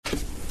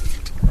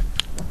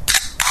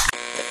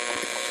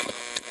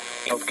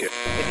Okay.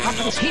 It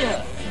happens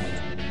here,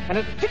 and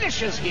it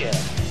finishes here.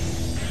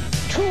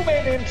 Two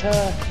men enter,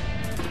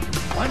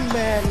 one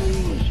man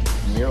leaves.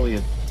 Nearly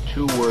a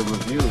 2-word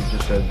review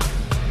just said,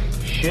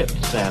 shit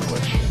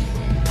sandwich.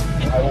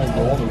 I will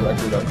roll the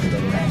record up to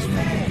the next one.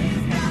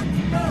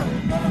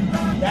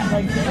 That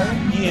right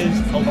there is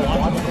a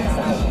logical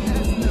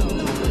fallacy.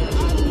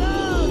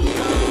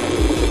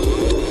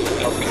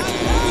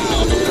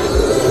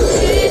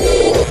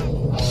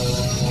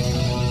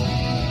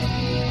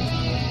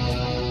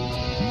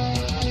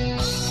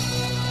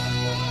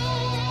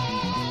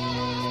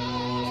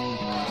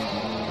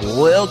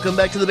 Welcome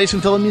back to the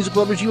Basement, fellow music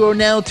lovers. You are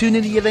now tuned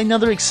in to yet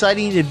another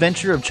exciting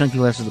adventure of Chunky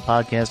Laughs of the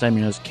podcast. I'm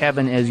your host,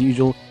 Kevin, as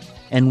usual.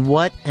 And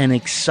what an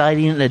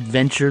exciting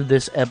adventure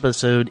this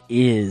episode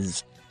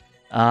is.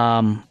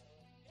 Our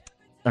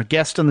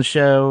guest on the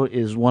show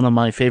is one of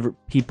my favorite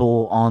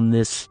people on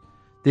this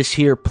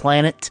here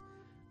planet,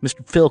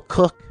 Mr. Phil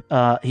Cook.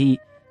 He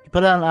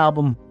put out an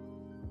album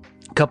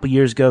a couple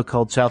years ago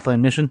called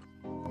Southland Mission.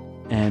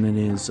 And it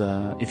is,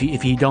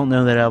 if you don't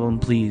know that album,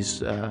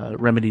 please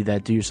remedy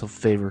that. Do yourself a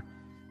favor.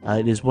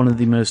 It is one of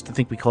the most, I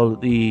think we call it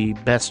the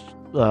best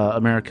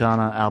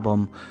Americana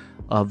album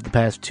of the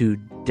past 2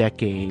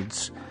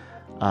 decades.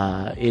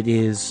 It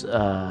is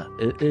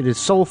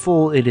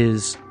soulful. It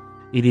is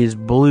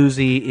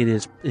bluesy. It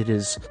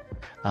is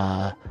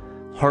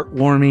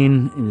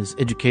heartwarming. It is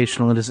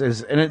educational. And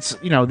it's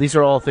these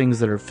are all things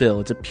that are Phil.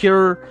 It's a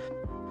pure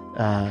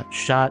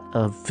shot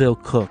of Phil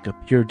Cook, a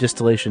pure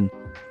distillation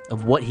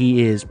of what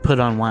he is put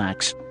on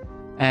wax.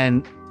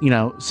 And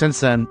since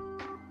then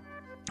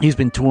he's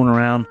been touring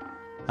around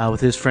with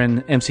his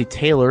friend MC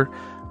Taylor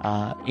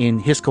in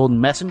His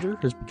Golden Messenger,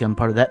 has become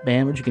part of that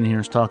band, which you can hear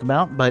us talk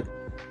about. But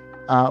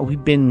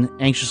we've been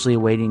anxiously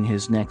awaiting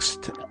his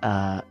next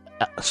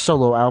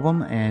solo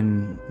album,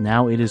 and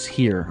now it is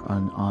here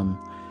on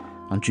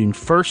June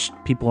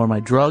 1st. People Are My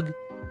Drug.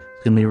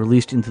 It's going to be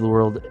released into the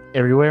world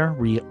everywhere.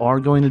 We are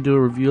going to do a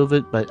review of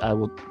it, but I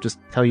will just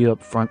tell you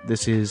up front,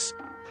 this is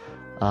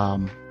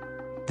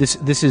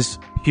this is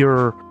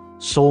pure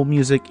soul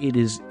music.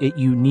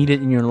 You need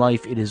it in your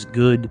life. It is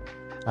good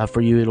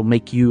for you. It'll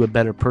make you a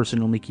better person.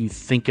 It'll make you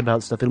think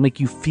about stuff. It'll make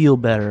you feel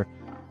better.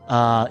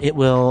 It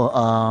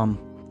will.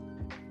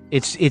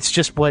 It's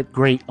just what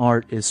great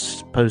art is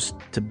supposed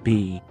to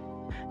be,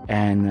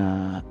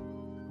 and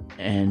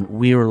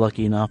we were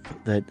lucky enough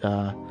that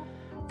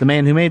the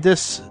man who made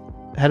this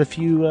had a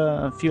few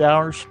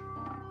hours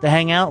to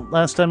hang out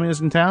last time he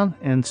was in town,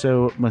 and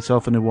so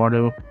myself and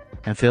Eduardo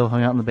and Phil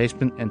hung out in the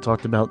basement and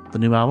talked about the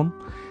new album,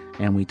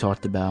 and we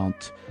talked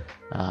about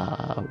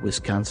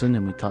Wisconsin,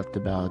 and we talked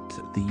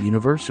about the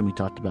universe, and we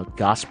talked about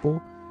gospel,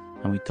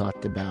 and we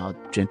talked about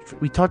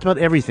we talked about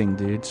everything,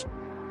 dudes.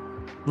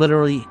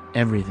 Literally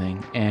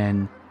everything.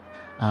 And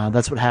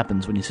that's what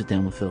happens when you sit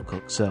down with Phil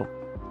Cook. So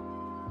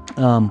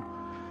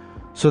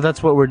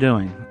that's what we're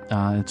doing.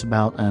 It's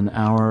about an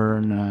hour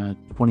and a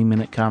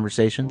 20-minute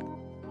conversation.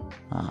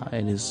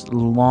 It is a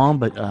little long,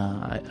 but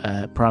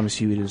I promise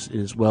you it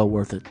is well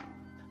worth it.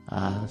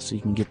 So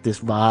you can get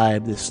this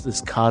vibe, this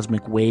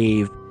cosmic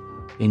wave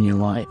in your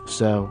life.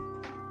 So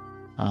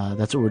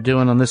that's what we're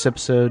doing on this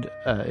episode.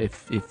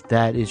 If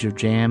that is your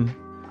jam,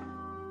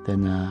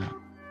 then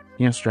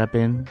strap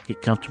in,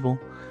 get comfortable,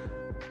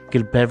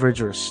 get a beverage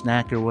or a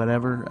snack or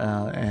whatever,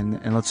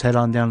 and let's head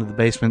on down to the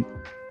basement,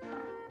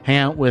 hang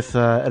out with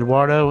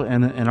Eduardo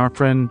and our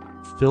friend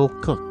Phil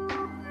Cook.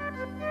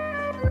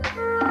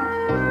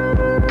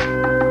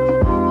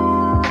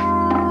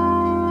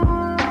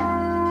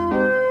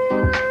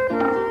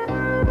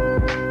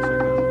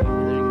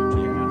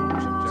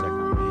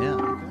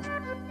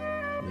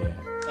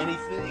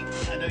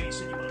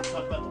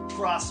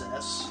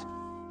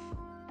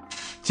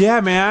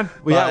 Yeah, man.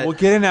 We'll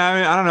get in. I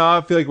mean, I don't know.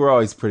 I feel like we're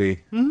always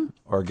pretty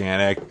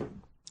organic.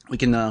 We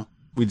can.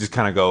 We just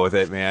kind of go with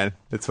it, man.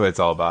 That's what it's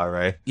all about,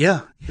 right?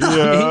 Yeah.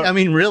 I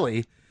mean,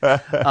 really.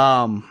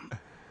 How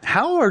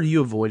are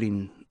you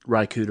avoiding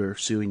Ry Cooder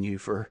suing you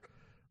for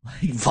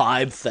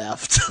vibe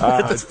theft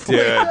at this point? Dude.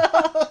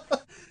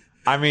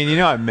 I mean,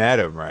 I met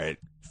him, right?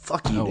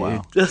 Fuck you, dude.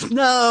 Wow. Just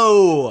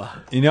no.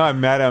 I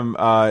met him.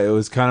 It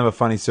was kind of a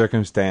funny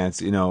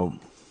circumstance.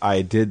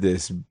 I did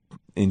this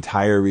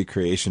entire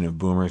recreation of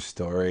Boomer's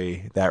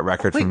Story, that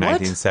record from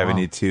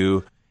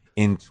 1972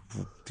 in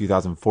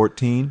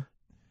 2014.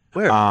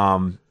 Where?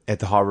 At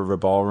the Harbor River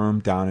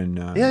Ballroom down in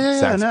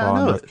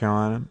Saxball, North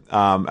Carolina.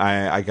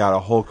 I got a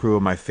whole crew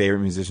of my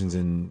favorite musicians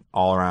in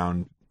all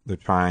around the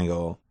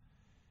Triangle.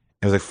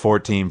 It was like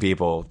 14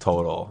 people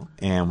total,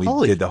 and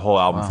we did the whole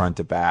album front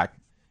to back.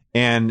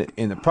 And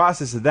in the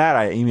process of that,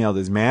 I emailed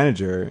his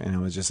manager, and it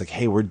was just like,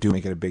 "Hey, we're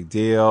making a big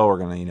deal. We're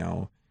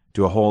gonna,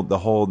 do the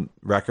whole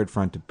record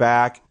front to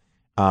back.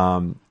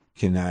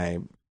 Can I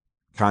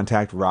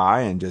contact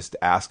Ry and just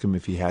ask him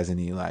if he has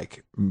any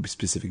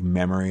specific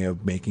memory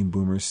of making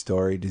Boomer's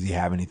Story? Does he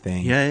have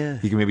anything? Yeah.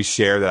 He can maybe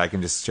share that I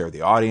can just share with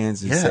the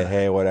audience and say,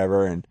 hey,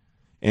 whatever."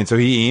 And so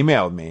he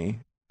emailed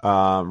me.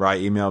 Ry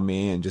emailed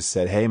me and just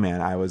said, "Hey,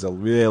 man, I was a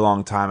really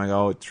long time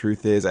ago.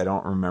 Truth is, I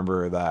don't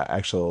remember the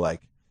actual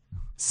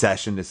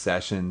session to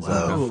sessions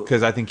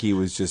because I think he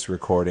was just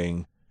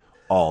recording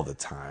all the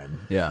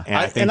time. Yeah. And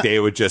I think they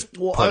would just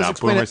put up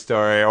Boomer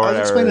Story or whatever. I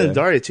was explaining to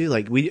Daria too,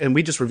 like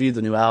we just reviewed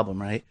the new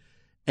album, right?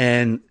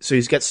 And so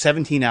he's got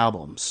 17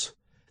 albums.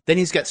 Then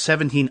he's got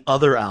 17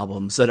 other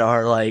albums that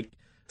are like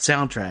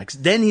soundtracks.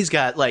 Then he's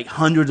got like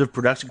hundreds of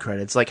production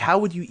credits. Like, how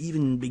would you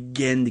even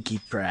begin to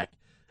keep track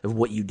of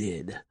what you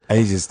did?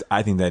 I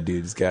think that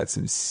dude's got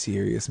some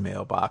serious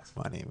mailbox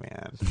money,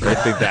 man. I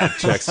think that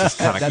checks just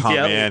kind of come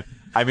in.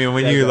 I mean,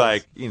 when you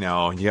like, you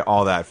know, you get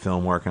all that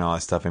film work and all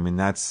that stuff. I mean,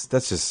 that's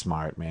just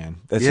smart, man.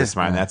 That's just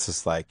smart. And that's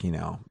just like, you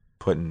know,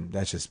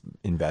 that's just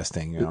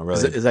investing. You know,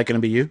 really. Is that going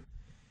to be you?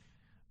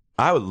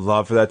 I would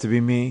love for that to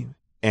be me.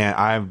 And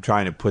I'm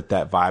trying to put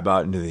that vibe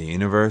out into the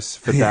universe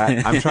for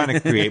that. I'm trying to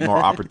create more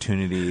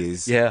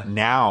opportunities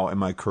now in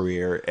my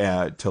career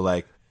to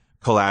like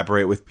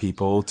collaborate with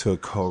people, to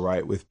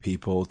co-write with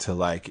people, to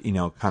like, you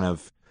know, kind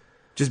of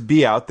just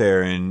be out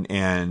there and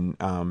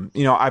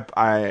you know,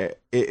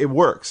 it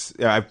works.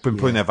 I've been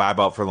putting that vibe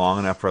out for long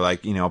enough for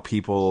like, you know,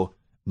 people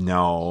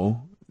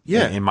know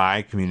in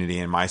my community,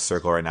 in my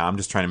circle right now. I'm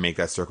just trying to make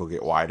that circle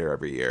get wider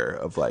every year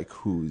of like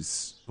who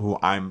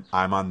I'm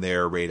on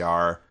their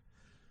radar.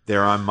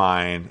 They're on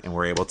mine, and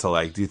we're able to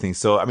like do things.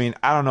 So, I mean,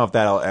 I don't know if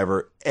that'll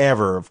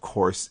ever, of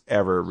course,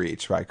 ever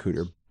reach Ry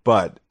Cooder,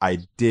 but I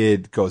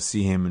did go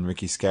see him and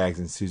Ricky Skaggs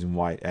and Susan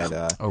White at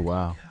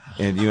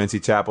in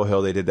UNC Chapel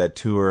Hill. They did that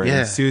tour,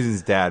 and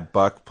Susan's dad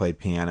Buck played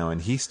piano,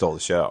 and he stole the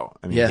show.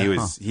 I mean,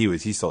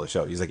 he stole the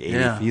show. He's like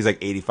 80, he's like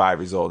 85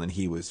 years old, and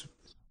he was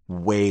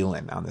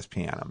wailing on this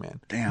piano, man.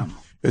 Damn,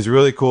 it was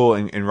really cool,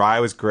 and Ry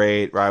was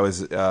great. Ry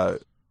was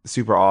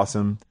super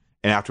awesome.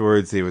 And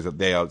afterwards,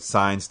 they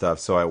signed stuff.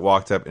 So I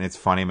walked up, and it's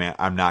funny, man.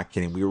 I'm not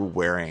kidding. We were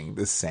wearing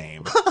the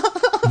same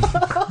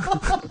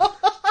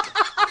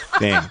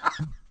thing.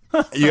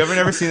 You ever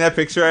never seen that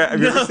picture? Have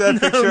you ever seen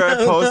that picture I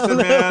posted,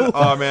 man?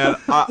 Oh man,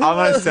 I'm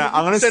gonna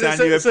send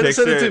you a picture.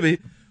 Send it to me.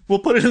 We'll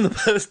put it in the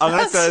post. I'm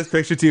gonna send this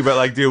picture to you, but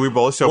like, dude, we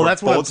both show. Well,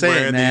 that's what I'm saying,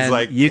 wearing man. These,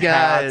 like, you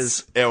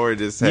guys, and we're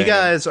just saying, you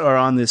guys are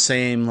on the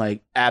same,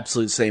 like,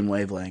 absolute same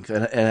wavelength,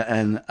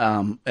 and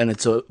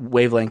it's a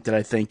wavelength that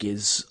I think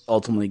is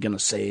ultimately going to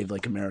save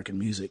like American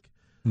music,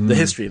 the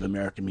history of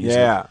American music.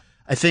 Yeah,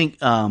 I think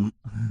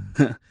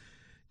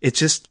it's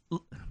just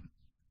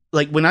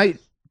like when I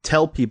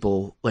tell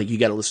people like you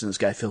got to listen to this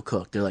guy Phil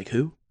Cook, they're like,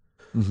 who?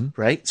 Mm-hmm.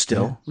 Right?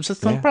 Still, which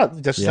is not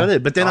problem. That's not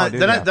it. But then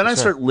I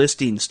start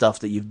listing stuff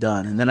that you've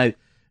done, and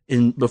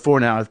then before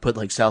now I've put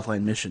like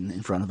Southland Mission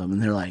in front of them,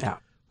 and they're like,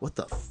 "What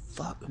the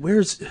fuck?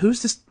 Who's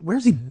this?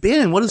 Where's he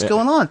been? What is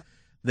going on?"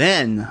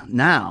 Then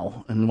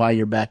now, and why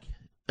you're back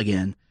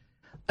again,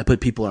 I put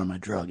People Are My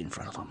Drug in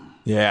front of them.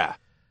 Yeah.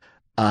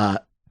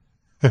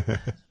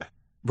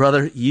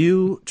 Brother,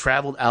 you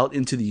traveled out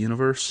into the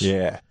universe.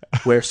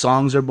 Where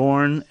songs are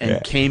born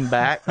and came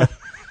back.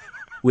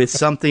 With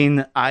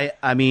something,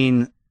 I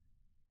mean,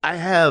 I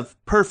have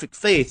perfect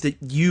faith that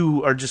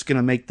you are just going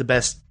to make the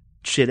best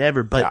shit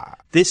ever, but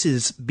this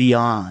is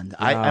beyond.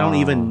 I don't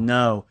even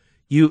know.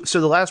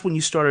 So the last one you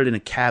started in a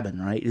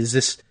cabin, right? Is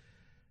this...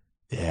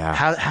 Yeah.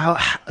 How?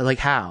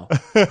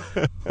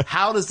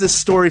 How does this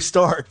story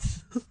start?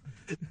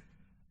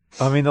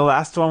 I mean, the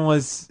last one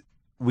was...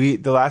 The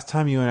last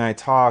time you and I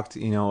talked,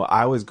 you know,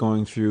 I was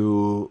going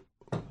through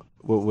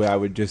what I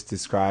would just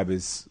describe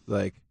as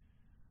like,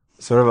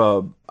 sort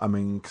of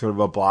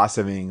a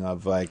blossoming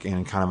of like,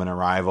 and kind of an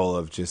arrival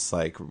of just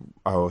like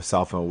a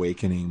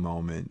self-awakening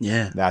moment.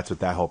 Yeah. That's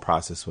what that whole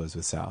process was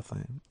with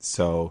Southland.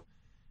 So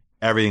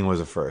everything was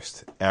a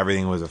first.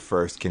 Everything was a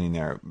first getting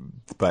there.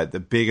 But the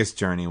biggest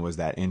journey was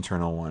that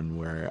internal one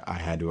where I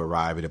had to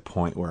arrive at a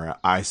point where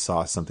I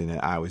saw something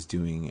that I was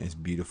doing as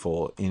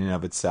beautiful in and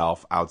of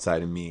itself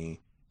outside of me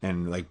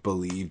and like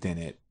believed in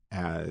it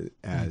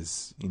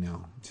as you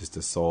know, just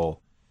a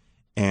soul.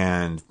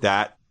 And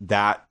that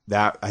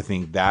I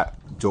think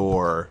that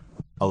door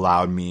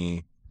allowed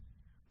me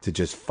to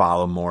just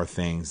follow more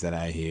things that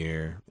I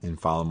hear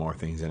and follow more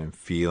things that I'm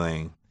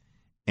feeling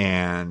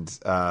and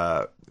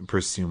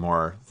pursue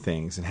more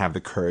things and have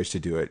the courage to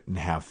do it and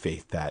have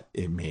faith that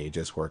it may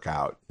just work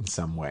out in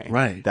some way.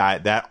 Right.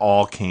 That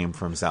all came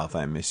from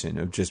Southland Mission,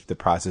 of just the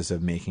process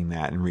of making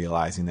that and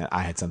realizing that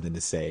I had something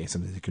to say,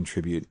 something to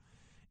contribute.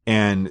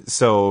 And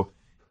so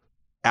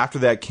after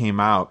that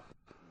came out,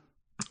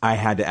 I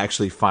had to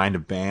actually find a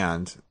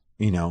band,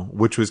 you know,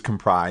 which was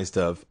comprised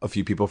of a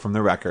few people from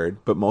the record,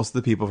 but most of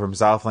the people from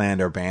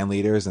Southland are band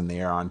leaders and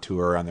they are on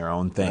tour on their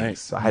own things. Right.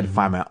 So I had to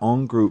find my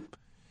own group.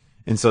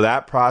 And so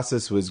that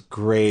process was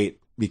great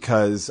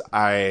because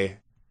I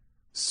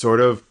sort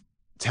of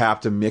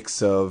tapped a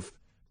mix of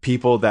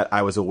people that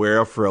I was aware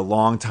of for a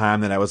long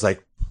time that I was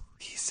like,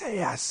 please say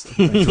yes.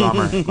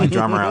 My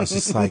drummer, I was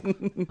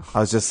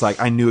just like,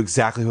 I knew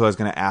exactly who I was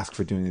going to ask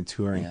for doing the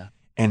touring. Yeah.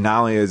 And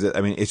not only is it,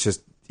 I mean, it's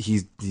just,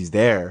 he's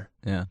there.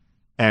 Yeah.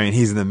 I mean,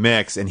 he's in the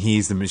mix and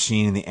he's the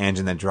machine and the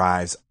engine that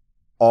drives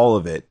all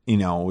of it, you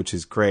know, which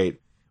is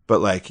great. But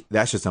like,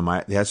 that's just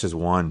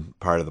one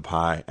part of the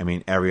pie. I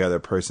mean, every other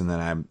person that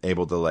I'm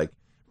able to like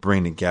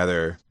bring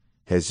together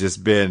has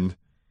just been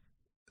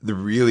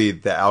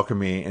the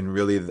alchemy and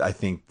really, I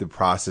think the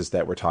process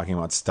that we're talking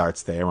about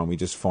starts there when we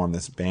just form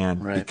this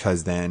band. Right.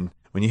 Because then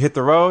when you hit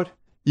the road,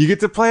 you get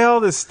to play all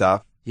this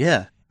stuff.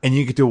 Yeah. And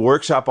you get to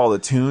workshop all the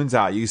tunes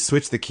out. You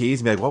switch the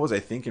keys and be like, what was I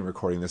thinking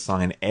recording this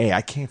song in A?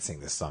 I can't sing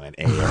this song in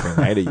A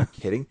every night. Are you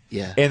kidding?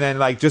 Yeah. And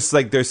then just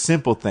there's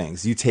simple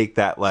things. You take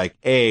that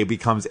A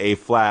becomes A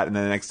flat. And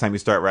then the next time you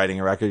start writing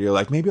a record, you're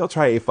like, maybe I'll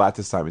try A flat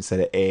this time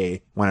instead of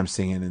A when I'm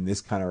singing in this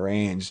kind of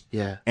range.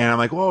 Yeah. And I'm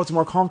like, whoa, it's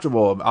more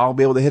comfortable. I'll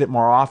be able to hit it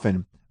more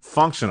often.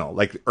 Functional,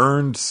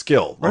 earned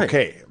skill. Right.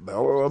 Okay.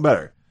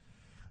 Better.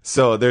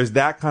 So there's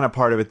that kind of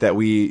part of it that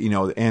we,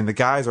 and the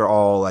guys are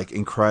all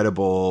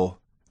incredible.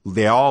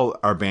 They all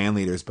are band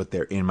leaders, but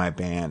they're in my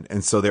band.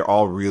 And so they're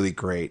all really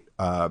great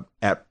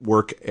at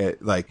work.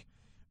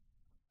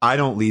 I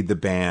don't lead the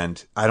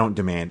band. I don't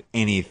demand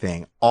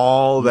anything.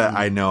 All that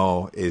I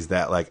know is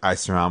that I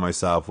surround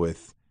myself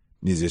with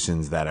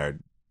musicians that are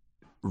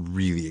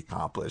really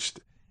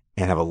accomplished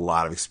and have a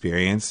lot of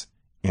experience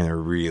and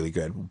are really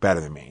good, better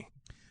than me.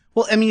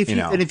 Well, I mean,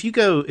 if you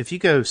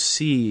go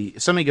see,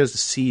 if somebody goes to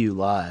see you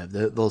live,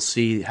 they'll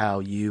see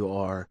how you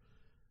are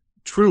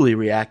truly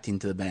reacting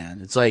to the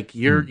band. It's like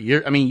you're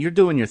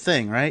doing your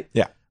thing, right?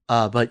 Yeah.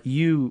 But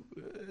you,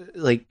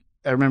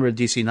 I remember at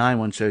DC9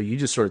 one show, you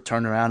just sort of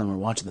turned around and were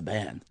watching the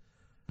band.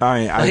 I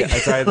mean, I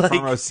had the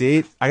front row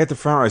seat. I get the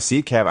front row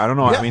seat, Kev. I don't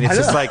know. Yeah, I mean, it's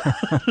just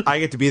I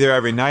get to be there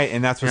every night,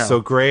 and that's what's so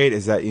great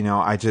is that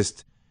I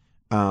just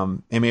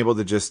am able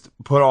to just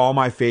put all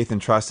my faith and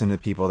trust into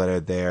people that are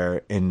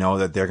there and know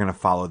that they're going to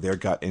follow their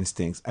gut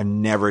instincts. I've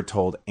never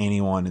told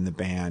anyone in the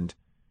band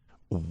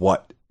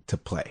what to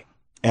play.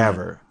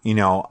 Ever.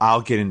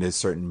 I'll get into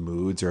certain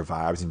moods or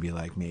vibes and be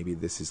like, maybe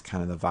this is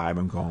kind of the vibe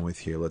I'm going with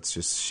here. Let's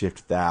just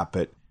shift that.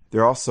 But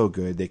they're all so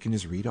good. They can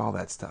just read all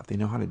that stuff. They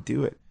know how to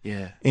do it.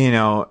 Yeah.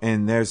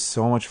 And there's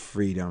so much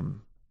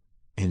freedom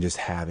in just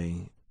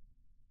having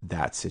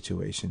that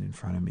situation in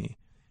front of me.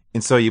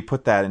 And so you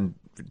put that in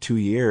 2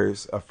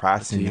 years of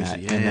practicing that.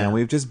 And then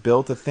we've just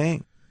built a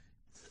thing.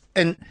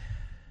 And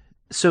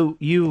so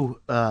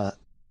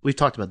we've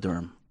talked about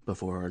Durham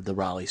before, the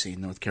Raleigh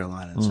scene, North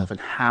Carolina and stuff, and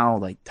how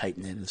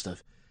tight-knit and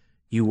stuff.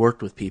 You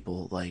worked with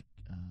people like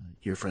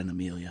your friend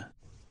Amelia.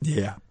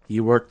 Yeah.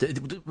 You worked, did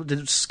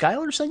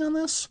Skylar sing on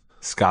this?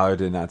 Skylar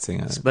did not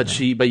sing on it. But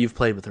you've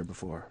played with her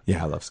before.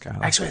 Yeah, I love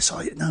Skylar. Actually, I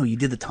saw you. No, you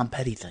did the Tom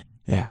Petty thing.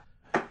 Yeah.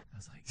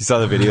 You saw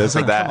the videos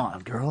of that? Come on,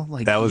 girl.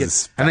 That was a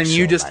special and then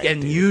you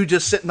night,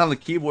 just sitting on the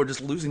keyboard,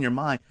 just losing your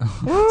mind.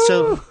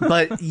 So,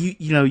 but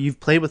you've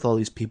played with all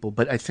these people,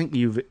 but I think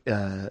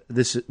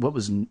what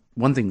was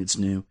one thing that's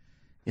new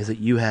is that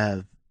you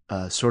have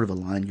sort of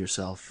aligned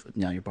yourself.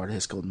 Now you're part of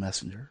His Golden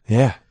Messenger.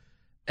 Yeah.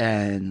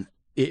 And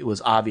it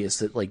was obvious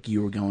that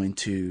you were going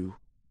to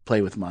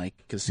play with Mike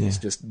because he's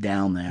just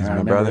down there. He's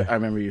my brother. I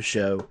remember your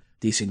show,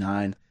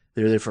 DC9.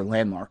 They were there for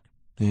Landmark.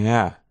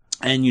 Yeah.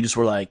 And you just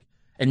were like,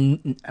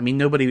 and I mean,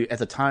 nobody at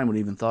the time would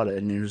even thought it.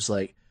 And you're just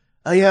like,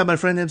 oh yeah, my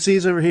friend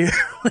MC's over here.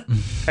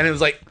 And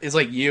it's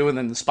like you, and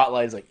then the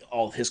spotlight is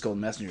all of His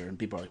Golden Messenger, and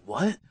people are like,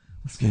 what?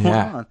 What's going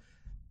on?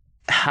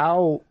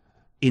 How,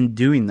 in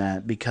doing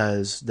that,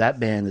 because that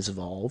band has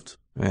evolved.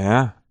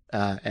 Yeah.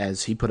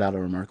 As he put out a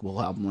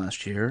remarkable album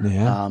last year.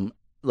 Yeah.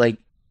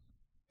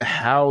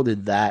 How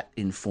did that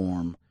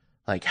inform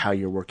how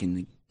you're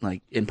working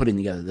in putting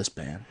together this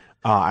band?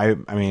 I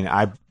mean,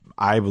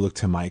 I look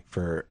to Mike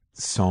for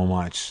so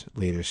much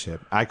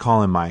leadership. I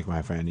call him Mike,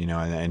 my friend,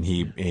 and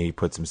he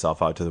puts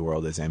himself out to the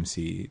world as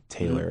MC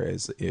Taylor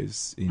is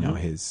his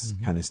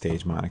kind of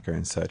stage moniker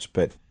and such.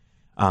 But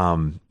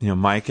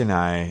Mike and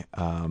I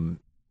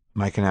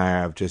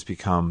have just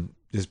become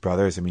just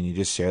brothers. I mean, you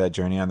just share that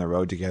journey on the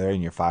road together,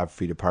 and you're 5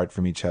 feet apart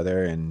from each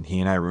other. And he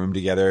and I room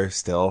together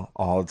still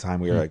all the time.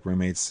 We were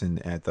roommates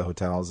at the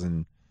hotels,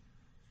 and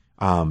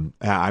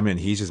I mean,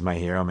 he's just my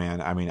hero, man.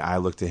 I mean, I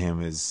look to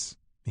him as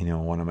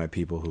one of my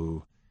people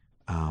who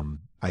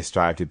I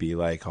strive to be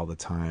like all the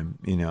time.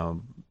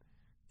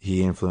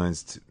 He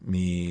influenced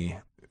me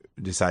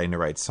deciding to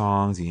write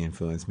songs. He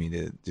influenced me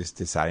to just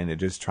deciding to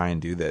just try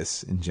and do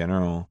this in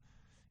general.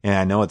 And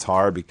I know it's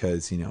hard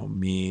because,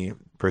 me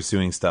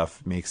pursuing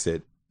stuff makes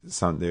it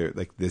something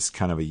like this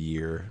kind of a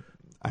year.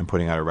 I'm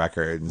putting out a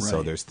record. And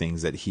so there's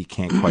things that he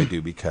can't quite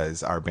do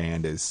because our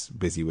band is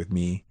busy with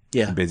me.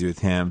 Yeah. I'm busy with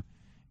him.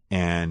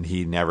 And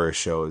he never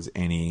shows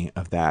any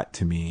of that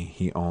to me.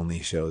 He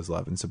only shows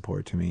love and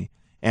support to me.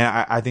 And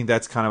I think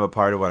that's kind of a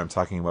part of what I'm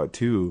talking about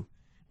too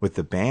with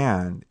the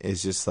band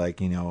is just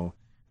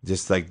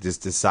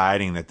just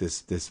deciding that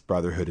this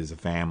brotherhood is a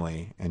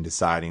family and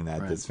deciding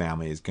that this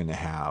family is going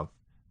to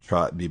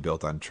be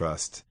built on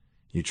trust.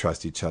 You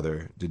trust each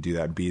other to do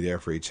that, be there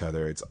for each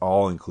other. It's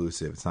all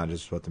inclusive. It's not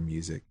just about the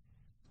music.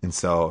 And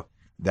so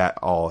that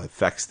all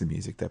affects the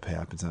music that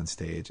happens on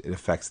stage. It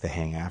affects the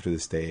hang after the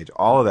stage.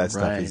 All of that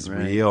stuff is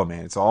real,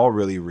 man. It's all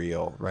really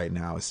real right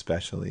now,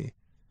 especially.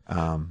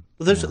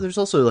 There's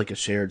also a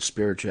shared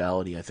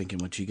spirituality, I think, in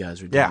what you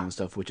guys are doing and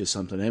stuff, which is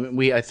something. I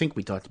mean, I think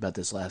we talked about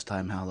this last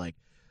time. How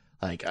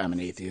I'm an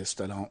atheist.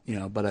 I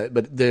don't,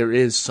 but there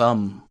is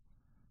something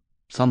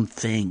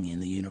in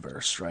the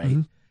universe, right?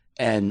 Mm-hmm.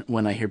 And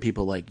when I hear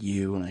people like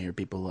you, when I hear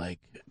people like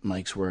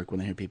Mike's work,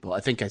 when I hear people, I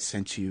think I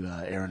sent you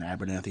Aaron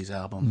Abernathy's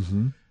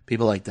album,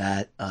 people like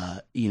that,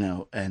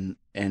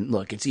 and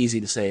look, it's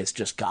easy to say it's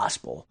just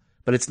gospel,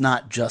 but it's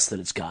not just that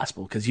it's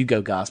gospel, because you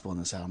go gospel in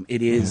this album.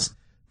 It is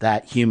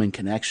that human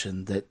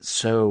connection that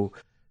so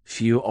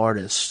few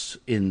artists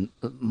in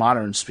the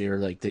modern sphere,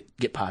 like, that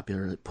get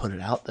popular, that put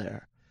it out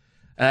there.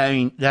 And I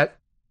mean, that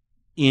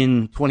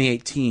in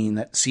 2018,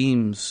 that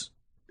seems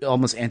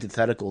almost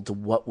antithetical to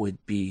what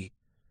would be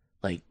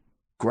like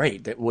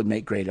great, that would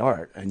make great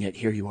art, and yet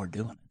here you are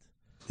doing it.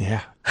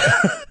 Yeah.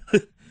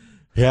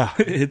 Yeah.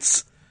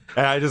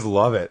 And I just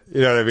love it.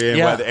 You know what I mean?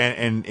 Yeah.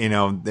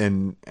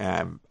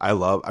 I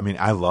love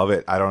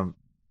it.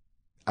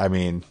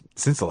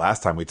 Since the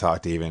last time we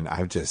talked, even,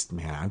 I've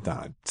done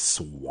a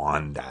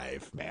swan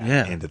dive,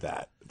 into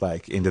that,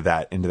 into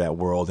that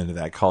world, into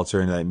that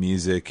culture, into that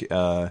music,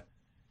 to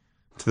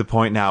the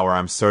point now where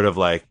I'm sort of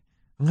like,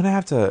 I'm going to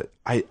have to,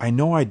 I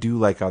know I do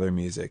like other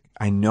music.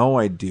 I know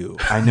I do.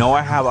 I know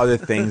I have other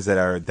things that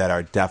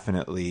are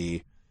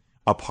definitely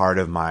a part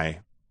of my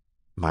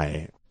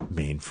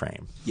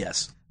mainframe.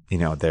 Yes.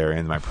 They're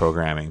in my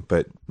programming,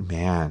 but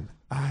man,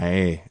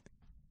 I'm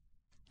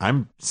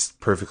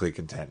perfectly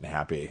content and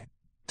happy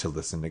to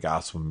listen to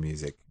gospel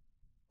music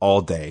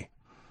all day,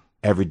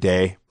 every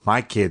day.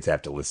 My kids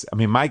have to listen. I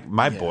mean,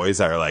 my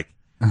boys are like,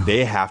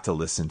 they have to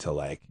listen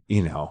to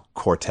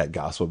quartet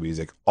gospel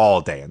music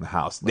all day in the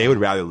house. They would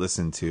rather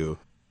listen to,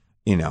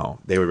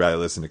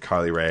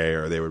 Carly Rae,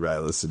 or they would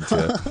rather listen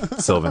to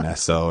Sylvan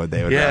Esso, or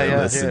they would rather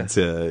listen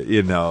to,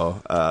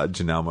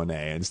 Janelle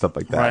Monáe and stuff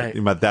like that.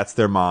 Right. But that's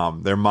their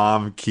mom. Their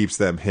mom keeps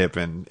them hip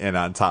and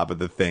on top of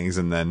the things.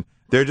 And then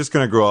they're just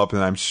going to grow up,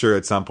 and I'm sure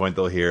at some point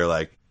they'll hear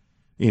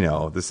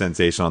the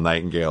Sensational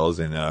Nightingales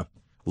in a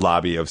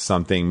lobby of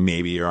something,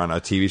 maybe, or on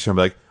a TV show, and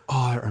be like,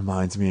 oh, it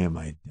reminds me of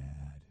my dad.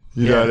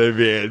 You know what I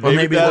mean?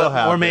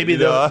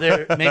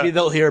 Maybe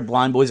they'll hear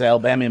Blind Boys of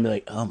Alabama and be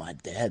like, "Oh, my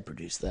dad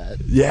produced that."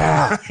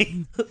 Yeah.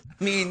 I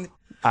mean,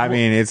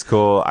 it's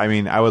cool. I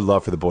mean, I would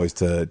love for the boys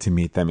to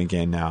meet them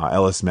again now.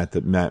 Ellis met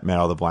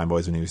all the Blind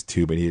Boys when he was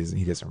 2, but he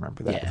doesn't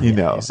remember that.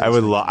 I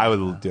would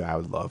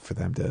love for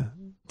them to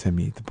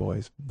meet the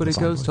boys. But it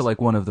goes to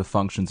one of the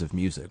functions of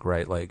music,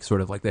 right? Like sort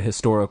of like the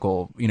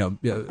historical,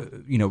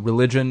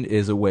 religion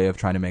is a way of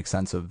trying to make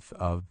sense of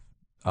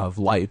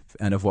life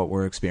and of what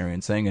we're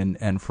experiencing.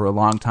 And for a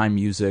long time,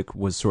 music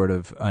was sort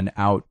of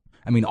all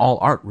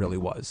art really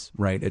was,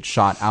 right? It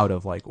shot out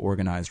of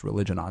organized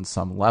religion on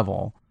some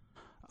level.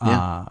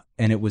 Yeah.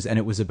 And it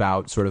was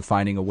about sort of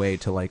finding a way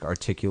to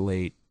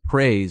articulate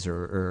praise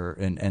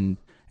and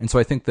so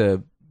I think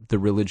the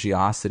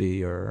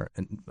religiosity, I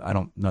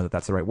don't know that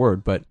that's the right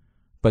word, but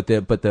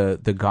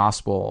the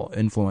gospel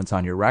influence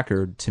on your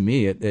record, to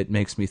me, it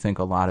makes me think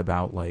a lot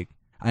about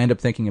I end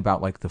up thinking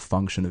about the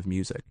function of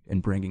music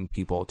and bringing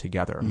people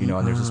together, and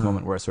there's this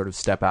moment where I sort of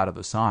step out of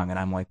the song and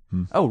I'm like,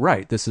 oh,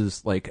 right. This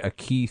is a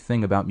key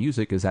thing about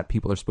music is that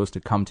people are supposed to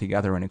come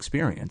together and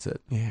experience it.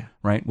 Yeah.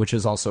 Right. Which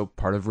is also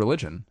part of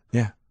religion.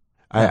 Yeah.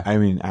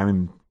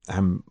 I'm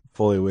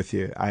fully with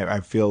you. I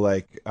feel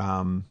like,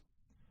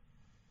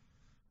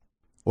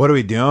 what are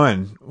we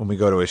doing when we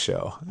go to a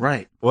show?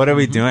 Right. What are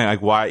we doing?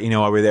 Why,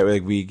 are we there?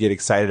 We get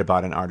excited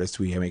about an artist.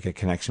 We make a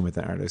connection with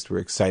an artist. We're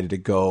excited to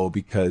go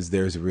because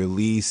there's a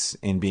release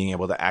in being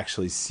able to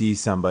actually see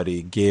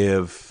somebody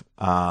give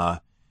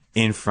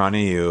in front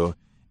of you.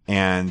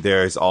 And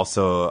there's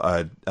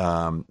also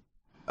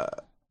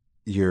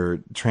you're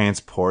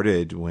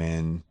transported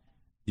when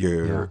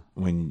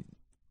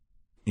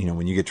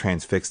when you get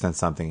transfixed on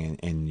something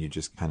and you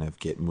just kind of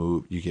get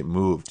moved,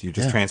 you're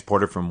just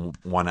transported from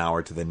 1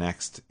 hour to the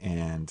next,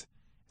 and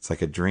it's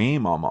like a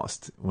dream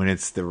almost when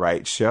it's the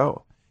right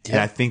show. Yeah.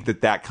 And I think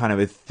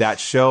that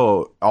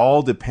show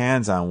all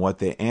depends on what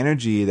the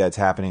energy that's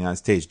happening on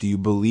stage. Do you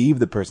believe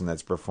the person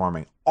that's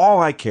performing?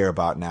 All I care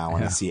about now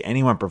when I see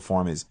anyone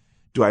perform is,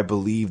 do I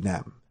believe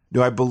them?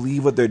 Do I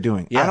believe what they're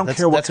doing? I don't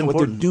care what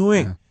they're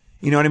doing. Yeah.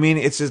 You know what I mean?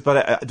 It's just,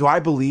 but do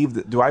I believe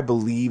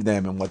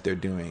them and what they're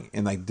doing?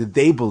 And did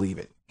they believe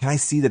it? Can I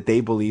see that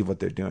they believe what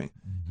they're doing?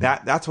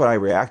 Mm-hmm. That's what I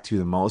react to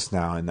the most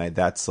now. And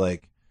that's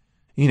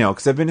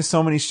because I've been to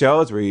so many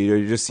shows where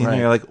you're just seeing,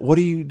 you're like, what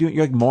are you doing?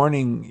 You're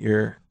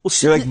mourning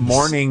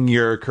mourning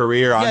your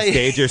career on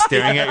stage. You're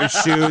staring at your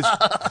shoes,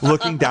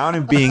 looking down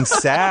and being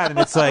sad. And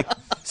it's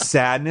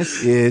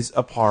sadness is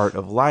a part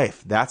of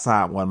life. That's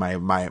not what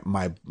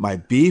my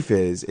beef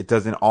is.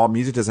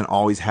 Music doesn't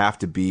always have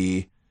to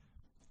be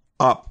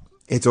up.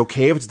 It's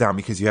okay if it's down,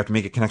 because you have to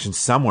make a connection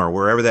somewhere,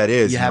 wherever that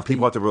is.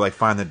 People have to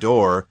find the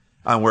door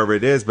on wherever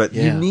it is, but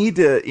you need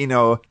to,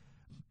 you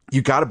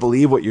got to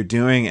believe what you're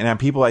doing. And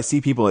I see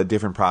people at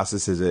different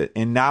processes.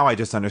 And now I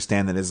just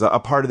understand that as a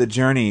part of the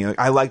journey.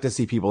 I like to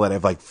see people that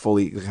have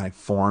fully kind of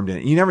formed in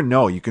it. You never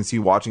know. You can see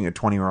watching a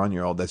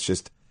 21-year-old that's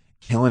just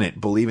killing it,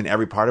 believing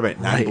every part of it,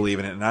 and I believe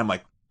in it. And I'm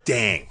like,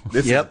 dang,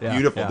 this is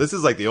beautiful. Yeah. This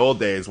is like the old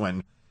days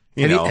when,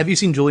 Have you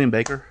seen Julian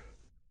Baker?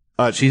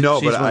 So she's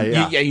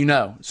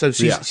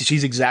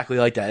exactly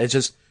like that. It's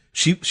just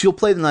she'll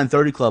play the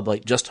 930 Club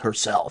just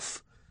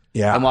herself,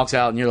 Yeah. And walks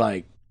out, and you're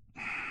like,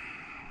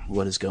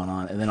 what is going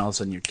on? And then all of a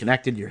sudden you're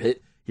connected, you're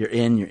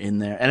in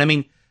there. And I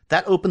mean,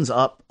 that opens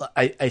up,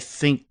 I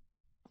think,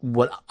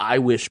 what I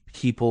wish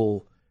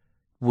people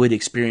would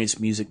experience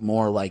music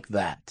more like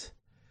that.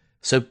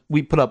 So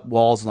we put up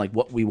walls and like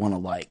what we want to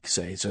like,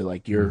 say. So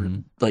like you're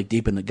like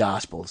deep into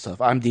gospel and stuff.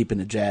 I'm deep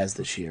into jazz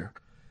this year.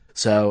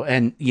 So,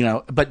 and you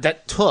know, but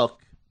that took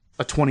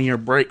a 20-year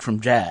break from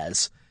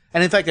jazz.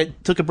 And in fact, I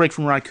took a break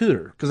from Ry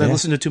Cooder because I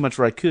listened to too much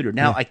Ry Cooder.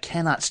 Now I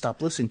cannot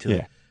stop listening to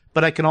it.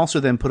 But I can also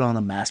then put on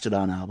a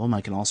Mastodon album. I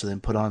can also then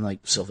put on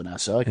like Sylvan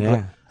Esso. I can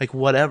put like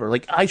whatever.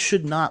 Like I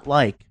should not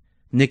like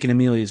Nick and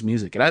Amelia's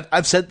music. And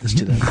I've said this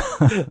to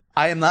them.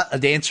 I am not a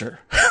dancer.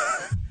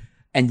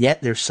 And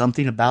yet there's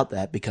something about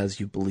that because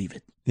you believe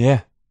it.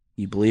 Yeah.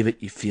 You believe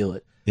it. You feel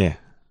it. Yeah.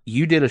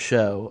 You did a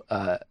show,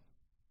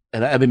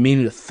 and I've been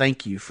meaning to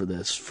thank you for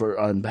this,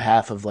 on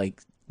behalf of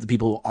like the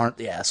people who aren't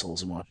the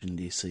assholes in Washington,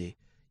 D.C.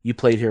 You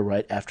played here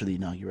right after the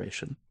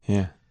inauguration.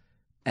 Yeah.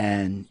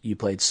 And you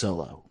played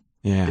solo.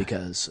 Yeah.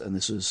 And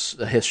this was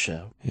a Hiss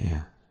show.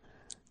 Yeah.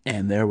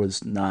 And there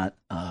was not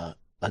a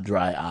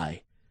dry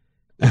eye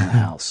in the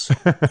house.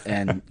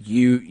 And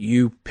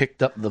you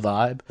picked up the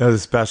vibe. That was a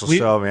special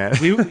show, man.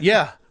 We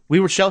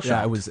were shell shocked.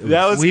 Yeah,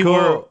 that was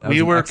cool.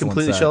 We were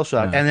completely shell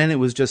shocked. Yeah. And then it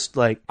was just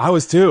like, I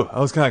was too.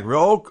 I was kind of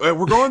like,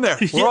 we're going there.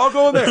 We're all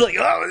going there. like,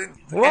 oh,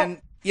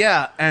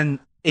 and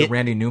the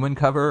Randy Newman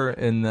cover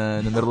in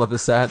the middle of the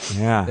set.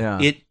 Yeah.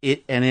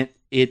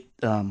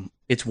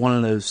 It's one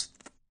of those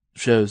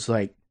shows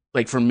like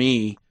for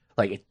me,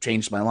 like it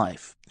changed my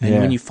life. And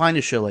when you find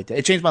a show like that,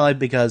 it changed my life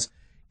because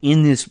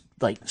in this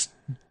like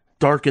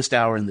darkest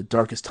hour in the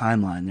darkest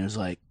timeline, there's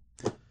like,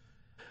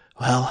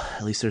 well,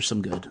 at least there's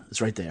some good.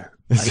 It's right there.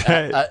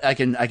 I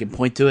can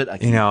point to it. I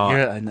can hear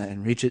it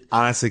and reach it.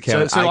 Honestly,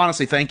 Kevin. So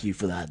honestly, thank you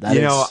for that. Thank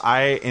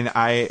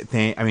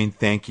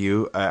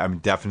you. I'm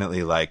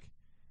definitely like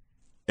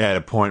at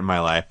a point in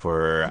my life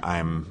where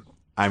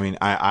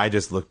I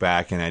just look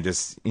back and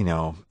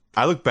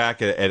I look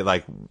back at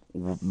like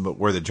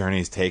where the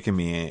journey's taken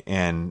me,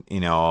 and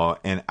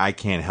I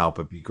can't help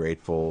but be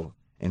grateful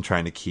and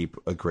trying to keep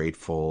a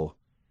grateful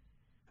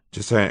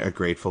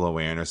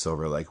awareness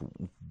over like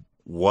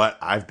what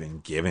I've been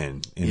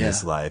given in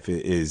this life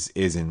is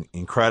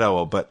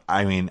incredible. But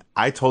I mean,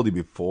 I told you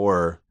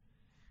before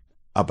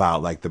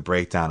about like the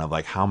breakdown of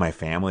like how my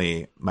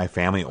family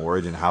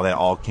origin, how that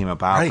all came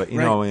about. But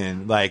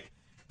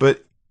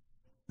but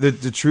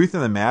the truth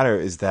of the matter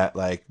is that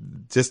like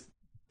just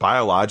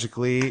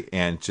biologically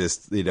and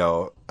just,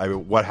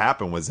 what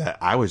happened was that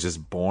I was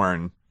just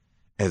born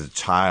as a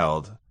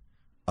child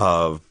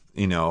of,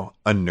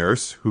 a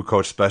nurse who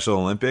coached Special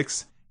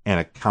Olympics and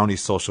a county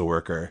social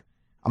worker.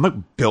 I'm like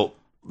built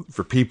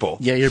for people.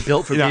 Yeah, you're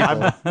built for people.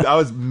 I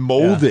was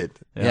molded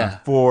Yeah.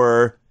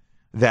 for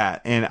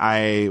that. And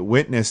I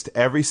witnessed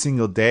every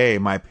single day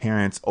my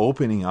parents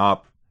opening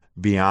up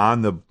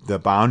beyond the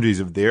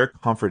boundaries of their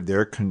comfort,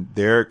 their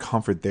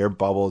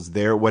bubbles,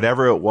 their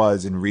whatever it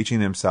was, and reaching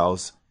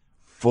themselves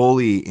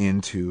fully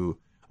into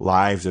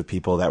lives of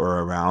people that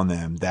were around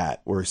them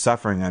that were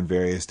suffering on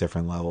various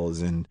different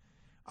levels, and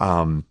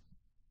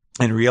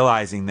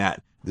realizing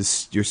that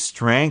your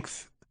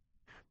strength,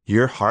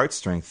 your heart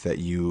strength that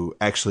you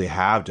actually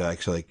have to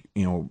actually,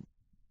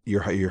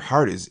 your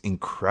heart is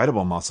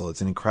incredible muscle.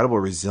 It's an incredible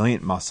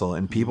resilient muscle,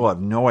 and people have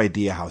no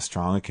idea how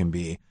strong it can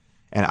be.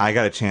 And I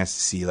got a chance to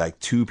see like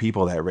two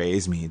people that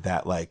raised me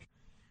that like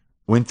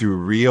went through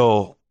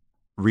real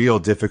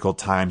difficult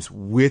times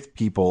with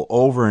people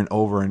over and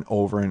over and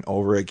over and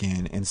over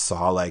again, and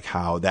saw like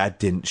how that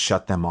didn't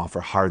shut them off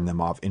or harden them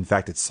off. In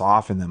fact, it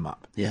softened them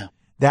up. Yeah.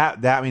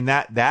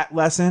 That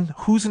lesson,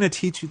 who's going to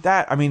teach you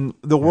that? I mean,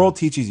 the world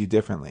teaches you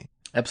differently.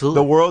 Absolutely.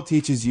 The world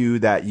teaches you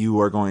that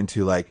you are going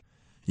to like,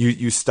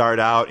 you start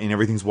out and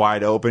everything's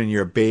wide open and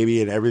you're a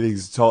baby and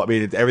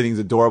everything's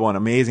adorable and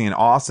amazing and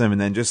awesome. And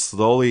then just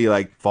slowly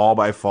like fall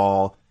by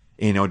fall,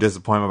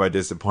 disappointment by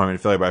disappointment,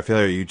 failure by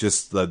failure, you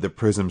just, the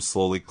prism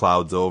slowly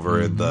clouds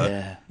over and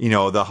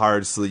the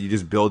hard, so you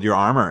just build your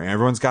armor, and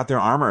everyone's got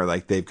their armor.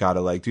 Like they've got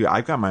to like, dude,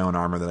 I've got my own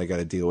armor that I got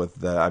to deal with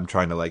that I'm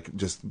trying to like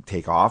just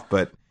take off.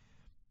 But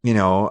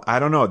I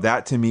don't know.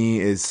 That to me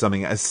is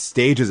something. A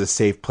stage is a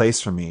safe place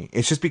for me.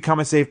 It's just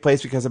become a safe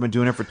place because I've been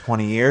doing it for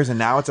 20 years, and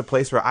now it's a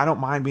place where I don't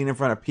mind being in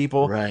front of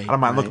people. Right, I don't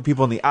mind looking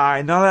people in the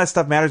eye. None of that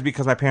stuff matters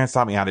because my parents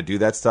taught me how to do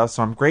that stuff,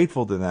 so I'm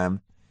grateful to them.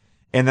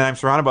 And then I'm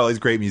surrounded by all these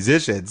great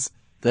musicians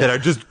that are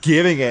just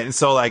giving it. And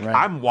so like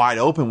I'm wide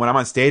open when I'm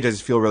on stage. I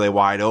just feel really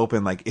wide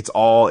open. Like it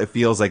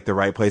feels like the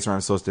right place where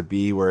I'm supposed to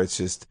be, where it's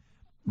just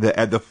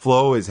the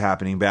flow is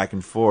happening back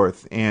and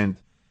forth. And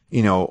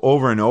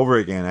over and over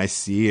again, I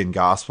see in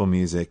gospel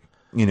music,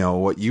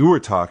 what you were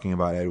talking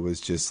about, Ed,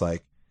 was just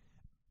like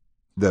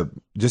the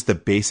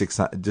basics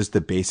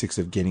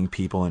of getting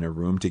people in a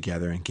room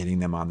together and getting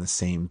them on the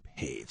same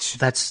page.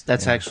 That's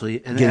actually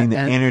getting the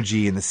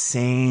energy in the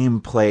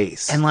same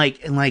place. And like,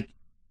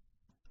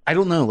 I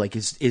don't know, like,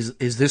 is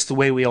this the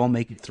way we all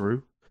make it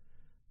through?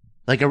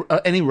 Like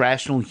any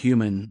rational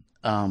human,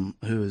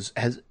 who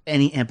has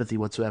any empathy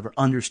whatsoever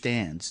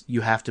understands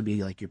you have to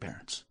be like your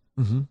parents.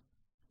 Mm-hmm.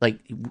 Like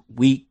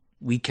we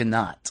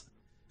cannot.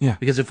 Yeah.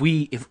 Because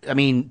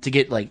to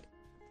get like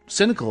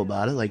cynical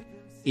about it, like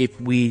if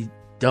we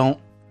don't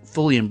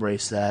fully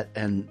embrace that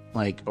and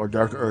like our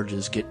dark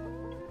urges get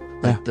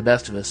like the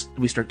best of us,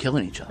 we start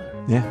killing each other.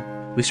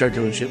 Yeah. We start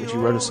doing shit which you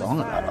wrote a song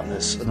about on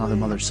this Another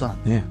Mother's Son.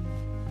 Yeah.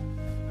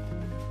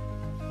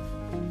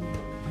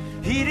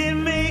 He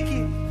didn't make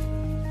it.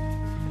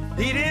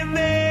 He didn't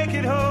make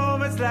it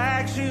home. It's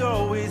like she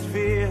always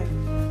feared.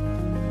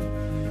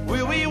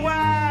 Will we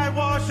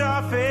whitewash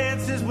our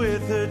fences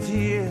with her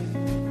tears?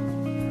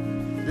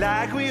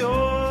 Like we always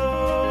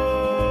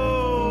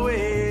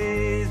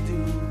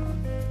do.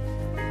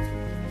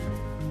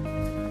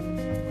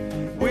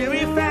 Will we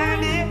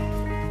find it?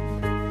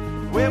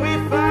 Will we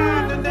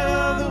find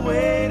another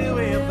way to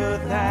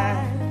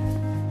empathize?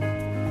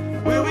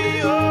 Will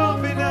we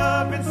open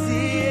up and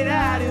see it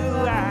eye to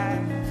eye?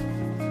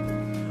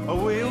 Or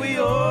will we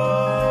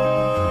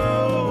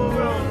all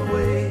run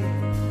away?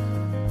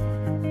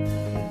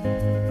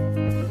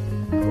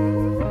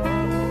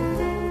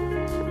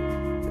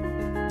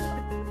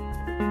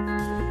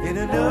 And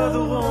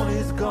another one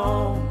is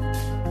gone.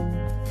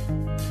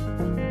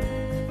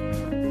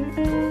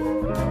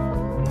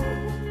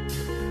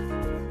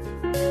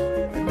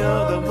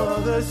 Another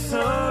mother's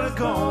son has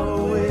gone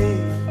away.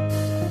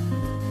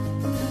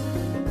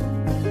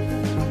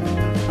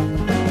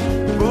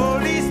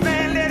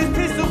 Policeman let his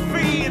pistol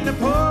free and the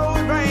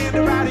poet ran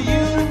to write a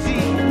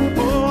eulogy.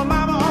 Poor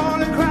mama on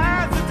the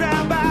cries to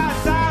drive by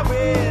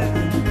sideways.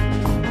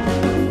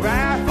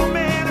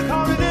 Rifleman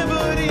called the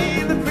liberty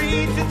and the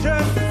preacher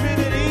trusts the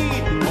Trinity.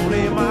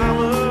 Only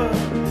mama,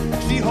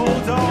 she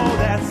holds all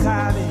that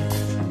silence.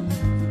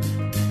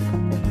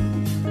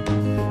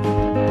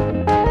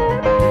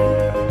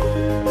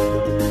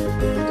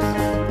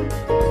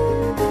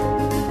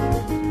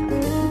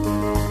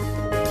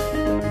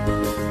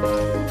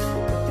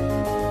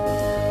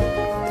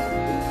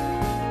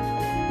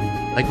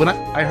 Like when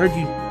I heard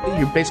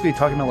you're basically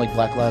talking about like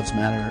Black Lives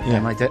Matter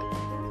and like that,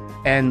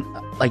 and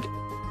like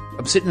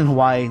I'm sitting in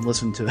Hawaii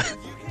listening to it,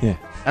 Yeah.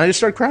 and I just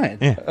started crying.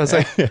 Yeah. I was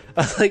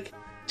like,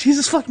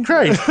 Jesus fucking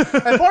Christ!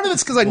 And part of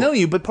it's because I know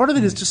you, but part of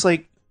it is just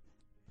like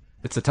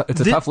It's a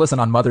tough listen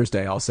on Mother's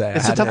Day, I'll say.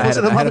 It's a tough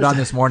listen on I had it Mother's on Day.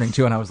 this morning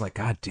too, and I was like,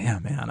 God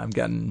damn, man, I'm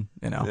getting,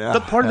 Yeah.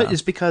 But part of it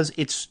is because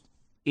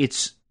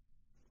it's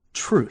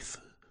truth,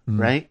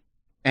 right?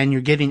 And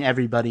you're getting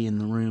everybody in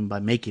the room by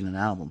making an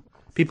album.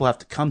 People have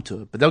to come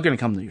to it, but they're going to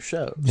come to your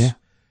shows. Yeah.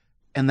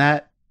 And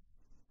that,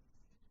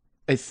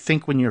 I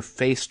think when you're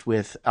faced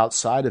with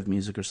outside of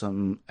music or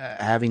something,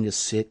 having to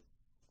sit,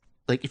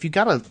 like if you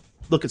got to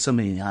look at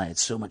somebody in the eye,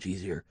 it's so much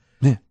easier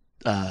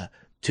to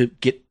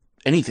get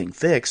anything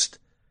fixed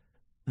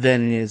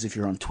than it is if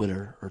you're on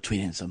Twitter or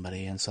tweeting at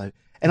somebody. And so,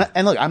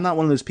 and look, I'm not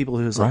one of those people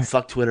who's like,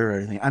 fuck Twitter or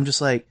anything. I'm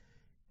just like,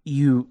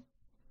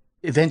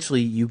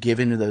 eventually you give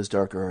into those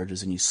darker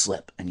urges and you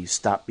slip and you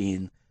stop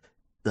being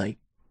like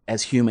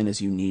as human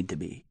as you need to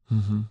be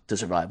to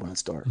survive when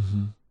it's dark.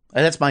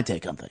 And that's my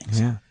take on things.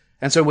 Yeah.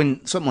 And so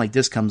when something like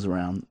this comes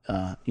around,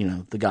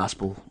 the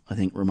gospel, I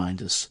think,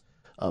 reminds us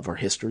of our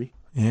history.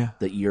 Yeah.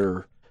 That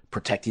you're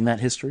protecting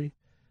that history.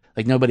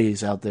 Like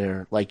nobody's out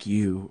there like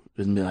you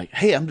and be like,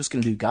 hey, I'm just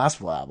going to do a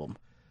gospel album.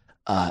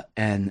 But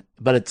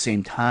at the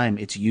same time,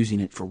 it's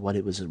using it for what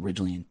it was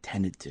originally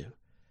intended to.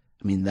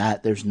 I mean,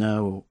 there's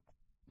no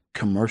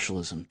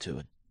commercialism to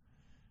it.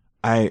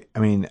 I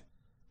mean,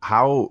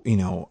 how,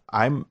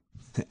 I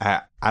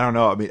don't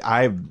know.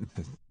 I mean,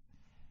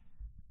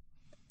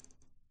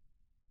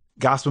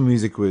 gospel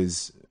music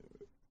was,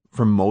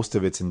 for most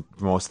of the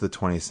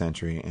 20th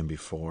century and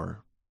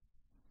before,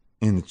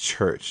 in the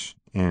church.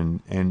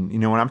 And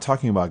when I'm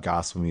talking about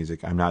gospel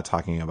music, I'm not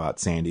talking about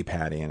Sandy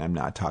Patty, and I'm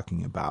not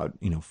talking about,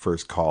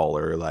 First Call,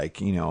 or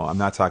I'm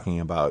not talking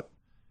about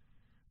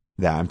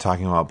that. I'm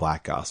talking about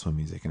black gospel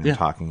music, and I'm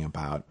talking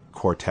about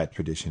quartet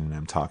tradition, and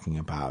I'm talking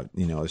about,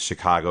 the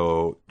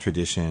Chicago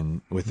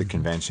tradition with the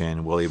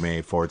convention, Willie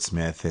Mae Ford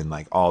Smith, and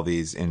like all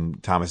these,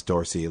 and Thomas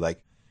Dorsey,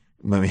 like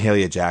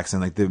Mahalia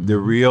Jackson, like the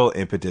real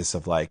impetus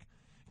of like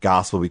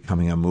gospel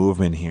becoming a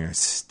movement here.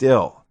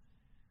 Still,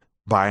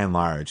 by and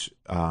large,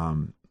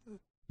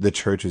 the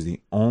church was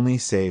the only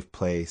safe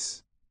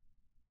place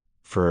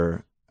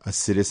for a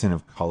citizen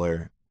of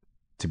color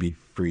to be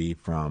free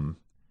from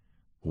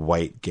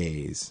white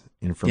gaze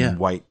and from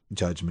white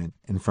judgment,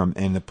 and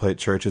the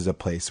church is a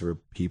place where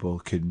people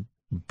could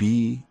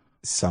be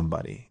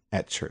somebody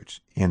at church,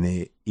 and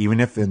they, even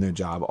if in their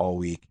job all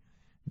week,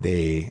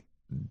 they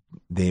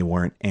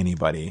weren't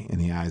anybody in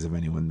the eyes of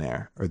anyone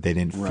there, or they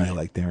didn't feel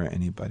like they were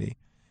anybody.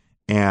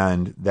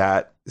 And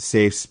that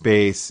safe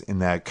space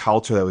and that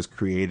culture that was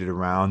created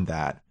around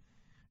that,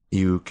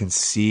 you can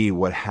see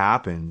what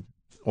happened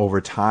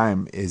over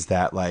time is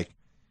that like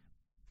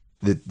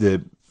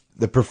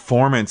the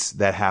performance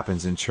that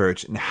happens in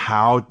church, and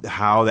how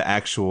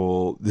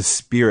the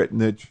spirit,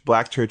 and the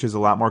black church is a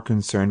lot more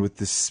concerned with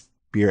the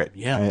spirit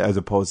as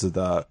opposed to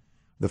the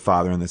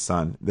Father and the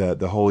Son.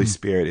 The Holy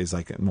Spirit is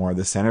like more of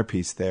the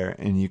centerpiece there.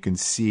 And you can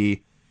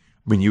see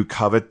when you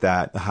covet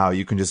that, how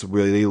you can just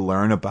really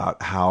learn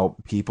about how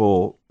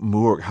people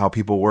move, how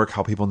people work,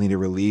 how people need to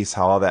release,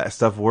 how all that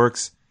stuff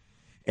works.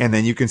 And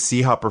then you can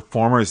see how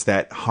performers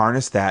that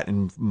harness that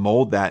and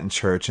mold that in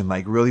church and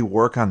like really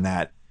work on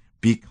that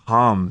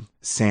become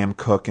Sam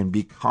Cooke and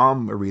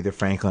become Aretha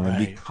Franklin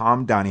and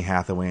become Donny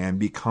Hathaway and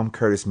become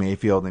Curtis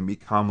Mayfield and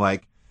become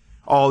like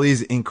all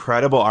these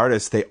incredible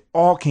artists. They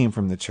all came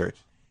from the church.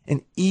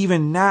 And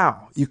even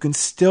now, you can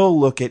still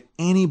look at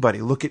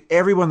anybody, look at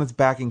everyone that's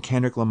backing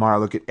Kendrick Lamar,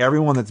 look at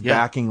everyone that's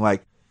backing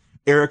like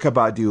Erykah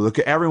Badu, look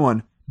at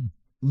everyone.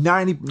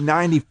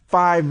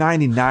 95,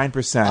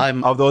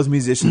 99% of those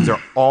musicians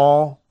are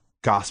all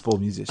gospel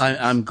musicians.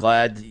 I'm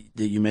glad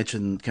that you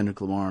mentioned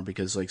Kendrick Lamar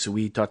because, like, so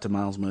we talked to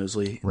Miles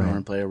Mosley, an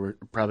horn player. We're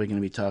probably going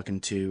to be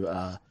talking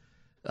to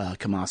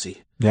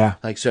Kamasi. Yeah.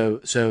 Like, so,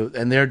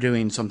 and they're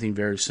doing something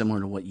very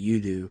similar to what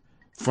you do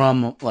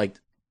from, like,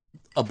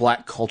 a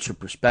black culture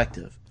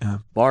perspective. Yeah.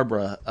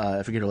 Barbara,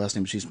 I forget her last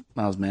name, but she's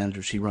Miles'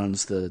 manager. She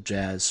runs the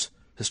jazz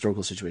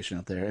historical situation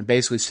out there and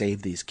basically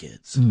saved these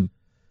kids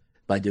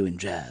by doing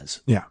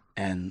jazz. Yeah.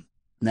 And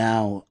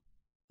now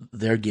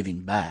they're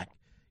giving back.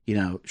 You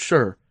know,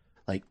 sure,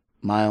 like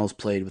Miles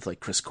played with like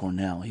Chris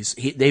Cornell.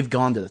 They've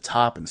gone to the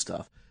top and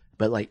stuff.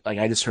 But like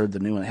I just heard the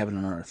new one, Heaven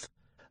and Earth.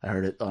 I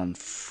heard it on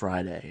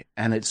Friday,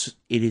 and it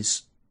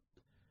is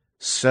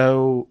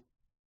so.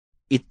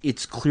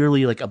 It's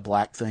clearly like a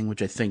black thing,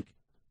 which I think,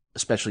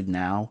 especially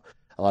now,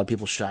 a lot of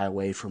people shy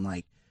away from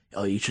like,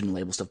 oh, you shouldn't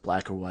label stuff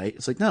black or white.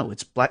 It's like, no,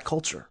 it's black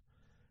culture.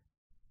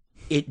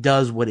 It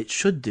does what it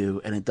should do,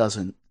 and it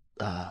doesn't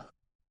try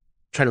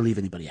to leave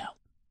anybody out.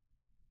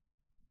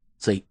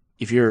 It's like,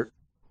 if you're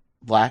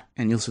black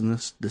and you listen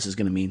to this is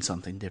going to mean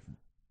something different.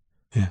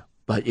 Yeah.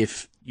 But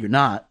if you're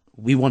not,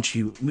 we want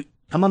you,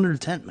 come under the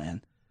tent,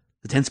 man.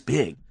 The tent's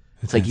big.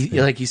 It's like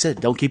you said,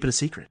 don't keep it a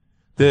secret.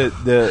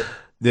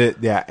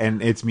 Yeah,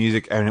 and it's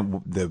music,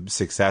 and the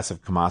success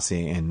of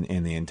Kamasi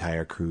and the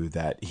entire crew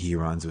that he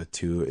runs with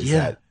too is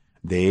that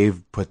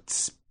they've put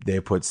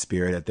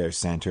spirit at their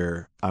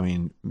center. I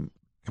mean,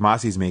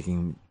 Kamasi's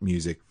making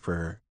music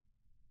for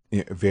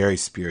a very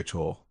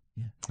spiritual,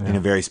 in a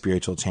very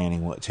spiritual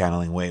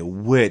channeling way,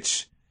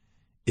 which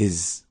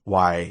is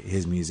why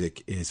his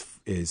music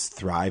is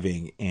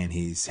thriving, and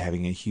he's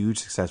having a huge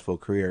successful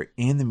career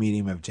in the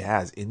medium of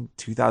jazz in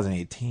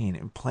 2018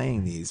 and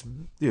playing these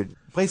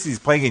places. He's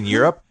playing in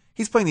Europe.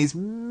 He's playing these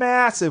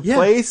massive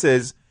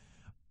places,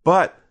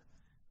 but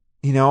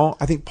you know,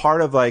 I think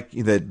part of like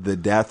the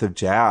death of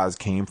jazz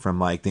came from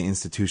like the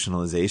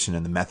institutionalization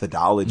and the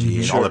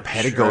methodology and all the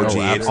pedagogy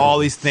and all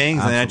these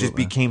things, and that just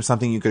became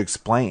something you could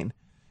explain.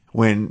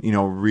 When, you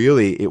know,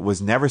 really it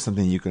was never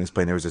something you can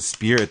explain. There was a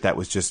spirit that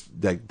was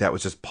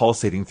just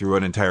pulsating through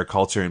an entire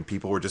culture, and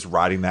people were just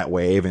riding that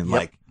wave,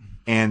 and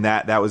and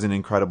that was an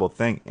incredible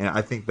thing. And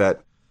I think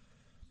that,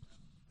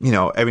 you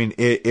know, I mean,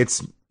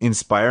 it's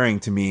inspiring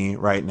to me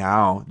right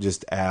now,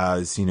 just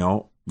as, you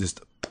know,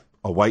 just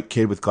a white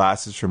kid with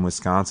glasses from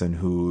Wisconsin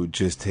who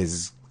just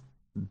has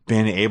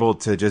been able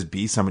to just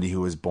be somebody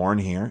who was born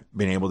here,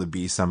 been able to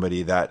be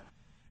somebody that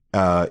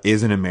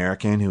is an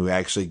American who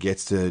actually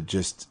gets to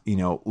just, you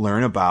know,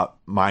 learn about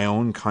my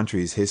own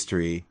country's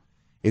history.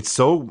 It's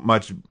so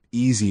much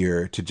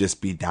easier to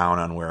just be down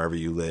on wherever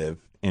you live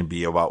and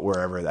be about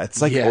wherever.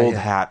 That's like old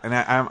hat. And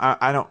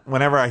I don't,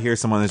 whenever I hear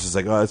someone that's just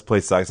like, oh, this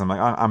place sucks, I'm like,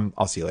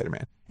 I'll see you later,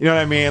 man. You know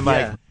what I mean?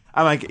 Like,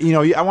 I'm like, you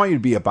know, I want you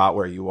to be about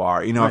where you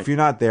are. You know, if you're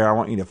not there, I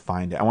want you to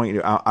find it. I want you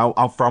to,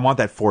 I want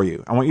that for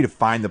you. I want you to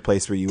find the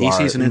place where you are.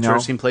 DC's an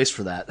interesting place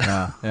for that.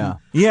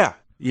 Yeah.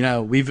 You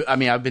know,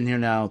 I've been here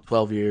now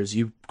 12 years.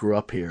 You grew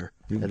up here.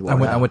 I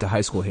went to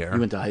high school here. You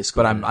went to high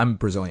school, but I'm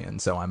Brazilian,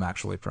 so I'm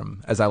actually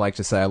from, as I like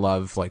to say, I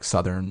love like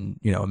Southern,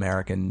 you know,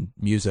 American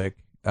music,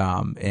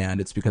 and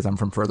it's because I'm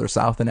from further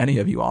south than any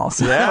of you all.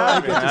 So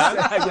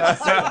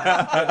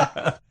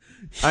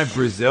I'm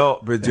Brazil.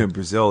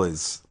 Brazil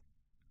is.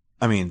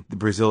 I mean,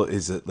 Brazil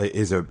is a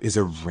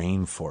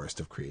rainforest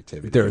of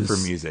creativity for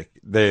music.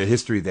 The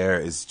history there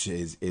is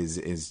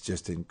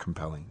just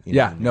compelling.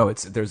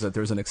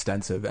 There's an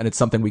extensive, and it's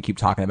something we keep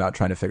talking about,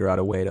 trying to figure out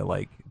a way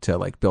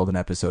to build an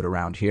episode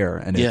around here.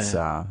 And it's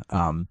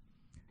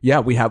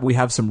we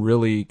have some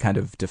really kind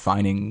of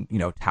defining, you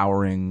know,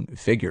 towering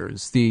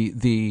figures.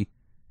 And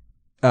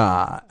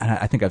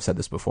I think I've said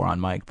this before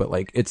on mic, but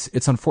like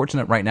it's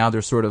unfortunate right now.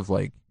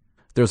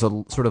 There's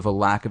a sort of a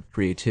lack of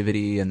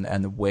creativity, and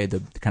the way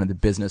the kind of the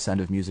business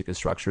end of music is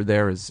structured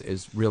there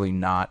is really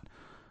not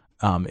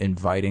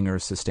inviting or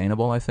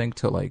sustainable, I think,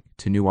 to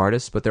new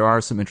artists. But there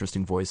are some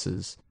interesting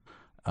voices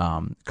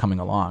coming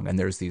along, and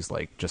there's these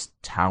like just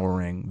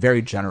towering,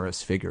 very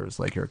generous figures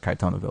like your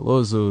Caetano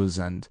Veloso's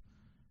and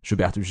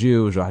Gilberto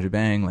Gil, Jorge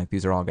Ben. Like,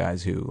 these are all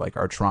guys who like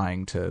are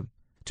trying to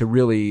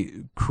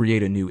really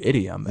create a new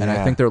idiom, and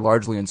I think they're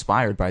largely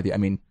inspired by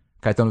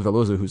Caetano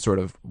Veloso, who's sort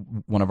of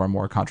one of our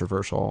more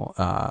controversial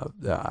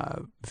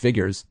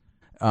figures,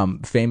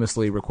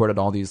 famously recorded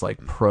all these like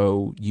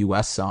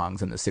pro-U.S.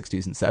 songs in the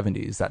 60s and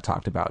 70s that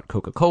talked about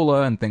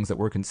Coca-Cola and things that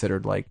were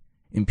considered like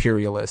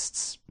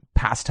imperialists'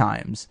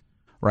 pastimes,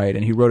 right?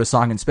 And he wrote a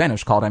song in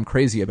Spanish called "I'm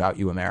Crazy About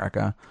You,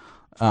 America."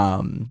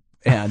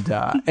 And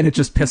it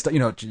just pissed, I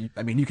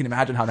mean, you can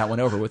imagine how that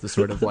went over with the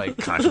sort of like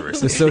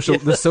Controversy.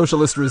 the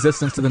socialist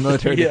resistance to the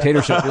military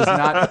dictatorship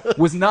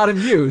was not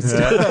amused,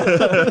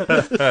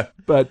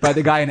 but by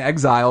the guy in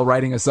exile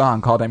writing a song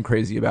called "I'm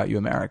Crazy About You,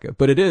 America."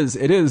 But it is,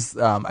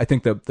 I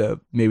think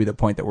maybe the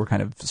point that we're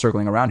kind of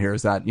circling around here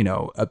is that,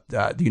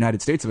 the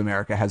United States of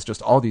America has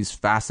just all these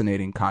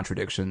fascinating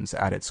contradictions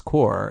at its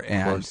core.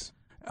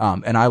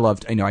 And I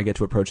loved, I get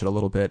to approach it a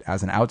little bit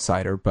as an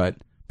outsider, but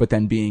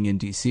then being in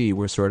DC,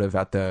 we're sort of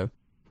at the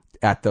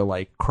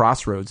like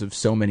crossroads of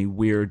so many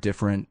weird,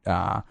 different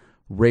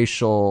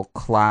racial,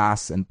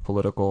 class, and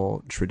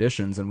political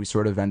traditions, and we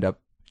sort of end up,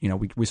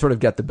 we sort of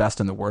get the best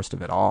and the worst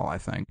of it all, I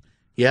think.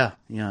 Yeah.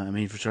 I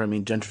mean, for sure. I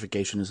mean,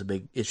 gentrification is a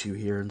big issue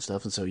here and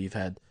stuff, and so you've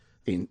had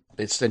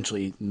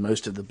essentially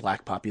most of the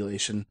black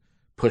population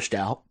pushed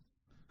out,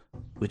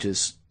 which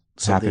is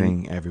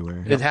happening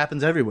everywhere. It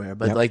happens everywhere,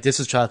 but like this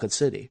is Chocolate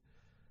City.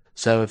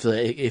 So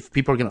if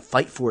people are going to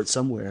fight for it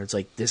somewhere, it's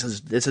like this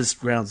is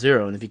ground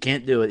zero, and if you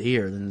can't do it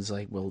here, then it's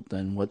like, well,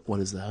 then what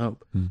is the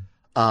hope?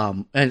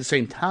 And at the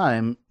same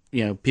time,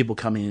 people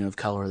coming in of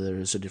color,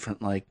 there's a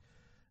different like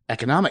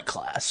economic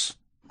class,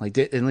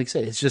 and like I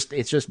said, it's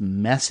just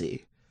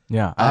messy.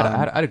 Yeah,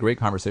 I had a great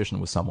conversation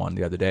with someone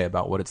the other day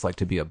about what it's like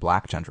to be a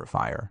black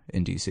gentrifier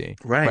in DC,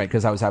 right?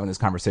 Because I was having this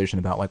conversation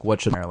about like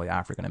what should primarily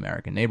African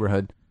American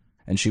neighborhood.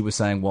 And she was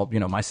saying, well,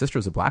 my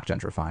sister's a black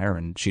gentrifier,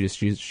 and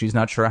she's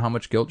not sure how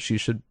much guilt she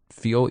should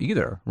feel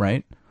either,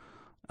 right?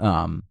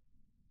 I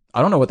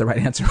don't know what the right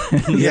answer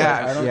is.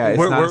 Yeah.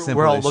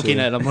 We're all looking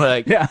at them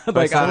like,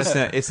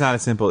 it's not a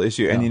simple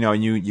issue, and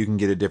you can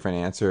get a different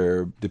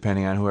answer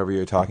depending on whoever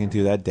you're talking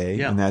to that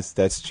day, and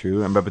that's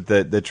true. And but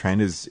the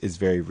trend is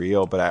very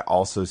real. But I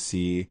also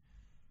see,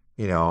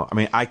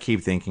 I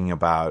keep thinking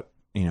about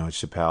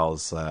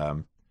Chappelle's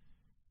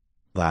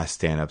last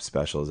stand-up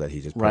specials that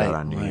he just put out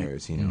on New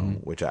Year's,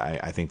 which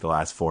I think the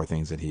last four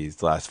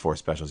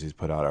specials he's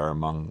put out are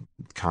among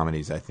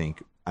comedies I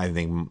think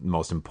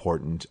most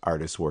important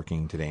artists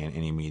working today in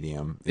any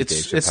medium.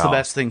 It's the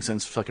best thing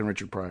since fucking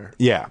Richard Pryor.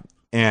 Yeah.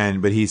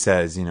 But he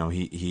says,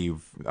 he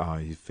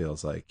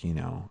feels like,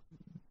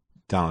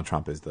 Donald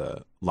Trump is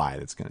the lie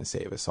that's going to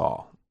save us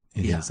all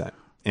in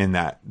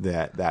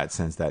that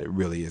sense, that it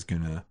really is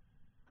going to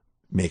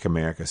make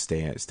America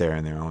stare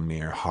in their own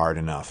mirror hard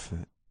enough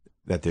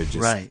that they're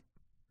just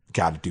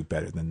got to do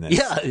better than this.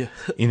 Yeah.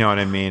 You know what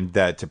I mean?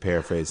 That, to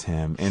paraphrase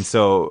him. And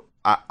so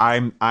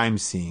I'm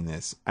seeing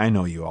this. I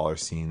know you all are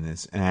seeing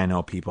this, and I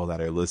know people that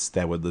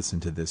would listen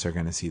to this are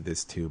going to see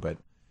this too. But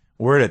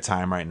we're at a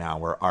time right now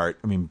where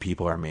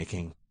people are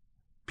making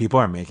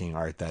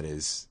art that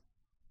is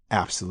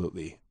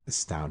absolutely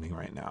astounding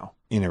right now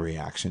in a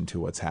reaction to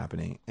what's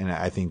happening. And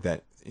I think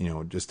that,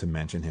 just to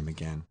mention him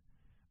again,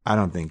 I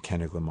don't think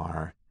Kendrick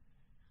Lamar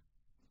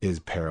is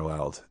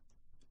paralleled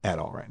at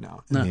all right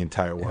now in the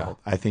entire world.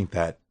 I think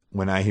that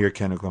when I hear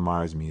Kendrick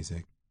Lamar's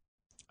music,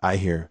 I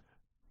hear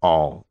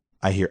all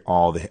of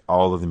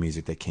the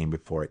music that came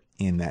before it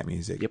in that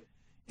music. Yep.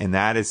 And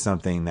that is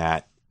something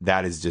that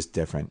is just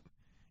different.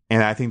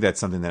 And I think that's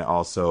something that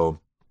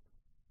also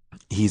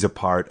he's a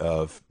part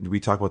of. Did we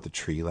talk about The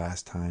Tree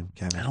last time,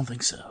 Kevin? I don't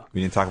think so.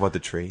 We didn't talk about The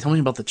Tree? Tell me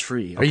about The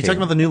Tree. Are you talking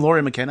about the new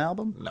Laurie McKenna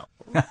album? No.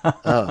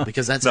 Oh,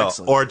 because that's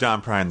excellent. Or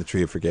John Prine, The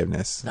Tree of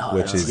Forgiveness,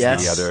 which is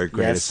the other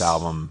greatest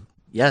album.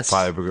 Yes.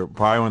 Probably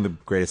one of the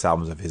greatest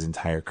albums of his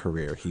entire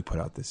career he put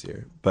out this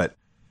year. But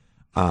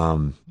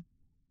The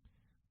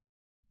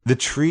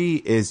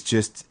Tree is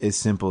just as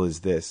simple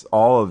as this.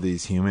 All of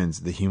these humans,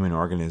 the human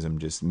organism,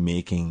 just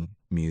making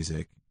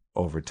music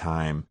over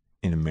time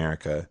in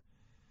America.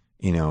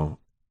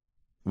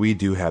 We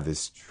do have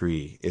this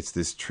tree. It's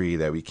this tree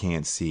that we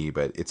can't see,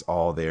 but it's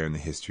all there and the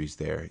history's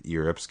there.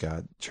 Europe's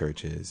got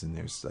churches, and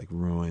there's like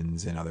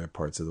ruins in other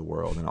parts of the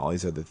world and all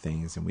these other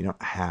things. And we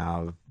don't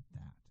have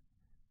that.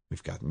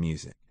 We've got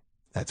music.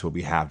 That's what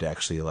we have to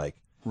actually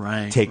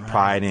take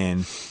pride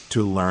in,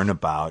 to learn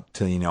about,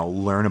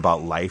 learn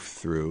about life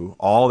through,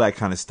 all that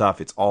kind of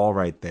stuff. It's all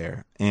right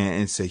there.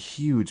 And it's a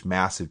huge,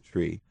 massive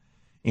tree.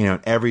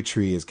 Every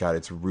tree has got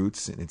its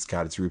roots, and it's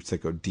got its roots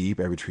that go deep.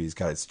 Every tree's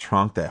got its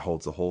trunk that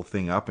holds the whole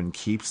thing up and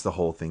keeps the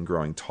whole thing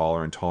growing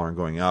taller and taller and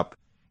going up.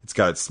 It's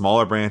got its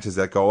smaller branches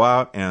that go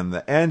out, and on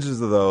the edges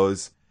of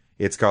those,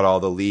 it's got all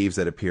the leaves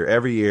that appear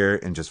every year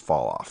and just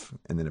fall off,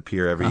 and then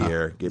appear every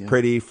year, get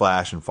pretty,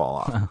 flash, and fall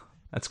off.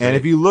 That's great. And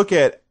if you look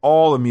at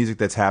all the music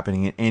that's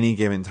happening at any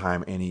given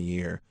time, any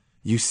year,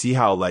 you see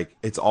how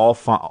it's all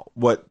fun.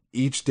 What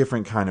each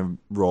different kind of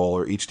role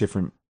or each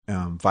different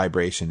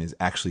vibration is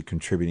actually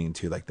contributing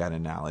to, that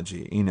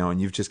analogy,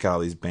 and you've just got all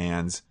these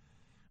bands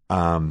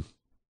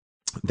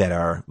that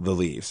are the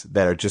leaves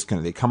that are just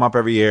they come up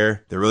every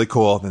year. They're really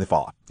cool. Then they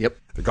fall off. Yep.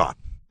 They're gone.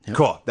 Yep.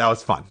 Cool. That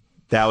was fun.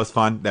 That was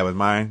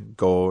mine.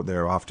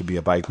 They're off to be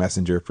a bike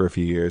messenger for a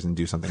few years and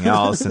do something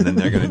else. And then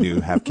they're going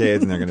to have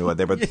kids, and they're going to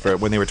do what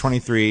when they were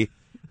 23,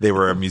 they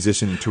were a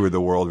musician and toured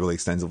the world really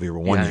extensively for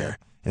 1 year.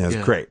 And it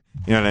was great.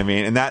 You know what I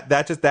mean? And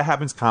that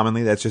happens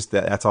commonly.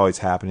 That's always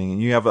happening.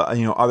 And you have,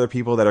 other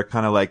people that are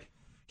kind of like,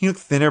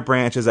 thinner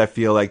branches, I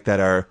feel like,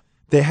 that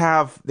they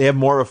have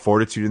more of a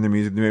fortitude in their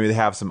music. Maybe they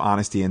have some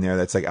honesty in there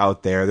that's like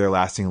out there. They're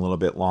lasting a little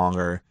bit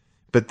longer.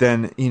 But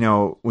then,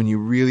 when you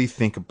really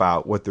think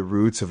about what the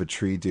roots of a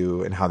tree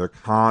do and how they're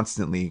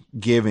constantly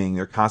giving,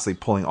 they're constantly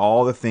pulling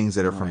all the things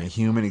that are from the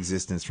human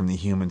existence, from the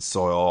human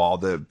soil, all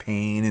the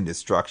pain and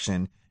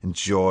destruction and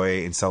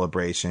joy and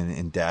celebration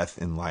and death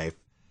and life.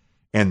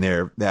 And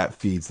that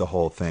feeds the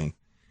whole thing.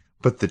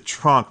 But the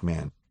trunk,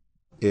 man,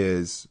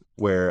 is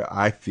where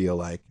I feel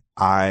like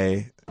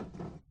I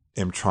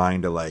am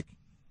trying to like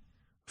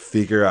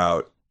figure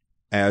out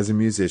as a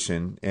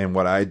musician and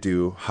what I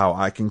do, how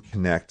I can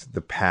connect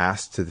the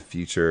past to the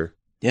future.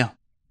 Yeah.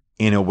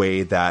 In a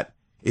way that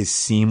is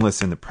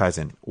seamless in the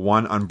present.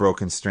 One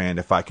unbroken strand.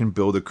 If I can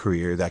build a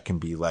career that can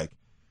be like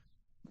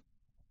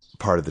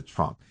part of the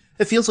trunk.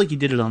 It feels like you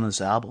did it on this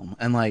album,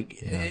 and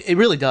like it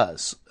really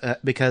does,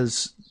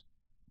 because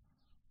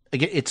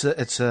again, it's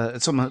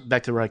something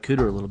back to Ry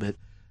Cooder a little bit.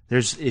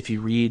 If you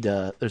read,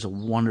 there's a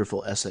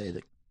wonderful essay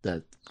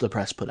that the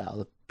press put out,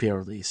 the PR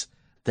release,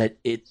 that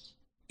it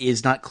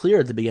is not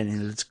clear at the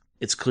beginning that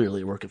it's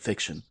clearly a work of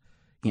fiction.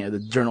 The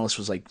journalist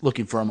was like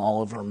looking for him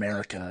all over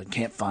America and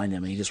can't find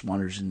him, and he just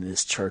wanders into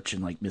this church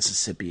in like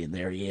Mississippi, and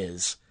there he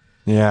is.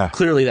 Yeah.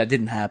 Clearly that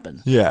didn't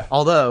happen. Yeah.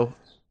 Although,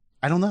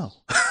 I don't know.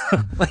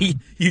 Like,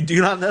 you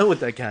do not know what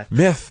that guy.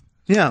 Myth.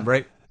 Yeah.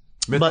 Right.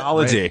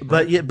 Mythology.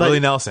 But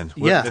Willie Nelson.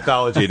 Yeah.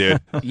 Mythology, dude.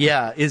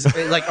 Yeah.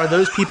 Are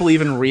those people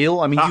even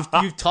real? I mean,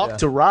 you've talked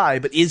to Ry,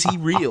 but is he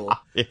real?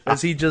 Yeah.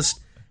 Is he just,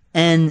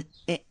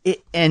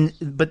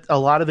 but a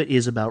lot of it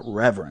is about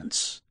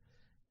reverence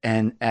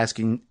and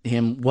asking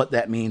him what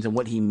that means and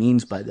what he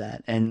means by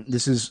that. And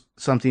this is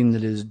something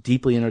that is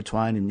deeply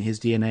intertwined in his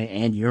DNA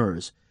and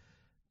yours.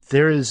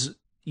 There is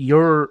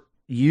your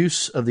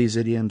use of these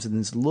idioms and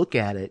this look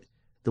at it,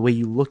 the way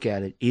you look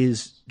at it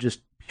is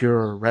just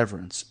pure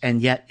reverence.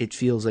 And yet it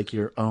feels like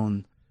your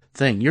own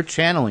thing. You're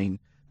channeling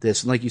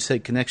this. And like you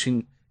said,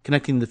 connecting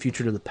the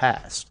future to the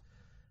past.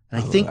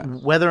 And I think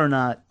whether or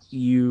not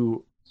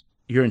your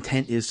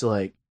intent is to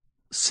like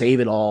save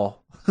it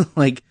all,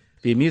 like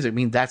via music, I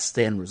mean, that's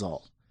the end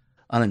result,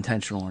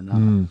 unintentional or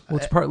not. Well,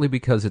 it's partly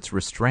because it's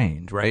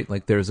restrained, right?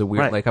 Like there's a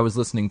weird, like I was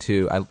listening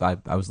to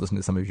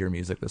some of your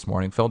music this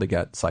morning, Phil, to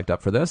get psyched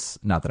up for this.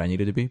 Not that I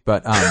needed to be,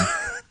 but,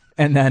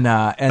 and then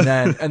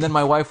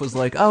my wife was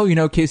like,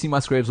 oh, Casey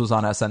Musgraves was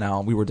on SNL,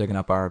 and we were digging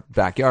up our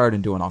backyard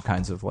and doing all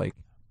kinds of like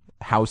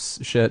house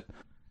shit.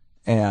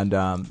 And,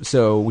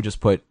 so we just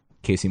put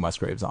Casey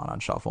Musgraves on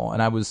shuffle.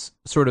 And I was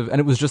and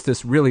it was just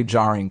this really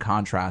jarring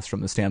contrast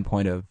from the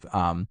standpoint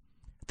of,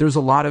 there's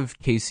a lot of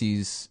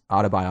Casey's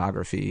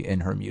autobiography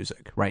in her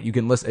music, right? You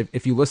can listen,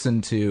 if you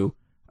listen to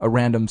a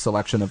random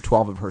selection of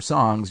 12 of her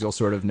songs, you'll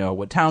sort of know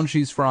what town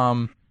she's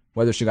from,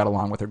 whether she got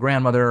along with her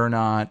grandmother or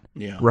not,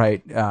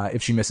 right?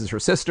 If she misses her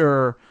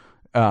sister,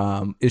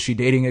 is she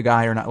dating a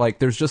guy or not? Like,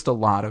 there's just a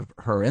lot of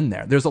her in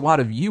there. There's a lot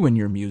of you in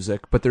your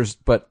music, but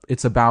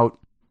it's about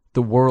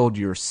the world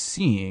you're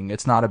seeing.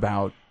 It's not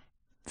about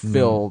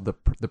Phil, the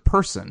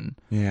person.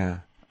 Yeah.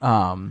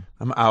 I'm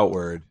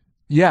outward.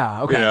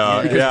 Yeah.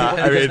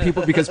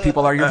 Okay. Because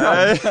people are your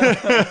drug.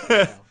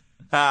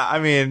 I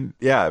mean,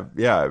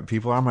 yeah.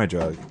 People are my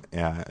drug.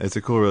 Yeah, it's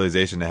a cool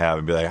realization to have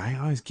and be like, I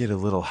always get a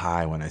little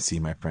high when I see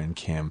my friend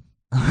Kim.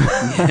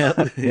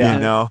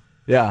 Yeah.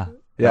 Yeah.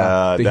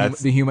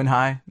 The human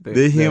high.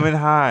 The human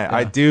high. Yeah.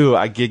 I do.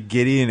 I get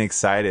giddy and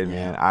excited,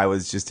 man. I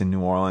was just in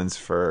New Orleans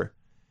for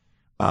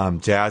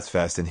Jazz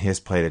Fest, and Hiss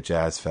played at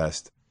Jazz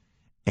Fest,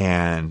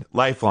 and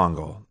lifelong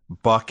goal,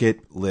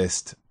 bucket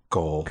list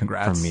goal.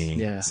 Congrats. For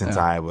me since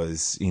I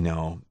was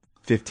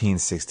 15,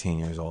 16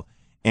 years old.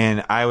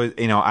 And I was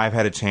I've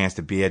had a chance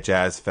to be at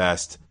Jazz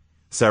Fest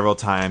several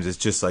times. It's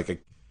just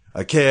like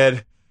a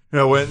kid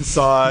went and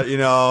saw it,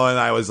 and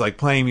I was like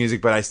playing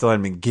music, but I still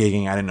hadn't been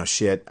gigging. I didn't know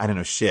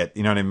shit,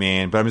 you know what I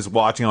mean? But I'm just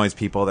watching all these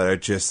people that are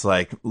just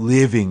like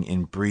living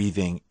and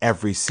breathing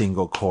every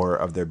single core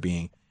of their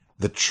being.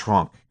 The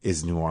trunk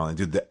is New Orleans,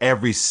 dude.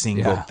 Every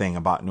single thing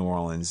about New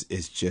Orleans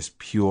is just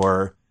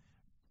pure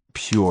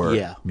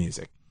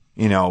music.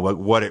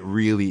 What it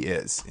really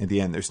is. In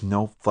the end, there's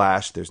no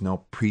flash, there's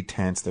no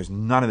pretense, there's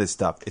none of this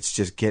stuff. It's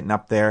just getting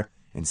up there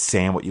and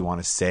saying what you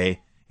want to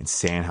say and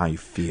saying how you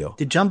feel.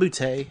 Did John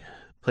Boutté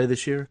play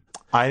this year?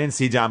 I didn't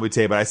see John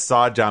Boutté, but I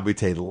saw John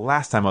Boutté the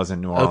last time I was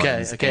in New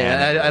Orleans. Okay.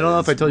 I don't know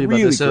if I told you about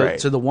this.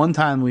 So the one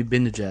time we've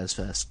been to Jazz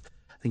Fest,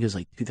 I think it was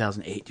like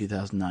 2008,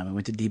 2009, I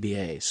went to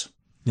DBA's.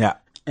 Yeah.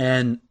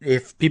 And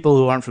if people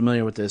who aren't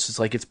familiar with this,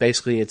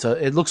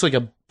 it looks like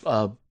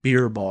a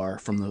beer bar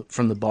from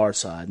the bar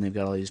side, and they've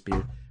got all these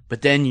beer.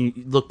 But then you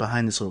look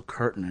behind this little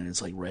curtain, and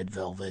it's like red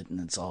velvet, and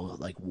it's all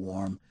like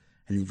warm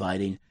and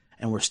inviting.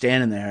 And we're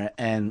standing there,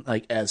 and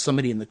like as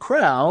somebody in the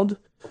crowd,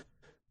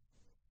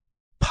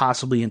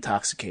 possibly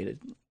intoxicated,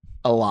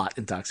 a lot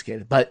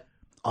intoxicated, but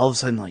all of a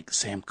sudden, like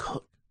Sam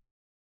Cooke,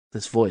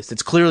 this voice,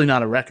 it's clearly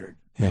not a record.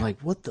 Yeah. You're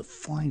like, what the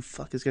flying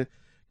fuck is going?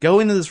 go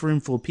into this room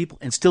full of people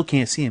and still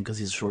can't see him because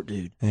he's a short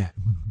dude. Yeah.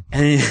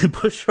 And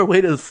push our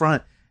way to the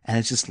front, and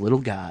it's this little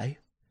guy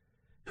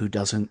who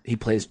he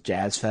plays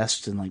Jazz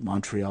Fest in like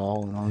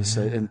Montreal and all this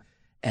stuff,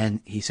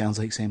 and he sounds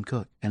like Sam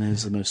Cooke, and it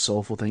is the most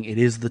soulful thing. It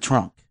is the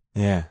trunk.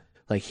 Yeah.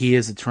 Like, he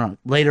is the trunk.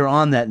 Later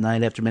on that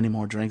night, after many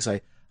more drinks,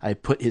 I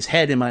put his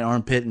head in my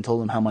armpit and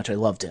told him how much I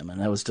loved him,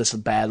 and that was just a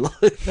bad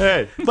look.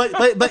 Hey.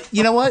 But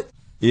you know what?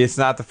 It's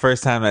not the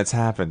first time that's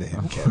happened to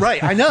him, Kevin.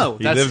 Right, I know.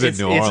 He lives in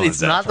New Orleans.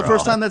 It's not the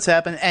first time that's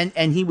happened,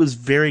 and he was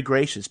very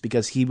gracious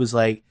because he was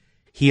like,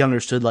 he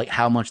understood like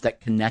how much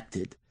that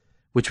connected,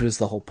 which was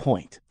the whole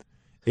point.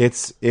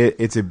 It's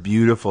a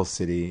beautiful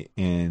city,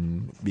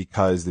 and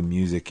because the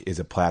music is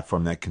a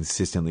platform that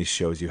consistently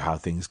shows you how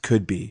things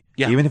could be,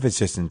 even if it's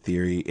just in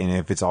theory and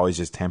if it's always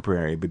just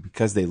temporary. But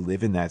because they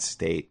live in that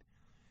state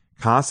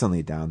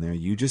constantly down there,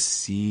 you just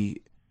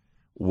see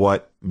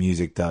what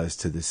music does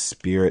to the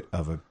spirit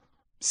of a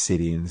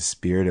city and the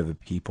spirit of the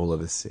people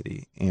of a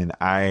city. And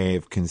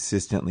I've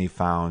consistently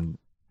found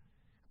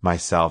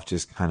myself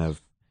just kind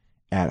of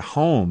at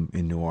home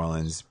in New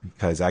Orleans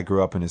because I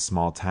grew up in a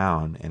small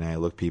town, and I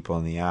look people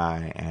in the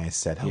eye and I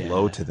said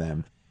hello to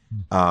them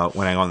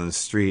when I go on the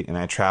street, and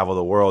I travel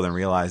the world and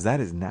realize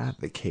that is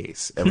not the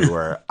case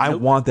everywhere. I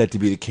want that to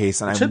be the case,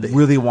 and I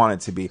really want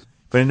it to be.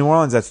 But in New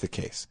Orleans, that's the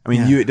case. I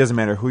mean, it doesn't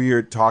matter who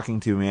you're talking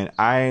to, man.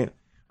 I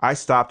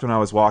stopped when I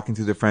was walking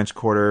through the French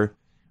Quarter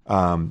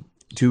 2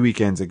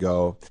 weekends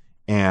ago,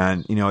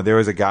 and there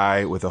was a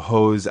guy with a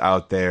hose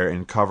out there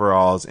in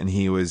coveralls, and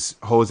he was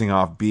hosing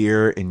off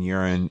beer and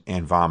urine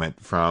and vomit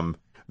from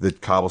the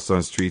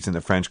cobblestone streets in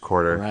the French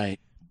Quarter. Right.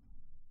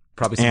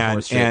 Probably some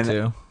horse shit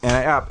too. We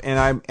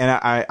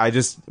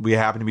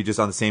happened to be just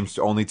on the same,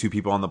 only two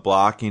people on the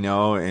block,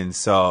 and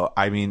so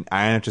I ended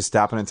up just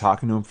stopping and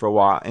talking to him for a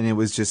while, and it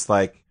was just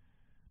like,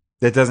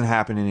 that doesn't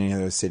happen in any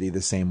other city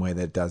the same way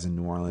that it does in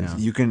New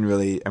Orleans. You can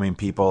really,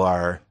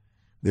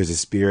 there's a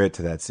spirit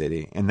to that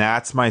city, and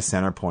that's my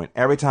center point.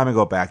 Every time I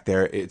go back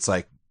there, it's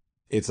like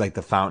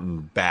the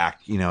fountain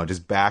back,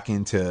 just back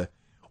into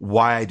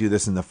why I do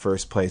this in the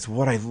first place,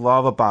 what I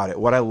love about it,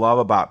 what I love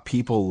about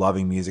people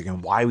loving music,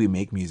 and why we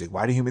make music.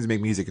 Why do humans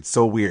make music? It's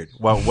so weird.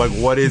 Well,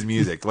 what is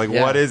music? Like,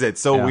 what is it?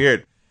 It's so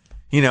weird,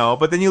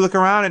 But then you look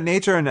around at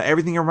nature and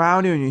everything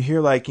around you, and you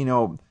hear like,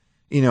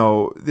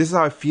 this is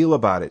how I feel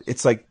about it.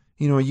 It's like,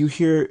 you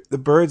hear the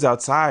birds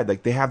outside,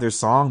 like they have their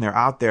song, they're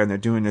out there and they're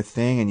doing their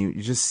thing, and you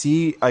just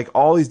see like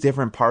all these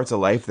different parts of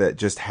life that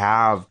just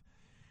have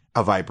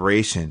a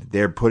vibration.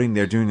 They're doing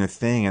their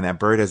thing, and that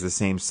bird has the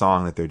same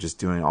song that they're just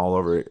doing all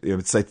over.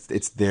 It's like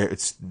it's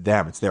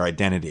them, it's their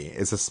identity.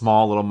 It's a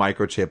small little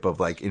microchip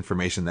of like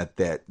information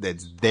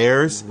that's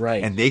theirs,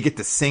 right? And they get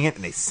to sing it,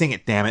 and they sing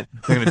it. Damn it,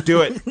 they're gonna do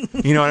it.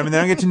 You know what I mean?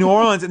 Then I get to New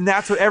Orleans, and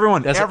that's what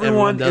everyone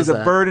is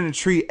a bird in a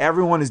tree.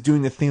 Everyone is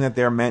doing the thing that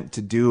they're meant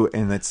to do,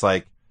 and it's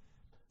like,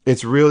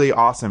 it's really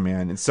awesome,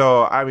 man. And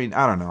so, I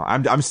don't know.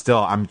 I'm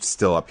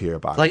still up here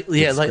about it.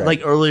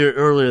 Like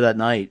earlier that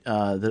night,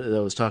 that I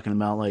was talking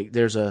about, like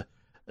there's a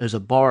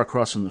bar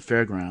across from the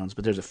fairgrounds,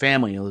 but there's a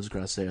family that lives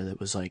across there that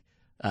was like,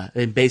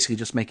 and basically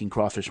just making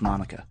crawfish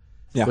Monica.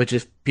 Yeah. Which,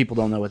 if people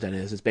don't know what that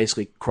is, it's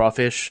basically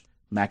crawfish,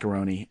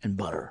 macaroni, and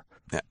butter.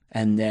 Yeah.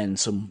 And then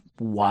some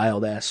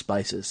wild ass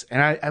spices.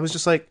 And I was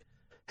just like,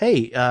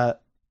 hey, can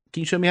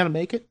you show me how to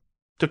make it?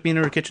 Took me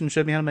into her kitchen and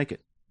showed me how to make it.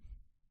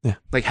 Yeah,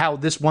 like how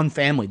this one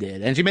family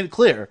did, and she made it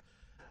clear.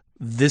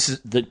 This is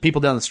the people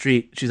down the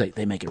street. She's like,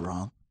 they make it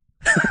wrong.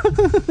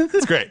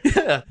 It's great.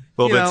 Yeah, a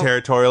little bit of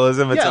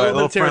territorialism. It's a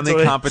little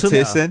friendly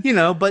competition.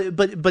 So,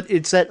 but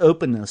it's that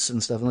openness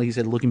and stuff. And like you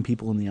said, looking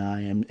people in the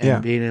eye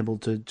and being able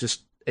to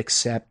just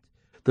accept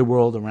the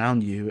world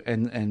around you.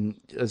 And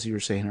as you were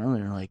saying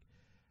earlier, like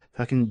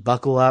fucking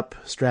buckle up,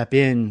 strap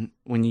in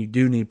when you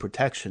do need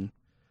protection.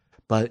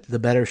 But the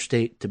better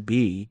state to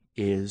be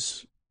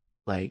is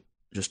like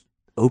just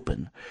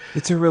open.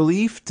 It's a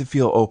relief to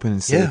feel open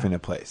and safe in a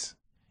place.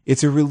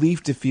 It's a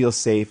relief to feel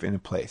safe in a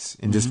place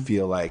and just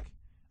feel like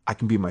I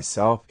can be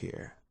myself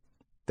here.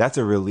 That's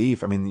a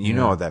relief. I mean, you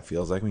know what that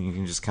feels like when you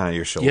can just kind of,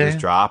 your shoulders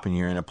drop and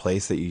you're in a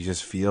place that you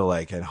just feel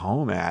like at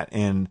home at.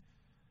 And,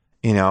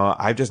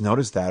 I've just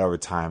noticed that over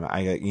time.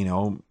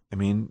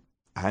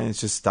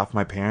 It's just stuff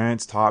my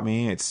parents taught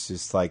me. It's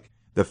just like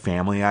the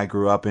family I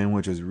grew up in,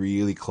 which was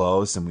really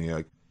close, and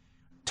we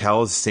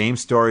tell the same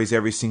stories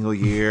every single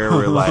year.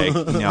 We're like,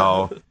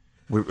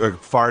 we're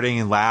farting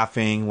and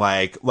laughing,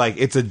 like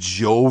it's a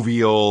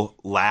jovial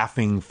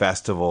laughing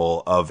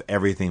festival of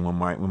everything. When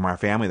my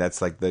family,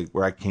 that's like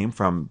where I came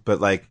from.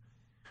 But like,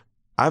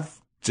 I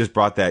just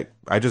brought that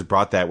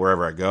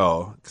wherever I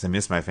go because I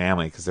miss my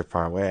family because they're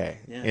far away.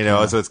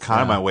 Yeah. So it's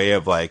kind of my way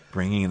of like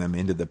bringing them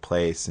into the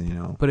place.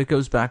 And but it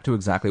goes back to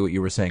exactly what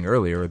you were saying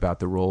earlier about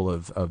the role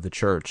of the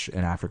church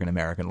in African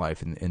American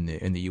life in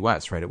the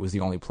U.S. Right? It was the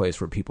only place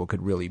where people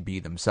could really be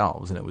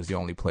themselves, and it was the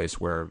only place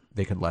where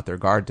they could let their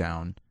guard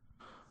down.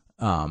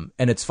 And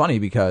it's funny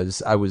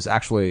because I was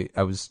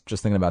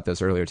just thinking about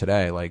this earlier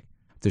today, like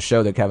the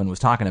show that Kevin was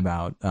talking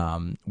about,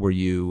 where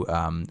you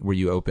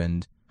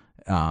opened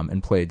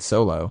and played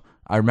solo.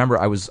 I remember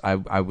I was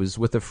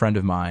with a friend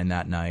of mine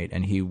that night,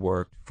 and he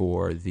worked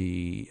for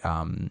the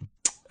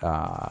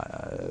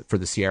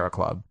Sierra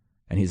Club,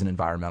 and he's an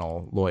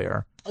environmental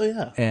lawyer. Oh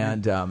yeah,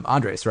 and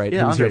Andres, right?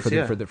 Yeah, he was Andres,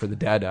 here for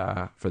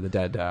the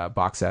Dead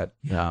box set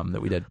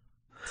that we did.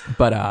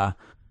 But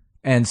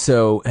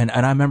and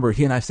I remember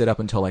he and I stayed up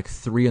until like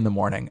 3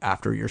 a.m.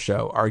 after your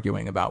show,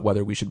 arguing about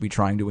whether we should be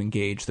trying to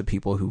engage the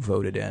people who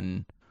voted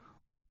in.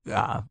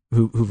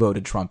 Who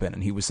voted Trump in,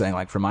 and he was saying,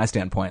 like, from my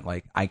standpoint,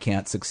 like, I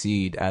can't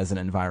succeed as an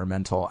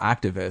environmental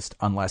activist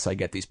unless I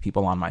get these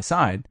people on my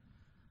side.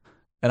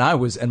 And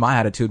my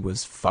attitude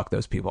was, fuck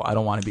those people. I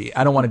don't want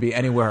to be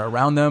anywhere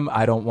around them.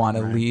 I don't want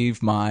to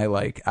leave my,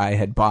 like, I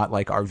had bought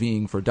like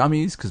RVing for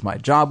dummies because my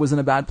job was in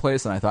a bad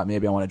place, and I thought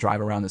maybe I want to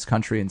drive around this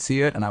country and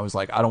see it. And I was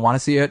like, I don't want to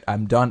see it.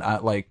 I'm done.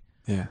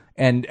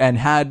 And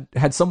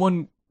had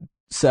someone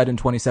said in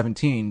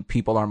 2017,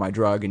 people are my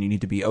drug and you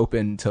need to be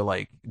open to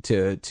like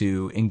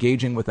to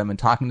engaging with them and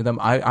talking to them,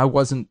 I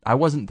wasn't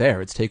there.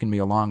 It's taken me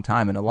a long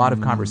time and a lot of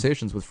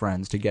conversations with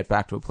friends to get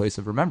back to a place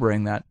of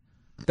remembering that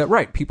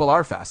right, people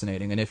are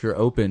fascinating, and if you're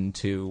open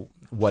to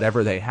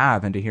whatever they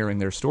have and to hearing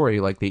their story,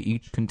 like, they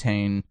each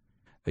contain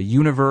a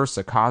universe,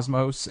 a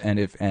cosmos, and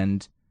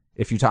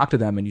if you talk to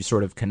them and you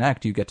sort of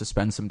connect, you get to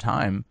spend some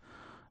time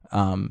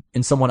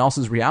in someone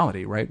else's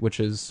reality, right? Which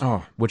is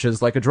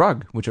like a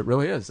drug, which it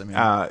really is. I mean,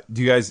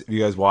 do you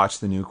guys watch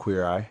the new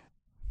Queer Eye?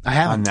 I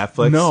haven't. On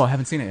Netflix? No, I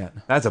haven't seen it yet.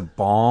 That's a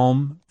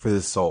balm for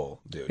the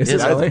soul, dude. Is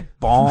it really? A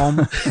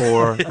balm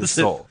for the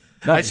soul.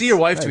 Nice. I see your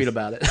wife tweet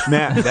about it.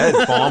 Man, that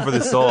is balm for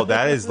the soul.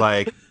 That is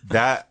like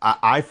that.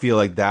 I feel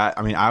like that.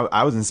 I mean,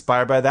 I was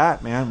inspired by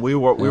that, man. We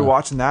were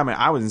watching that, man.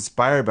 I was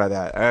inspired by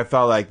that. I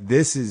felt like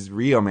this is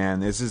real, man.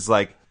 This is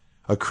like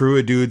a crew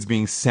of dudes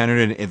being centered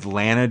in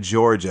Atlanta,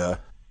 Georgia.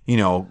 You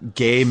know,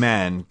 gay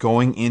men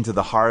going into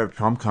the heart of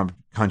Trump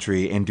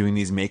country and doing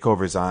these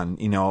makeovers on,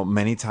 you know,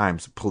 many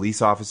times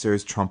police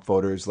officers, Trump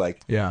voters,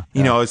 like, you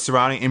know,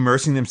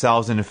 immersing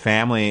themselves in a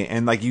family.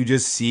 And like, you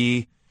just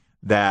see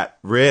that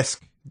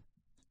risk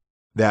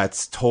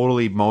that's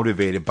totally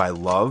motivated by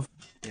love.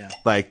 Yeah.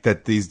 Like,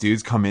 that these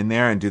dudes come in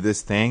there and do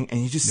this thing, and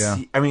you just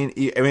see, I mean,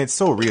 it's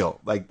so real.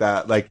 Like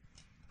that, like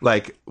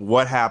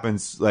what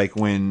happens, like,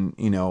 when,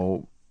 you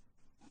know,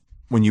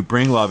 when you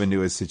bring love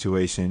into a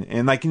situation.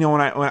 And like, you know,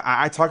 when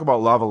I talk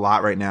about love a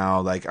lot right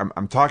now, like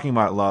I'm talking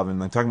about love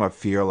and I'm talking about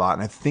fear a lot,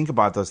 and I think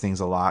about those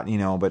things a lot, you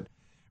know, but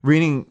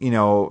reading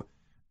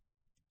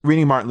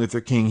Martin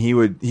Luther King, he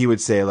would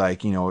say,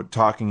 like, you know,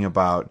 talking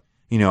about,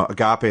 you know,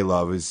 agape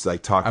love is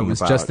like talking about. I was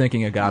just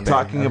thinking agape.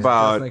 Talking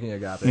about,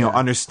 you know,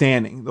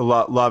 understanding the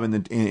love in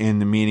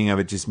the meaning of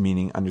it, just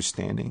meaning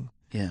understanding.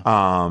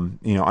 Yeah.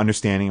 You know,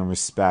 understanding and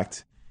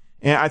respect.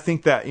 And I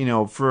think that, you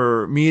know,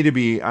 for me to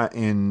be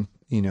in,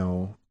 you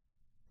know,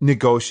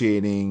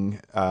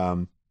 negotiating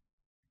an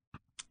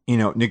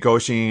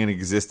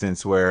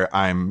existence where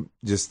I'm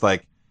just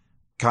like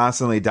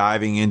constantly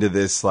diving into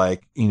this,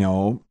 like, you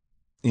know,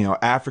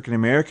 African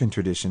American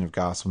tradition of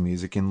gospel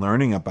music and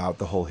learning about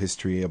the whole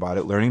history about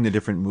it, learning the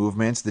different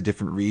movements, the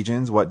different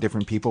regions, what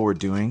different people were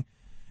doing,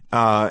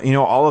 you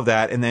know, all of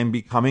that, and then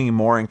becoming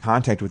more in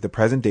contact with the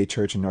present day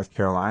church in North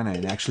Carolina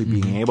and actually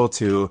being able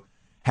to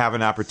have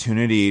an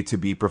opportunity to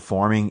be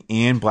performing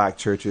in black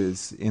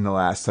churches in the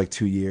last like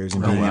 2 years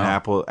and being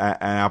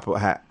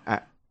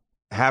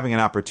having an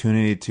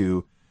opportunity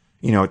to,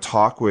 you know,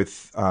 talk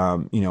with,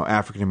 you know,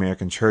 African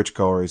American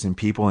churchgoers and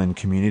people in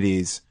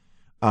communities,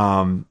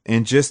 and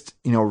just,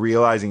 you know,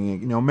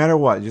 realizing, you know, no matter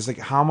what, just like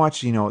how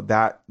much, you know,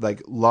 that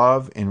like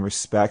love and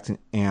respect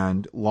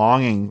and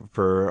longing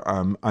for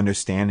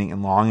understanding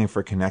and longing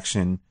for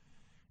connection,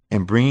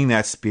 and bringing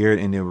that spirit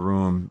into a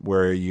room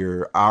where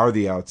you are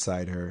the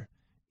outsider,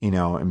 you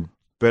know,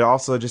 but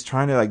also just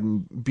trying to like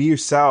be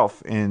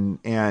yourself and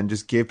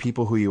just give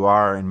people who you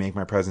are and make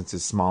my presence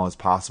as small as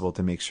possible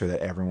to make sure that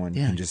everyone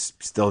can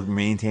just still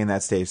maintain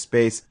that safe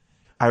space.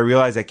 I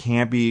realize I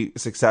can't be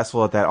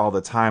successful at that all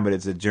the time, but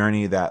it's a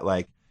journey that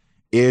like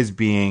is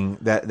being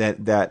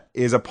that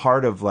is a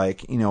part of,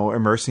 like, you know,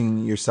 immersing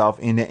yourself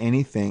into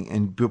anything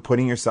and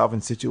putting yourself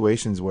in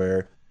situations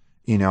where,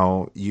 you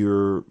know,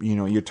 you're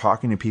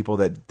talking to people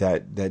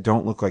that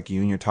don't look like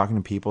you, and you're talking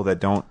to people that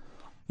don't,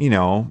 you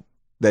know,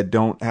 that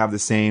don't have the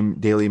same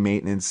daily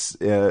maintenance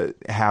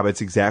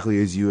habits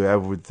exactly as you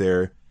have with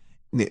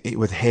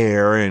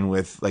hair and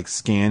with like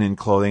skin and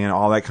clothing and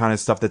all that kind of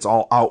stuff that's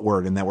all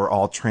outward, and that we're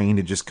all trained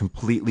to just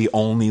completely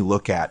only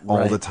look at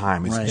all the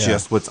time. It's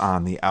just what's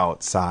on the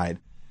outside,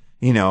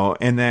 you know.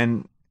 And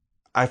then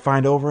I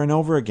find over and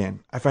over again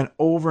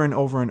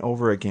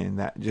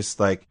that just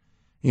like,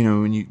 you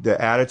know, when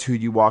the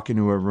attitude you walk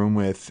into a room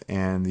with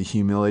and the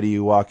humility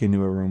you walk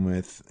into a room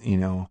with, you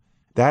know,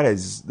 that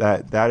is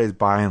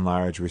by and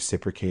large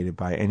reciprocated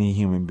by any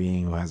human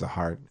being who has a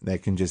heart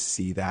that can just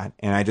see that.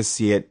 And I just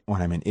see it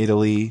when I'm in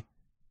Italy,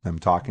 I'm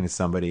talking to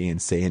somebody and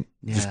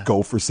just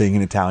go for saying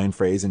an Italian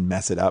phrase and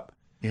mess it up.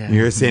 Yeah.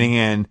 You're sitting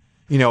in,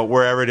 you know,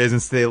 wherever it is,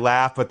 and so they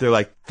laugh, but they're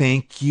like,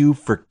 thank you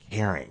for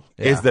caring,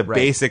 is the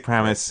basic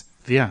premise.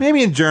 Yeah.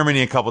 Maybe in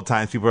Germany a couple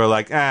times people are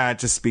like,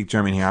 just speak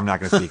German here. I'm not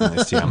going to speak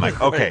English to you. I'm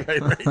like, okay.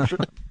 Right.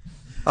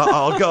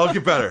 I'll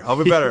get better.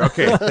 I'll be better.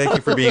 Okay. Thank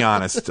you for being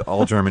honest.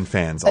 All German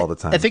fans all the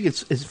time. I think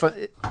it's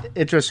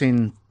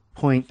interesting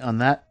point on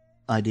that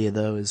idea,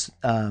 though, is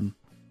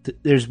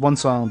there's one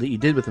song that you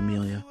did with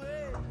Amelia,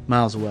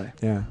 Miles Away,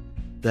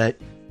 that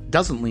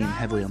doesn't lean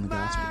heavily on the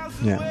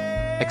gospel.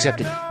 Yeah.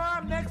 Except in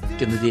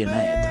the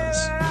DNA it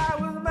does.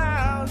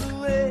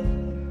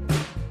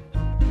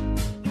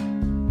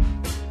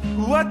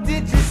 What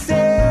did you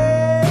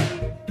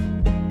say?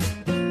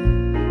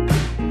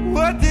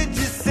 What did you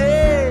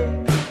say?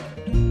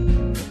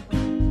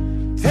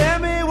 Tell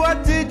me,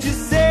 what did you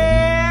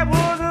say? I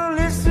wasn't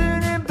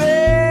listening,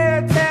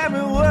 babe. Tell me,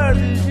 what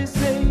did you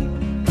say?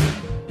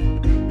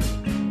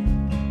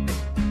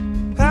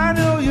 I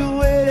know you're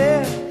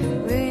waiting.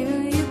 When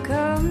will you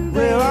come back?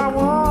 Where I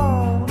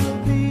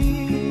wanna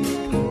be.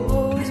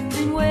 Oh, it's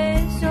been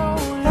waiting so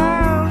long. I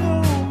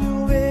know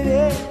you're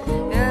waiting.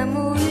 I'm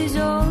always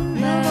on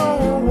You my know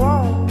I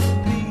wanna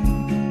be.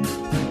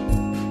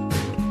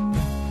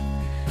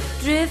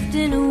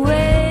 drifting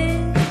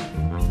away.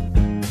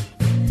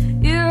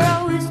 You're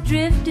always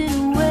drifting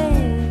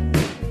away.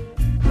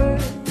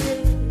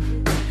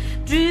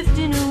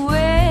 Drifting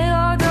away,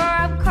 although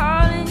I'm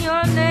calling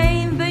your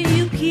name, but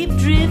you keep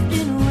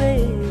drifting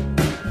away.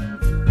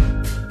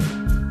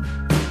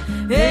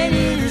 Ain't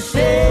it a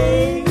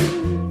shame?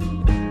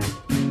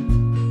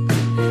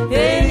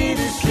 Ain't it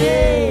a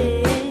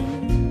shame?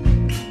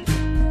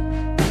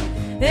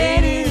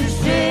 Ain't it a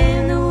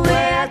shame the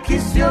way I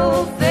kiss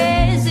your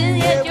face and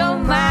yet you're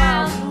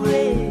miles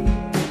away?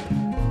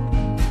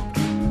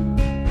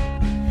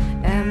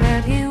 I'm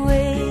out here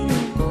waiting.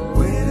 When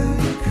will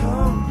you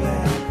come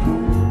back?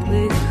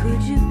 Where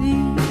could you be?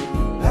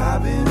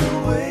 I've been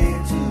away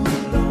too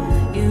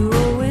long. You're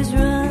always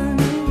running.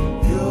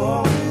 You're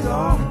always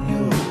on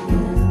your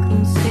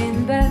Come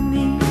stand by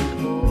me.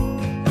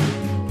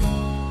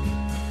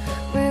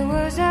 Where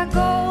was I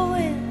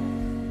going?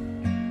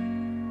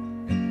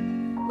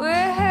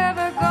 Where have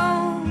I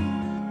gone?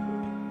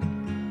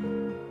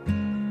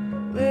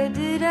 Where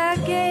did I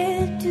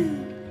get to?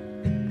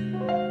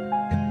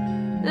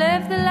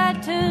 Left the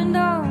light turned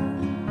on.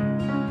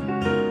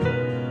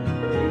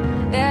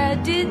 I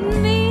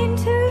didn't mean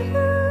to.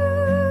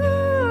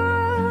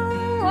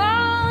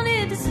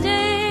 Wanted to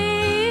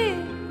stay,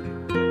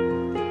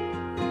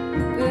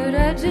 but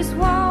I just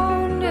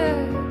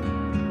wandered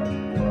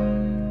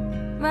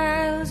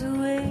miles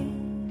away.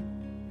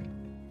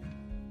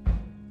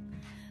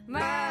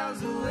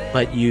 Miles away.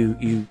 But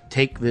you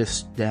take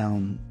this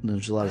down.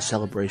 There's a lot of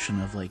celebration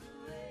of like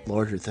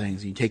larger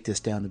things. You take this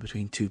down to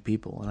between two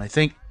people, and I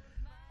think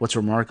what's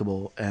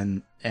remarkable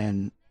and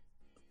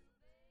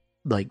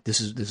like this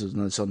is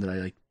another song that I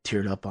like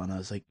teared up on. I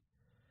was like,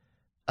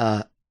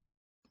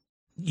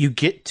 you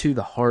get to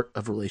the heart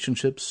of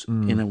relationships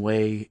in a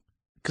way,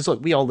 because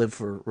look, we all live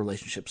for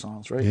relationship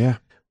songs, right? Yeah.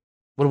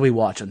 What do we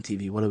watch on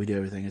TV? What do we do?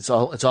 Everything. It's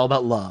all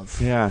about love.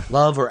 Yeah.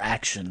 Love or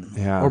action.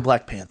 Yeah. Or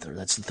Black Panther.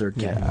 That's the third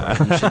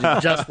category. You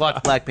should just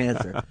watch Black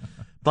Panther.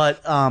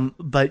 But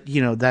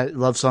you know, that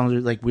love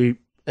song, like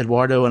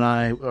Eduardo and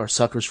I are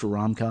suckers for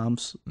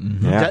rom-coms.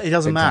 Yeah. It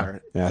doesn't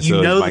matter. Yeah, you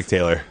so know is Mike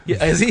Taylor.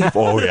 Yeah, is he?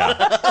 Oh,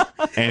 yeah.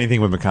 Anything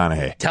with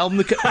McConaughey. Tell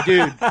him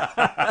dude,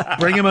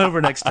 bring him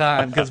over next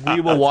time because we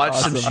will watch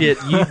some shit.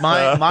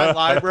 My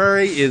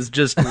library is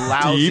just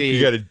lousy. Deep?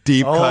 You got a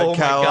deep cut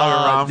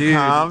catalog of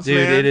rom-coms, dude,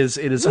 man? it is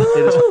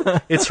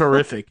it's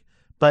horrific.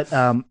 But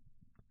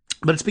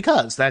it's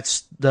because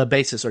that's the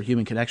basis of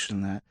human connection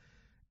in that.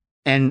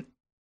 And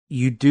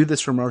you do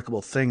this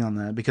remarkable thing on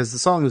that because the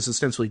song is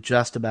essentially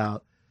just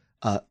about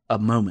a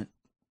moment,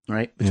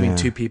 right? Between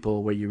two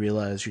people where you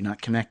realize you're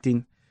not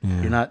connecting.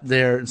 You're not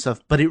there and stuff,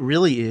 but it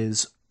really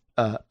is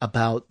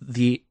about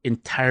the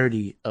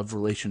entirety of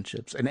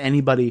relationships. And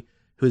anybody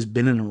who has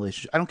been in a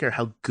relationship, I don't care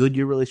how good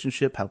your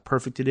relationship, how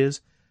perfect it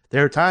is,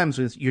 there are times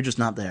when you're just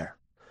not there.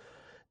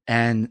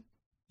 And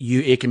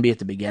it can be at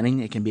the beginning,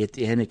 it can be at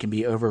the end, it can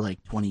be over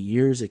like 20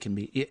 years, it can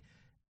be,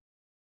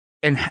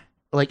 and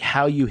like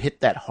how you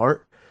hit that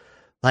heart,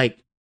 like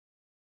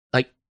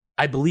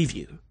I believe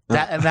you.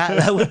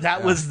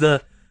 That was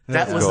the.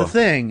 That was cool. the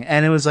thing.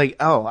 And it was like,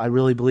 oh, I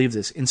really believe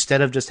this.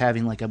 Instead of just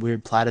having like a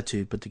weird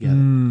platitude put together.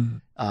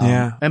 And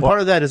part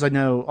of that is I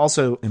know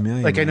also,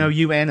 Amelia, like I know man.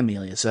 you and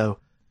Amelia, so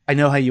I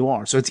know how you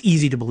are. So it's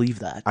easy to believe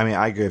that. I mean,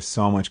 I give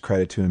so much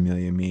credit to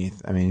Amelia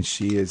Meath. I mean,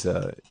 she is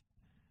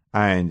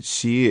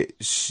she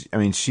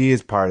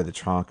is part of the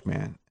trunk,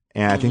 man.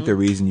 And I think the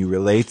reason you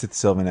relate to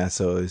Sylvan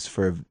Esso is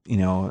for,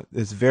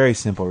 this very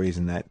simple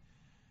reason that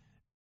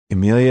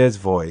Amelia's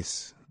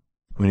voice,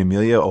 when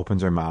Amelia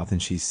opens her mouth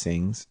and she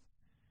sings,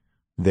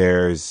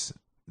 there's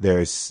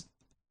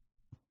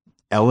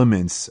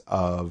elements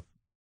of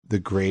the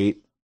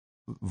great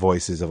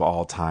voices of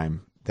all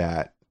time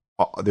that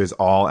there's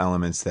all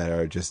elements that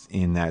are just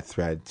in that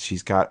thread.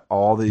 She's got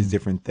all these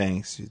different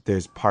things.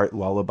 There's part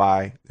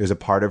lullaby. There's a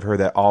part of her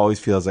that always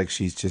feels like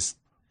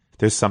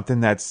there's something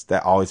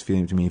that always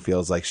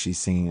feels like she's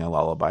singing a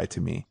lullaby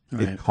to me.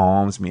 Right. It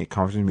calms me. It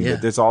comforts me. Yeah.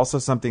 But there's also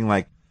something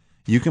like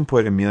you can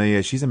put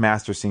Amelia. She's a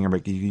master singer,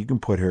 but you can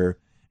put her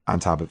on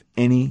top of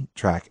any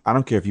track. I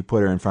don't care if you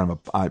put her in front of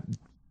a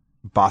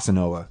bossa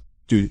nova.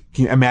 Dude,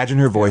 can you imagine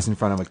her voice in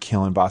front of a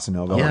killing bossa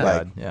nova? Yeah.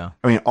 Like, Yeah.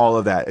 I mean, all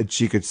of that. And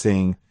she could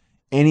sing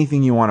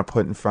anything you want to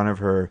put in front of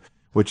her,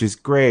 which is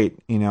great,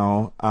 you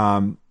know.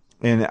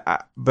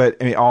 But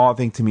I mean, all I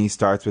think to me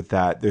starts with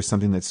that. There's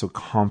something that's so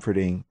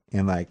comforting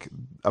and like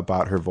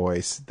about her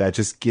voice that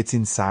just gets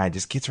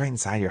right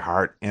inside your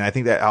heart. And I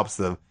think that helps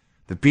the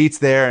beats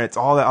there. And it's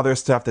all the other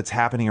stuff that's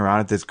happening around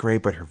it that's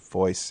great, but her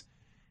voice,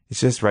 it's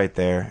just right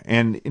there.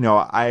 And,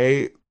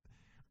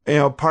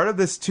 part of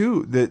this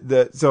too,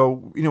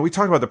 so, we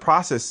talked about the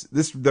process.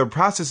 The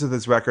process of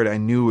this record I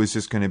knew was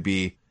just going to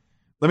be,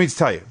 let me just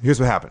tell you, here's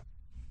what happened.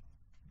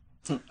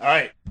 All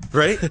right.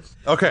 Ready?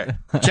 Okay.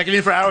 Checking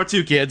in for hour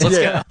 2, kids.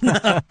 Let's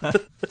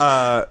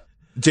go.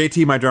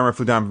 JT, my drummer,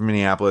 flew down from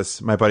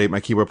Minneapolis. My buddy, my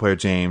keyboard player,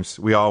 James,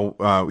 we all,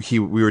 we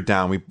were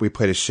down. We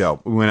played a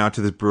show. We went out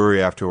to this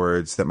brewery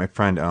afterwards that my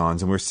friend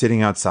owns, and we're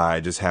sitting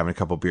outside just having a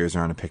couple beers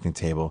around a picnic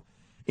table.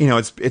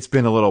 It's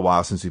been a little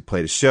while since we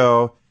played a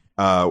show.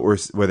 We're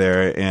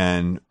there,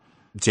 and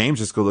James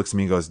just looks at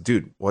me and goes,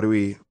 dude,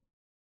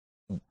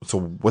 so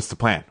what's the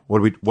plan? What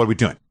are we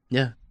doing?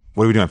 Yeah.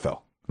 What are we doing,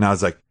 Phil? And I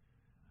was like,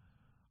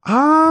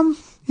 I'm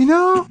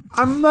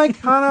like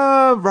kind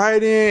of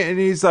writing, and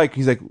he's like,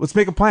 let's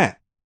make a plan.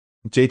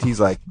 JT's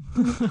like,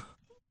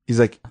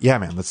 yeah,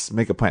 man, let's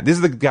make a plan. This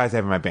is the guys I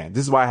have in my band.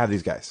 This is why I have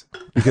these guys,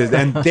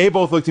 and they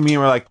both looked at me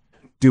and were like,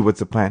 dude, what's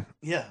the plan?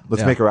 Yeah.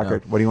 Let's make a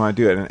record. What do you want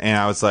to do? And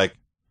I was like,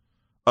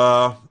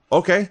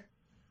 okay.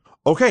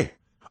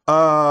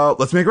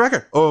 Let's make a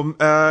record.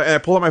 And I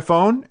pulled out my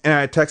phone and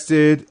I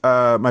texted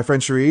my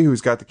friend Cherie,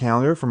 who's got the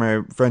calendar for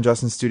my friend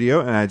Justin's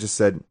studio, and I just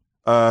said,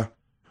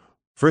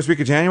 first week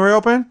of January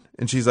open?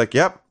 And she's like,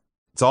 yep,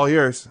 it's all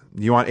yours.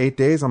 You want 8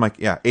 days? I'm like,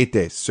 yeah, 8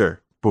 days,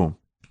 sure. Boom.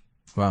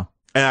 Wow.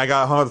 And I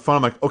got hung up the phone.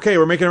 I'm like, okay,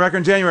 we're making a record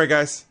in January,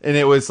 guys. And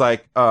it was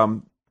like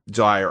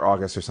July or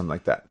August or something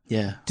like that.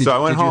 Yeah. So I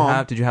went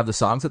home. Did you have the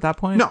songs at that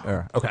point?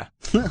 No. Okay.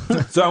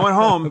 So I went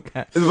home.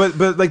 Okay.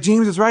 But like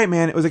James is right,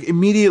 man. It was like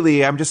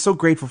immediately, I'm just so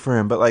grateful for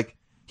him. But like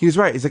he was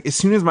right. It's like as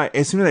soon as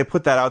I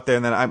put that out there,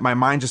 and then my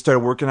mind just started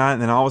working on it,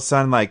 and then all of a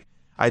sudden, like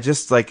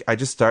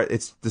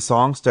the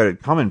song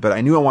started coming. But I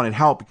knew I wanted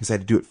help because I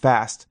had to do it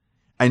fast.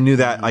 I knew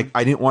that like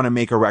I didn't want to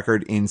make a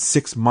record in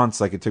 6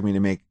 months like it took me to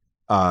make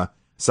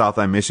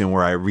Southland Mission,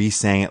 where I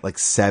re-sang it like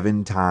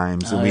 7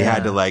 times, and we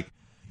had to like,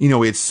 we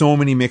had so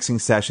many mixing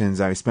sessions.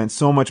 I spent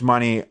so much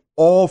money,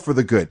 all for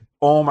the good.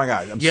 Oh my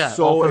God. It's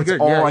all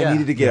I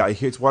needed to get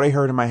out. It's what I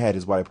heard in my head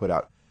is what I put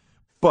out.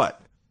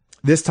 But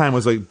this time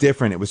was like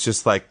different. It was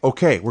just like,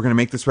 okay, we're going to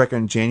make this record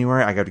in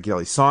January. I got to get all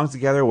these songs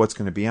together. What's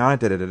going to be on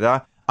it?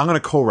 I'm going to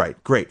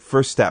co-write. Great.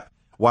 First step.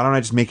 Why don't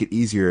I just make it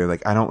easier?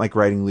 Like, I don't like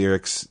writing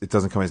lyrics. It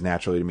doesn't come as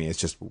naturally to me. It's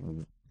just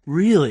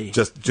really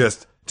just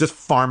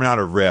farming out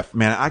a riff,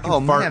 man. I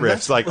can fart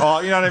riffs, like, you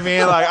know what I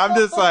mean? Like, I'm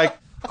just like,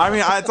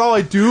 it's all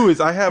I do is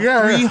I have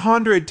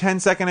 300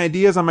 10-second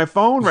ideas on my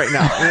phone right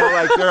now.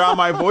 Like they're on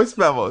my voice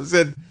memos,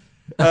 and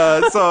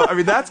so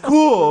that's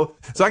cool.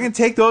 So I can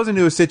take those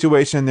into a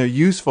situation. They're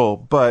useful,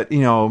 but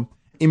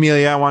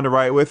Amelia, I wanted to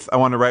write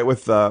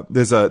with.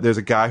 There's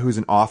a guy who's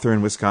an author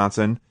in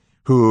Wisconsin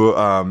who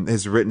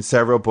has written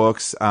several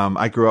books.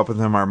 I grew up with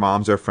him. Our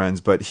moms are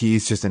friends, but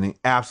he's just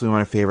absolutely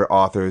one of my favorite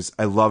authors.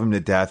 I love him to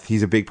death.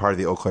 He's a big part of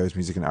the Eau Claire's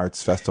Music and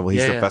Arts Festival.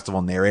 He's the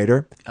festival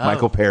narrator,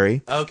 Michael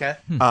Perry. Okay.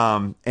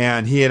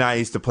 And he and I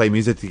used to play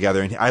music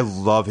together, and I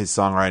love his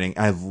songwriting.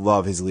 I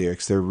love his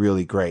lyrics. They're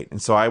really great.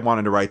 And so I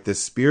wanted to write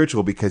this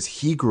spiritual because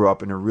he grew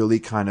up in a really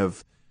kind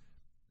of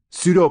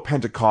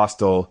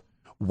pseudo-Pentecostal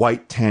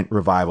white tent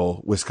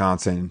revival,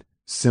 Wisconsin,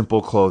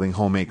 simple clothing,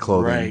 homemade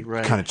clothing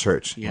kind of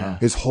church. Yeah.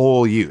 His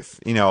whole youth,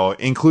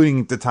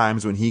 including the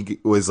times when he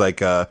was like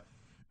the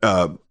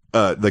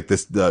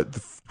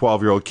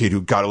 12-year-old kid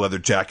who got a leather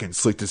jacket and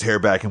slicked his hair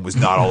back and was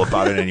not all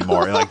about it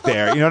anymore. Like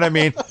there, you know what I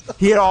mean?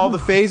 He had all the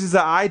phases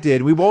that I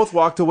did. We both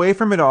walked away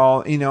from it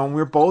all, and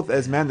we're both,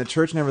 as men, the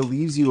church never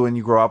leaves you when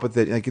you grow up with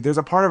it. Like there's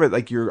a part of it,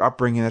 like your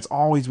upbringing, that's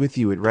always with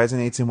you. It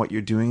resonates in what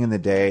you're doing in the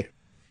day.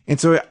 And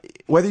so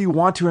whether you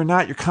want to or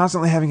not, you're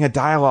constantly having a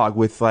dialogue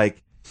with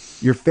like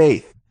your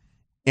faith.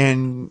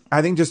 And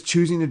I think just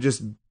choosing to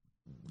just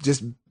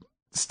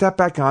step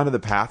back onto the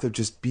path of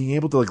just being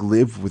able to like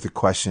live with a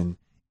question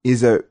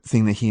is a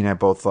thing that he and I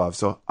both love.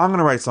 So I'm going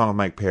to write a song with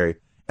Mike Perry.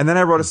 And then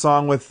I wrote a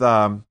song with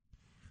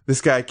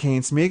this guy,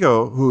 Kane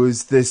Smigo, who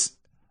is this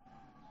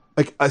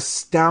like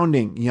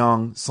astounding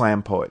young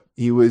slam poet.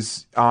 He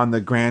was on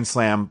the Grand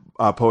Slam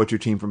poetry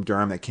team from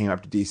Durham that came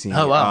up to DC.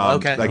 Oh, wow.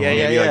 Okay. Like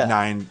maybe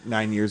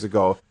 9 years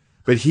ago.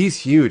 But he's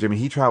huge. I mean,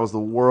 he travels the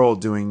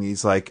world doing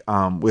these like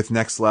with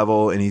Next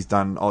Level, and he's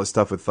done all this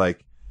stuff with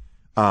like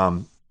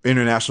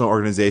international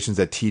organizations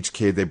that teach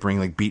kids. They bring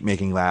like beat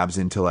making labs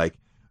into like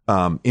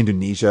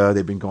Indonesia.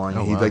 They've been going.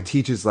 He like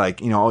teaches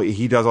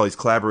he does all these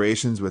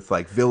collaborations with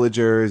like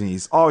villagers, and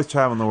he's always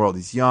traveling the world.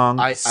 He's young,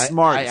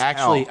 smart.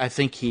 I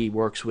think he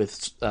works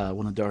with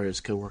one of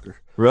Dario's coworkers.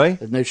 Really?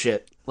 No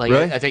shit. Like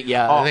really? I think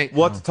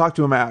we'll have to talk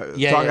to him.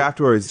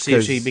 Afterwards.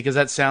 See, because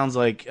that sounds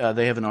like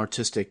they have an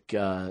artistic.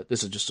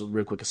 This is just a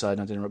real quick aside,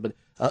 not to interrupt, but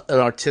an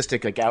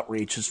artistic like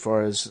outreach as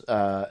far as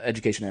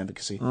education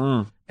advocacy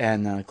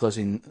and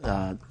closing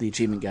the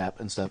achievement gap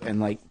and stuff. And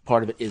like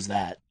part of it is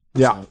that.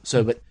 Yeah.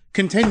 So but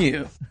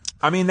continue.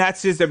 I mean,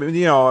 that's just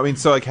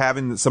so like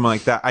having someone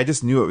like that, I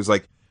just knew it was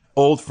like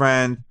old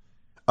friend,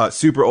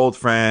 super old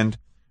friend,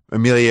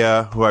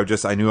 Amelia, who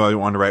I knew I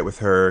wanted to write with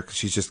her because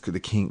she's just the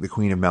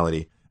queen of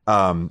melody.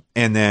 And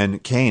then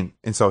Kane,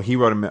 and so he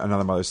wrote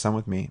Another Mother's Son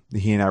with me.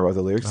 He and I wrote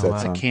the lyrics to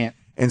that song. I can't.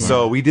 And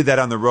so we did that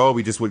on the road.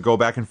 We just would go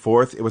back and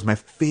forth. It was my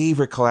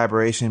favorite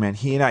collaboration, man.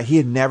 He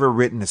had never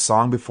written a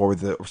song before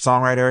with a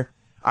songwriter.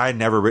 I had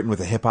never written with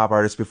a hip hop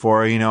artist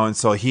before, and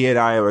so he and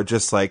I were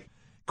just like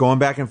going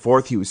back and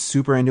forth. He was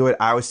super into it.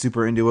 I was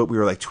super into it. We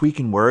were like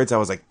tweaking words. I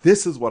was like,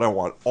 this is what I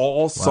want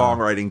all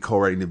songwriting,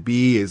 co-writing to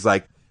be, is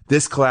like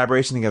this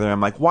collaboration together.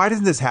 I'm like, why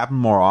doesn't this happen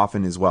more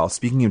often as well?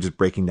 Speaking of just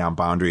breaking down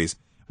boundaries,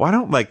 why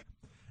don't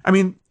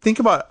think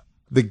about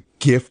the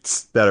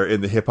gifts that are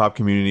in the hip hop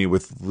community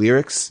with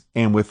lyrics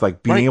and with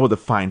like being able to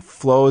find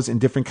flows and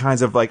different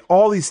kinds of like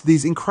all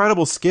these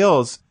incredible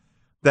skills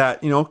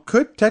that,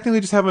 could technically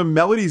just have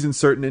melodies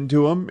inserted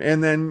into them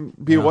and then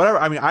be whatever.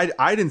 I mean,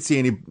 I didn't see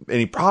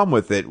any problem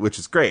with it, which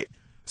is great.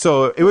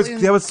 So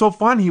that was so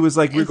fun. He was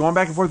like, we were going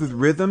back and forth with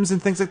rhythms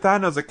and things like that.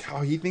 And I was like,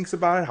 how he thinks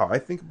about it, how I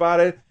think about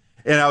it.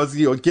 And I was,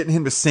 getting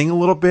him to sing a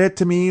little bit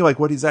to me, like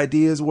what his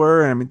ideas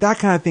were. And I mean, that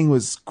kind of thing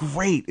was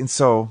great. And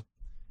so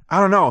I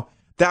don't know.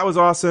 That was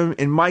awesome.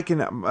 And Mike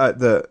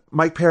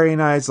Perry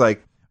and I's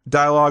like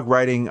dialogue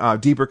writing,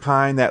 Deeper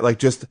Kind, that like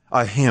just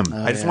a hymn.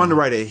 I just wanted to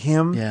write a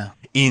hymn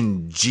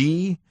in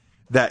G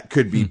that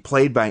could be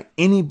played by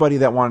anybody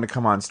that wanted to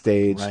come on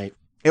stage. Right.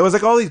 It was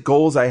like all these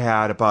goals I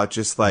had about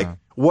just like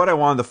what I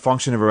wanted the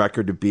function of a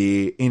record to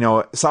be.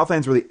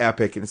 Southland's really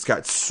epic and it's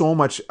got so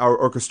much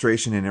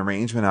orchestration and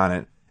arrangement on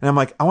it. And I'm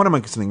like, I want to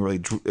make something really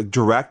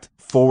direct,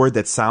 forward,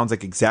 that sounds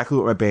like exactly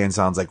what my band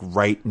sounds like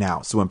right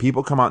now. So when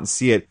people come out and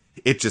see it,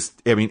 it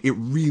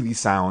really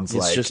sounds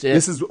like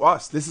this is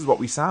us. This is what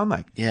we sound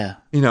like. Yeah.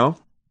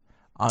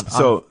 On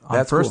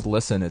that's first cool.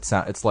 listen,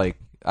 it's like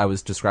I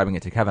was describing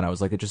it to Kevin. I was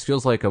like, it just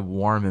feels like a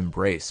warm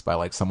embrace by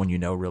like someone you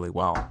know really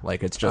well.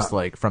 Like it's just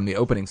like from the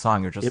opening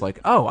song, you're just like,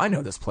 oh, I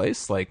know this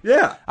place. Like,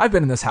 I've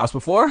been in this house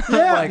before.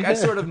 Like I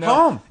sort of know.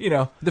 Home.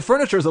 The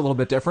furniture is a little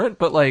bit different,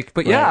 but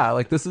yeah,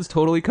 this is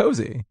totally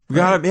cozy. We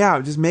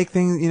gotta, just make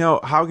things.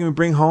 How can we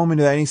bring home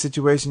into any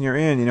situation you're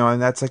in?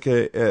 And that's like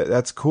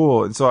that's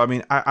cool. And so I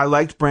mean, I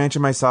liked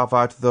branching myself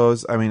out to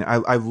those. I mean,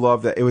 I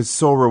love that. It was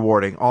so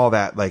rewarding. All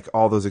that, like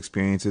all those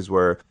experiences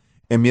where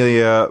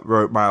Amelia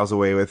wrote Miles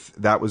Away with,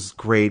 that was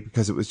great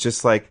because it was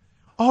just like,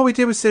 all we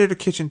did was sit at a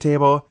kitchen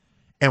table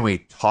and we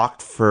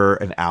talked for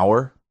an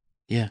hour.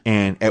 Yeah.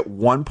 And at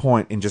one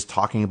point in just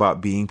talking about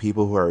being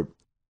people who are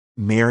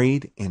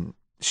married and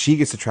she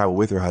gets to travel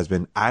with her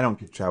husband. I don't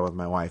get to travel with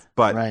my wife,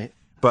 but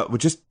we're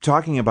just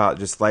talking about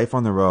just life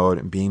on the road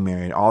and being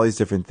married, all these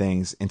different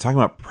things, and talking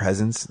about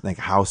presence, like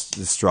how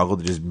the struggle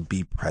to just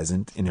be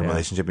present in a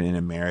relationship and in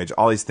a marriage,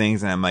 all these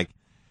things. And I'm like,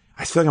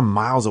 I feel like I'm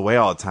miles away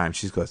all the time.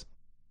 She goes,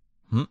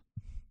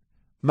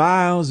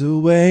 miles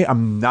away.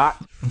 I'm not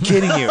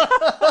kidding you.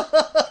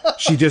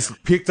 She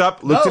just picked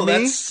up, looked at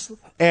me,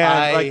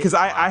 and because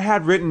I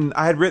had written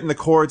the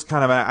chords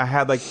kind of. I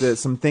had like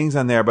some things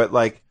on there, but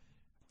like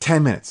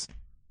 10 minutes.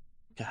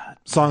 God,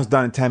 song's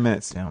done in 10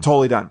 minutes. Damn.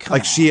 Totally done.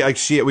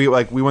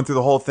 We went through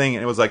the whole thing,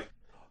 and it was like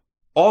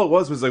all it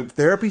was a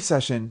therapy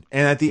session,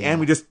 and at the end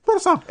we just wrote a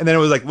song, and then it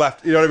was like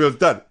left. You know what I mean? It was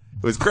done.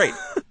 It was great.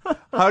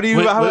 How do you?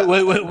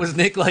 Wait, was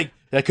Nick like?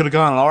 That could have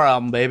gone on our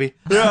album, baby.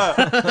 Yeah.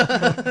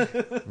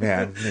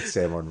 Man, Nick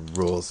Sanborn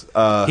rules.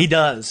 He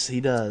does.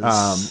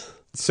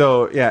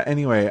 So, yeah,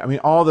 anyway, I mean,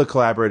 all the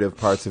collaborative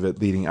parts of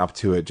it leading up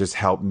to it just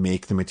helped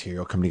make the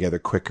material come together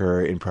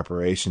quicker in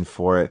preparation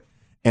for it.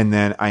 And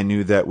then I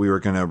knew that we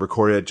were going to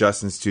record it at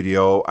Justin's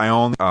studio. I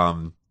only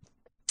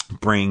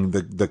bring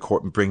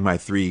bring my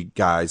three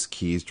guys,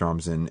 keys,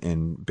 drums,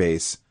 and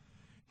bass.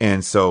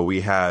 And so we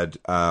had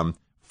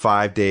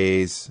 5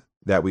 days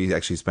that we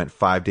actually spent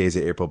 5 days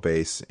at April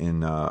Base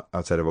in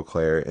outside of Eau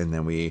Claire, and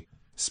then we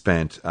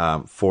spent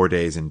 4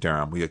 days in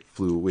Durham. We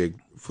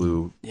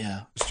flew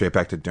straight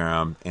back to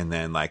Durham, and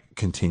then like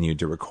continued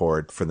to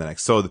record for the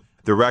next. So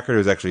the record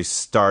was actually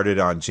started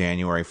on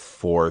January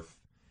 4th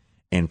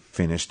and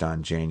finished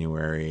on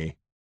January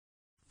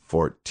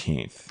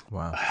 14th.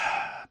 Wow,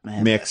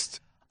 man,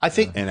 mixed. I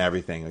think and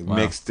everything like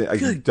mixed,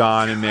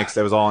 done and mixed.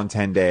 That was all in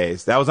 10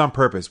 days. That was on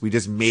purpose. We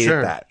just made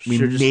it that. We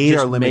made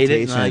our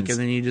limitations. And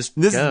then you just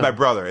this is my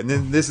brother, and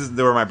then this is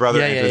where my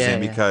brother enters in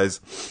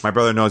because my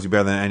brother knows you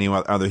better than any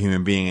other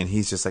human being, and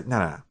he's just like, no.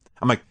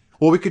 I'm like,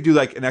 well, we could do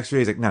like an extra day.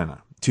 He's like, no,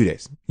 2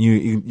 days.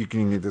 You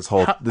can get this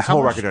whole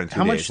record done in 2 days.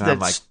 How much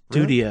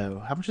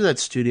of that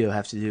studio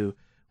have to do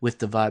with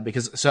the vibe,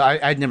 because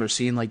I'd never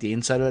seen like the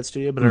inside of that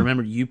studio, but I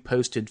remember you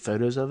posted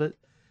photos of it,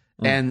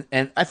 and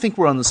I think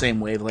we're on the same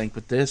wavelength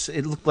with this.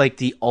 It looked like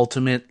the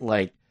ultimate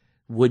like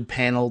wood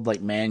paneled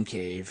like man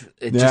cave.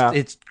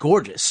 It's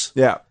gorgeous.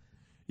 Yeah.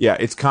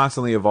 It's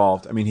constantly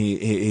evolved. I mean,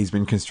 he's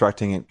been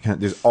constructing it.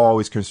 There's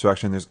always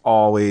construction. There's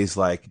always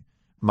like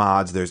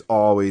mods. There's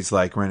always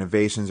like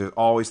renovations. There's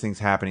always things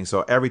happening.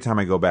 So every time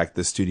I go back,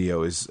 the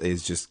studio is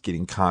just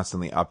getting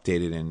constantly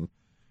updated. And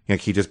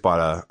he just bought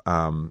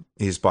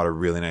a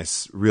really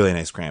nice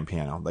grand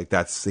piano. Like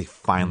he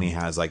finally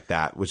has like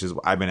that, which is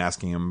I've been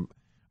asking him.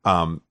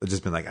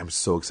 Just been like, I'm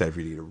so excited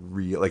for you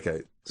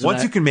to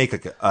once you can make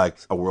like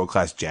a world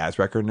class jazz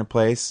record in a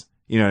place.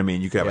 You know what I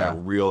mean? You could have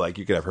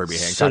you could have Herbie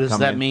Hancock. So does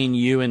that mean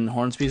you and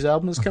Hornsby's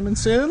album is coming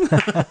soon?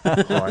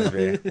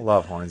 Hornsby,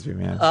 love Hornsby,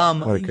 man.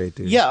 What a great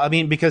dude. Yeah, I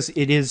mean, because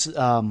it is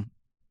again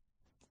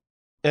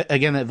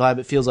that vibe.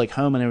 It feels like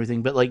home and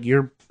everything, but like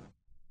you're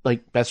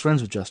like best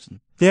friends with Justin.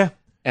 Yeah,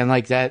 and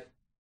like that,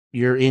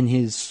 you're in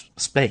his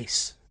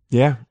space.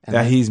 Yeah,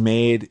 and he's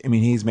made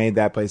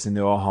that place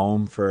into a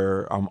home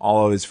for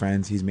all of his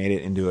friends. He's made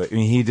it into it. I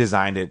mean, he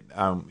designed it.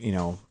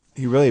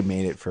 He really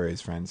made it for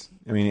his friends.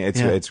 I mean,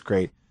 it's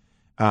great.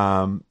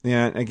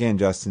 Again,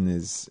 Justin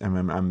is.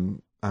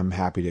 I'm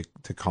happy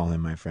to call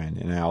him my friend,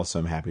 and I also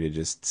am happy to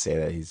just say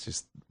that he's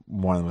just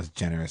one of the most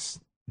generous,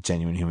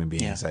 genuine human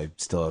beings I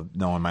still have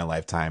known in my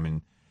lifetime, and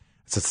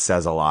it just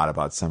says a lot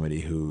about somebody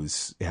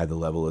who's had the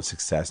level of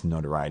success,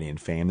 notoriety, and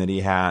fame that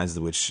he has,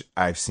 which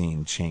I've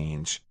seen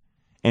change.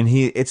 And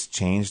it's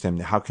changed him.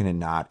 How can it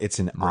not? It's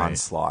an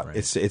onslaught. Right.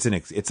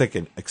 It's like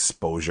an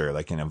exposure,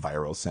 like in a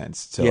viral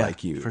sense to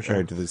like you, for sure.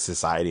 or to the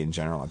society in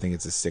general. I think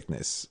it's a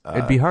sickness.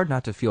 It'd be hard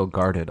not to feel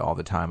guarded all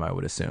the time, I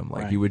would assume.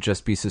 Like you would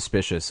just be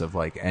suspicious of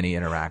like any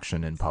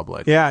interaction in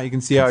public. Yeah, you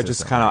can see how it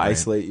just kind of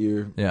isolate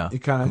you. Yeah,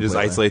 it kind of just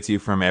isolates you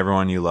from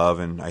everyone you love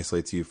and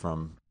isolates you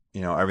from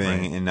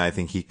everything. Right. And I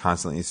think he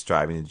constantly is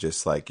striving to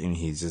just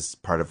he's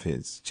just part of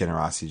his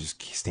generosity,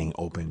 just staying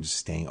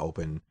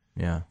open.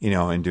 Yeah,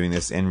 and doing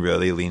this and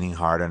really leaning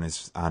hard on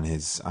his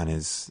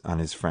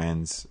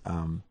friends,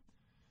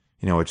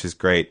 which is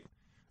great.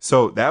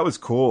 So that was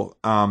cool.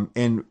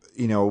 And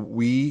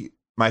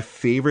my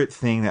favorite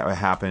thing that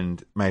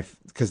happened,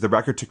 because the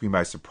record took me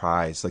by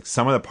surprise. Like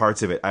some of the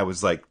parts of it, I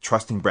was like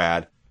trusting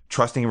Brad,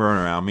 trusting everyone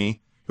around me.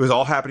 It was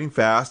all happening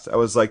fast. I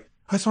was like,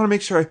 I just want to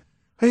make sure.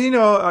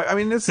 I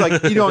mean, it's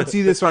like you don't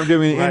see this when I'm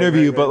doing an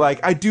interview, but like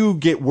I do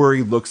get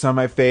worried looks on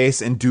my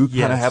face and do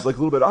kind of have like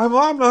a little bit. And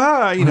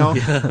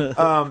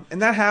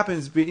that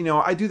happens. But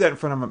I do that in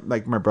front of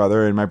like my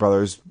brother, and my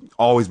brother's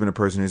always been a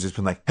person who's just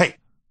been like, "Hey,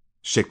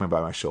 shake me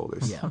by my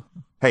shoulders. Yeah.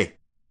 Hey,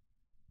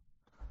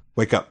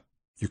 wake up.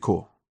 You're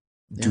cool.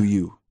 Yeah. Do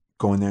you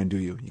go in there and do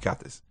you? You got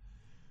this."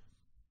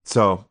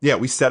 So yeah,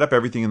 we set up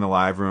everything in the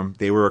live room.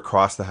 They were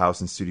across the house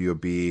in Studio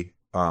B.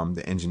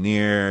 The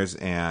engineers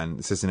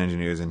and assistant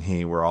engineers and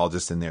he were all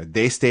just in there.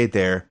 They stayed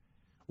there.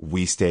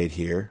 We stayed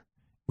here.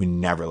 We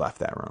never left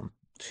that room.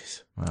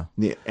 Jeez. Wow.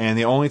 And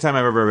the only time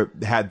I've ever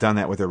had done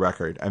that with a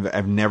record,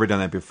 I've never done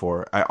that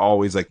before. I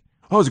always like,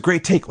 oh, it was a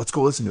great take. Let's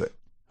go listen to it.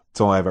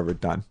 That's all I've ever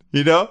done.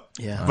 Yeah.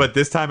 But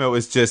this time it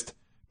was just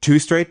 2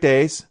 straight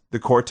days. The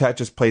quartet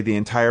just played the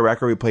entire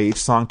record. We played each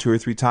song 2 or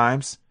 3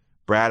 times.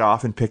 Brad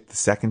often picked the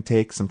second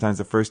take, sometimes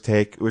the first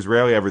take. It was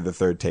rarely ever the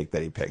third take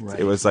that he picked. Right.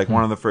 It was like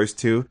one of the first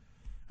 2.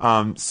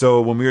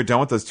 So when we were done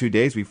with those 2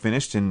 days, we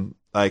finished and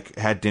like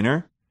had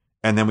dinner,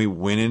 and then we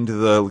went into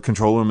the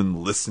control room and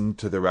listened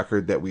to the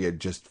record that we had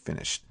just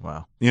finished.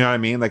 Wow. You know what I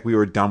mean? Like we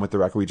were done with the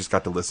record. We just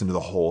got to listen to the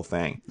whole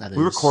thing.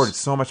 We recorded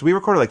so much. We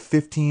recorded like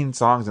 15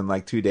 songs in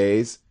like 2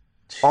 days.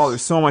 Oh,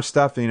 there's so much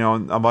stuff,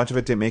 a bunch of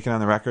it didn't make it on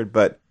the record,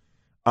 but,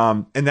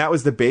 and that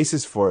was the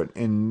basis for it.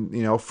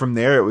 And, from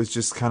there, it was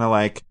just kind of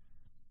like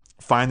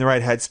find the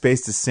right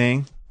headspace to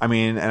sing. I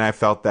mean, and I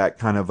felt that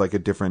kind of like a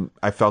different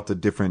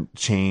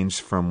change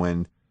from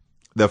when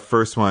the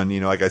first one,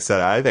 like I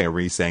said, I think I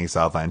re-sang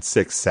Southland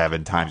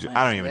 6-7 times.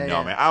 I don't even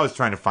know, man. I was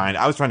trying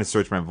to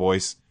search my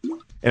voice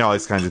and all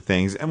these kinds of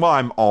things. And while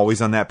I'm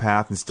always on that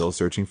path and still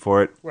searching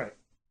for it, right.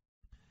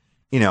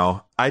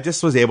 I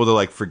just was able to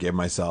like forgive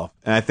myself.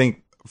 And I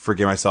think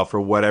forgive myself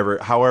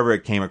for however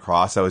it came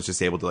across, I was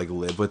just able to like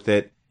live with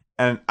it.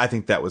 And I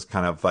think that was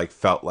kind of like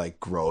felt like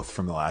growth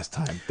from the last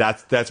time.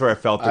 That's where I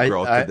felt the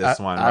growth with this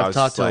one. I've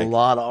talked to a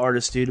lot of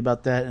artists, dude,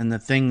 about that. And the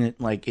thing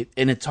that like,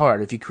 and it's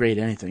hard if you create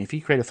anything. If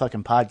you create a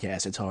fucking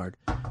podcast, it's hard.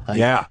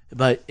 Yeah.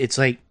 But it's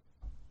like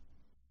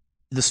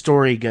the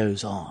story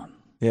goes on.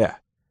 Yeah.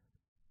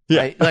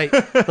 Yeah. Like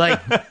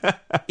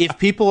if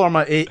people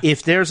are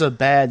if there's a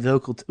bad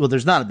vocal,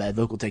 there's not a bad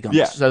vocal take on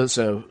this.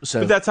 So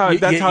but that's how I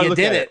look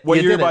at it.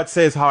 What you're about to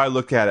say is how I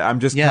look at it. I'm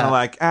just kind of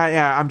like,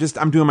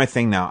 I'm doing my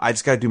thing now. I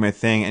just got to do my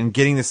thing. And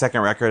getting the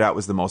second record out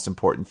was the most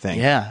important thing.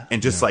 Yeah.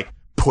 And just like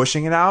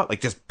pushing it out,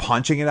 like just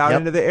punching it out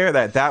into the air.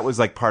 That was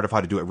like part of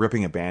how to do it,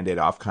 ripping a Band-Aid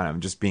off, kind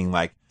of just being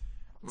like,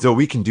 so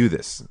we can do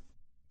this.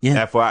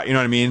 Yeah. FYI, you know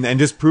what I mean? And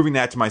just proving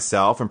that to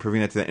myself and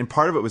proving that to them. And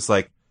part of it was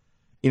like,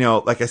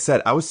 like I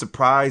said, I was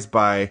surprised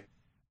by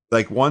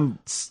like one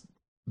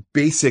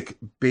basic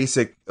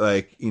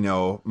like, you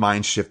know,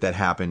 mind shift that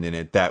happened in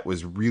it that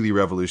was really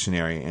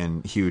revolutionary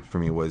and huge for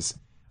me was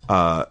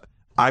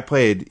I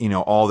played, you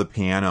know, all the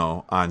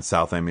piano on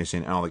Southland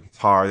Mission and all the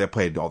guitar. I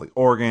played all the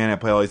organ. I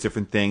played all these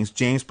different things.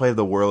 James played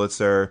the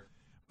Wurlitzer.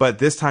 But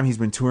this time he's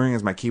been touring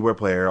as my keyboard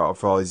player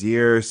for all these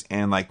years.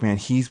 And like, man,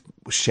 he's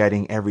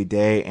shedding every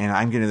day. And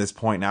I'm getting to this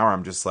point now where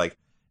I'm just like,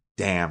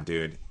 damn,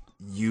 dude,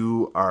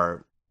 you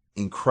are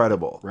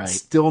incredible. Right.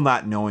 Still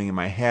not knowing in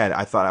my head.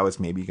 I thought I was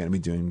maybe going to be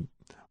doing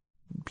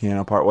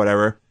piano part,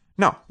 whatever.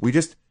 No, we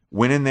just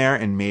went in there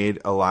and made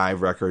a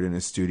live record in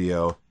his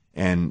studio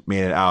and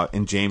made it out.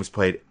 And James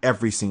played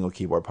every single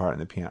keyboard part in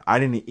the piano. I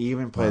didn't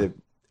even play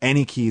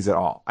any keys at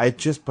all. I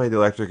just played the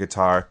electric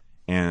guitar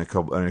and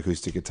an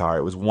acoustic guitar.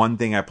 It was one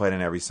thing I played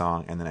in every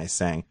song, and then I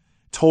sang.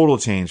 Total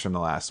change from the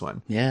last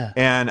one. Yeah.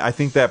 And I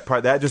think that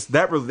part, that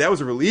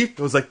was a relief. It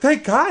was like,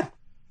 thank God.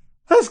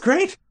 That's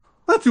great.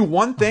 Let's do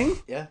one thing.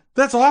 Yeah.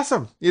 That's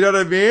awesome. You know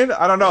what I mean?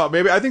 I don't know.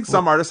 Maybe I think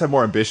some artists have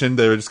more ambition.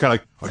 They're just kind of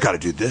like, I got to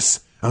do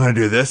this. I'm going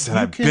to do this. And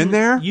I've been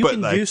there. You but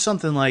can like, do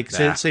something like,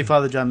 say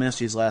Father John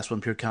Misty's last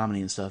one, Pure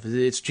Comedy and stuff.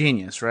 It's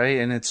genius, right?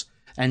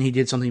 And he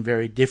did something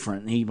very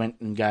different. He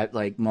went and got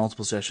like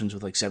multiple sessions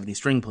with like 70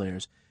 string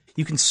players.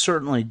 You can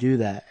certainly do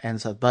that and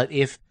stuff. But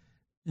if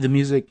the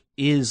music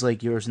is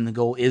like yours and the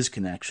goal is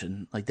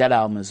connection, like that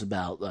album is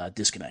about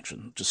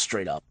disconnection, just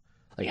straight up.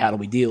 Like, how do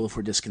we deal if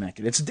we're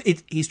disconnected?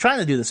 He's trying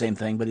to do the same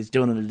thing, but he's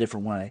doing it in a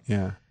different way.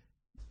 Yeah.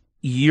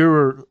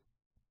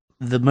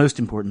 The most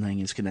important thing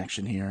is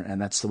connection here,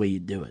 and that's the way you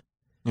do it.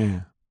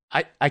 Yeah.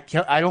 I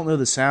don't know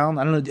the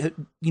sound. I don't know.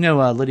 You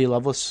know Lydia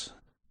Lovelace?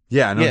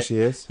 Yeah, I know who she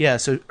is. Yeah,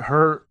 so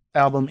her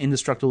album,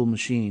 Indestructible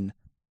Machine,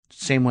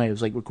 same way. It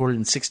was like recorded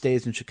in 6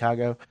 days in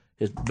Chicago.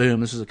 Just boom,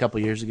 this was a couple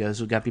years ago,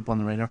 so it got people on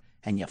the radar,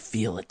 and you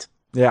feel it.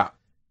 Yeah.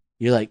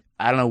 You're like,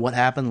 I don't know what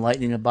happened,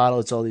 lightning in a bottle,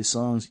 it's all these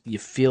songs. You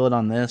feel it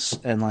on this,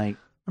 and like...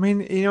 I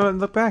mean, you know,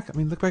 look back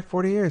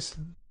 40 years.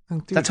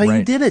 Dude, that's how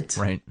you did it.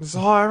 Right. This is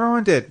all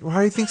everyone did. Why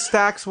do you think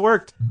Stax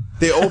worked?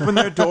 They opened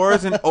their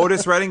doors and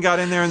Otis Redding got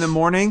in there in the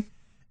morning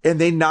and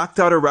they knocked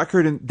out a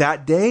record in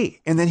that day.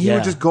 And then he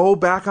would just go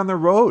back on the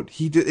road.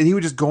 He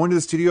would just go into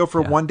the studio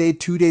for 1 day,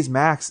 2 days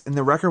max, and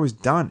the record was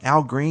done.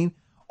 Al Green,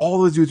 all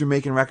those dudes were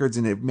making records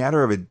in a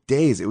matter of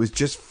days. It was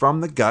just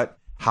from the gut,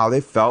 how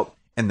they felt,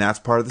 and that's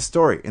part of the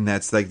story. And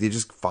that's like, they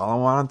just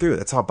follow on through.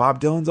 That's how Bob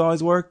Dylan's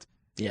always worked.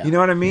 Yeah. You know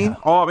what I mean?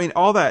 Yeah.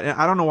 All that. And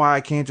I don't know why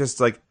I can't just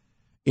like,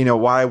 you know,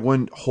 why I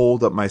wouldn't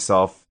hold up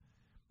myself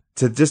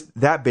to just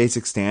that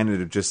basic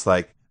standard of just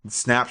like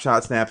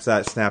snapshot.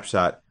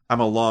 I'm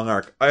a long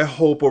arc. I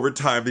hope over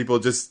time people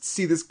just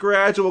see this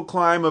gradual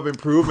climb of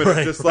improvement.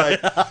 Right, just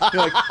like,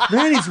 you're like,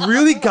 man, he's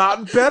really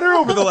gotten better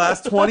over the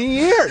last 20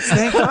 years.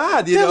 Thank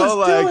God. You know,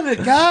 like, doing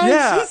it, guys.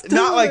 Yeah,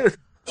 not like,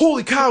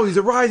 holy cow, he's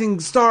a rising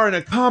star in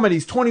a comedy.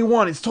 He's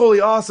 21. It's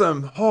totally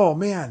awesome. Oh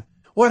man,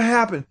 what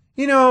happened?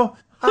 You know,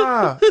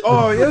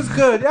 it was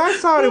good. I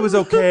thought it was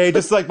okay.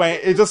 Just like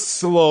it's just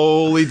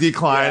slowly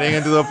declining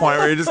into the point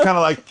where you're just kind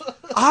of like,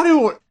 I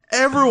don't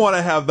ever want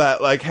to have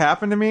that like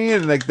happen to me.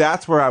 And like,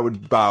 that's where I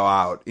would bow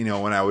out, you know,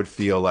 when I would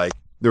feel like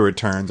the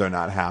returns are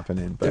not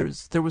happening.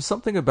 But there was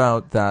something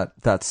about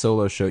that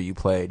solo show you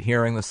played,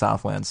 hearing the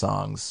Southland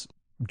songs,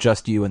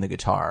 just you and the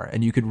guitar,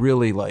 and you could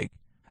really like,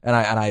 and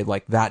I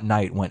like that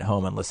night went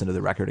home and listened to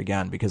the record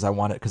again because I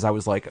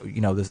was like,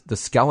 you know, the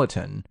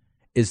skeleton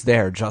is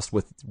there just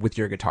with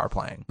your guitar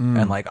playing.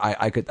 And like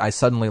I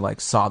suddenly like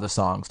saw the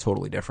songs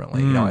totally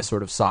differently. You know, I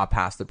sort of saw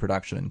past the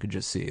production and could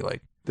just see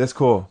like, that's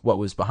cool, what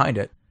was behind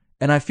it.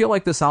 And I feel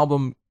like this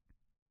album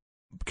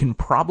can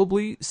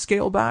probably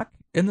scale back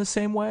in the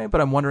same way, but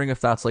I'm wondering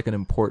if that's like an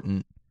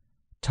important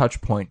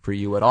touch point for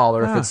you at all,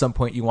 or if at some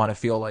point you want to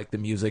feel like the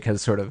music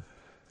has sort of,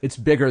 it's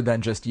bigger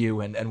than just you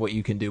and what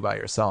you can do by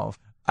yourself.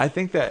 I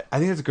think that's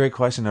a great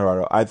question,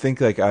 Eduardo. I think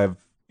like I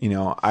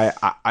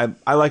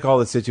like all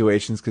the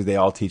situations because they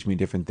all teach me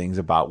different things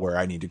about where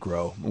I need to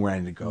grow, where I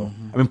need to go.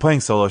 Mm-hmm. I mean,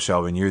 playing solo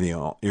show and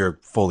you're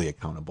fully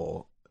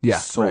accountable,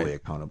 solely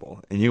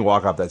accountable, and you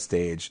walk off that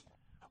stage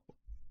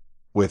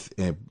with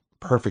a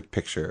perfect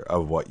picture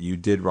of what you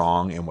did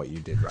wrong and what you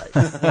did right.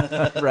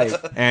 Right.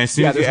 And as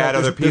soon as you add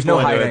other people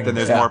into it, then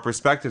there's more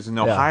perspectives and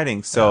no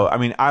hiding. So I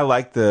mean, I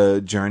like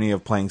the journey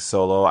of playing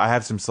solo. I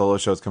have some solo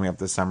shows coming up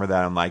this summer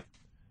that I'm like,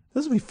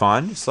 this will be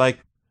fun. It's like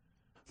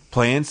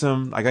playing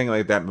some, I think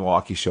like that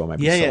Milwaukee show might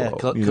be solo. Yeah,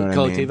 you know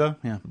Collectivo,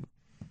 I mean?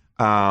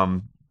 Yeah.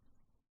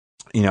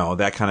 You know,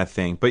 that kind of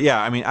thing. But yeah,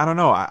 I mean, I don't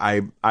know.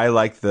 I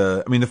like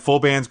the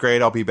full band's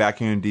great. I'll be back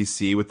here in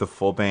DC with the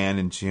full band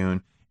in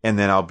June. And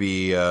then I'll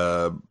be, you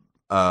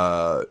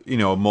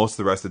know, most of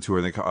the rest of the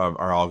tour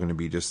are all going to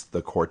be just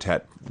the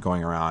quartet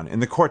going around.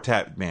 And the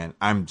quartet, man,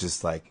 I'm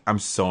just like, I'm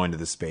so into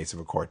the space of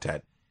a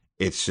quartet.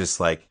 It's just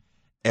like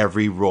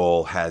every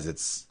role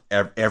has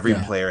every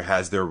player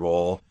has their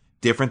role.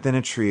 Different than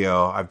a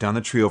trio. I've done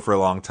the trio for a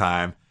long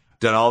time,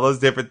 done all those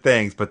different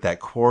things, but that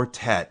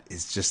quartet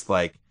is just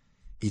like,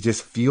 you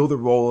just feel the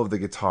role of the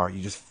guitar.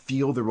 You just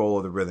feel the role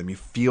of the rhythm. You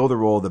feel the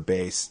role of the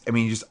bass. I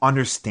mean, you just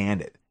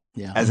understand it.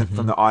 Yeah.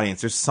 From the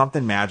audience. There's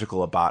something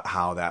magical about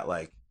how that,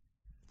 like,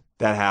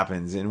 that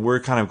happens. And we're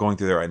kind of going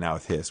through that right now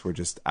with Hiss. We're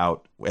just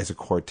out as a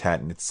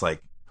quartet, and it's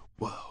like,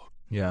 whoa,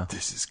 yeah,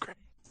 this is great.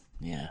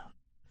 Yeah.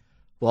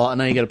 Well, I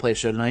know you got to play a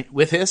show tonight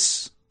with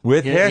Hiss.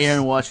 With here, Hiss? Here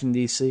in Washington,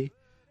 D.C.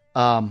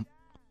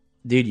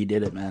 Dude, you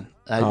did it, man.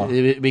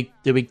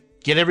 Did we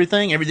get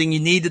everything? Everything you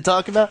need to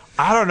talk about?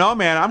 I don't know,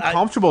 man. I'm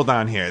comfortable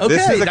down here. Okay,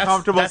 this is a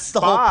comfortable that's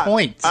spot. the whole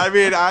point. I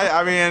mean,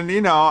 I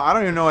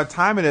don't even know what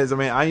time it is. I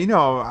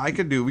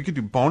mean, we could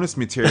do bonus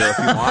material if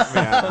you want,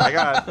 man.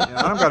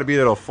 I don't got to be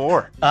there till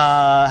 4.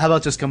 How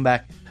about just come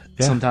back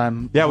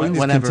sometime? Yeah, we can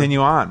just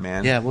continue on,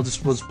 man. Yeah, we'll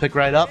just pick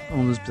right up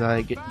and we'll just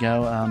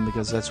go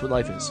because that's what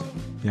life is,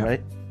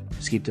 right?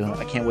 Just keep doing it.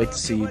 I can't wait to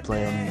see you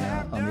play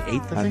on the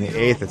 8th. On the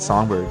 8th at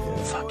Songbird.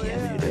 Yeah. Fuck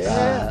yeah,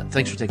 dude.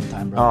 Thanks for taking the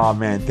time, bro. Oh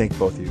man, thank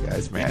both of you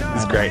guys, man.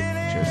 It's great.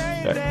 Cheers.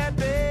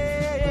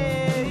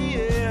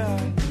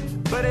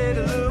 But it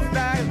looked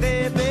like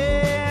they've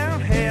been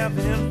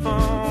having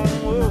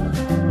fun.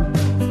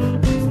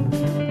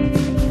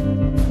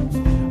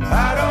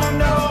 I don't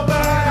know,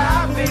 but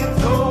I've been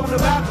told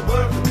about the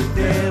work of the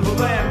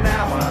devil, and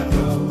now I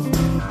know.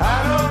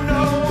 I don't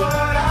know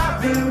what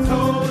I've been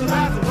told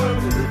about the work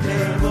of the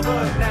devil,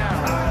 but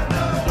now I know.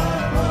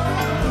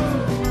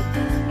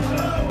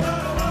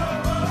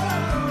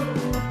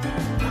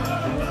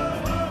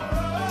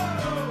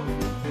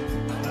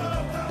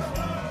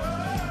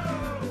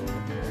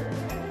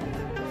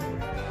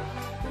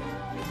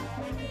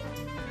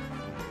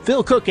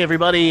 Phil Cook,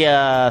 everybody.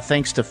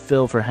 Thanks to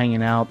Phil for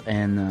hanging out,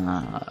 and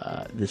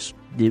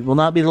it will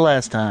not be the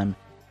last time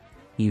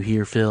you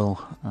hear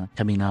Phil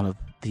coming out of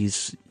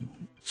these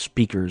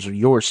speakers or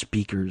your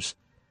speakers.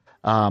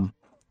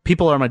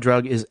 People Are My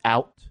Drug is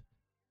out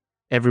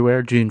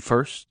everywhere June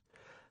 1st.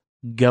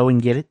 Go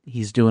and get it.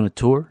 He's doing a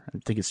tour. I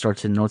think it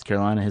starts in North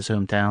Carolina, his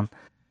hometown,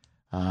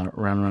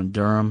 around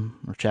Durham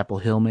or Chapel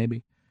Hill,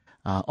 maybe.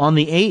 On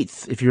the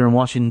 8th, if you're in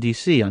Washington,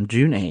 D.C., on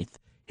June 8th,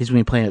 he's going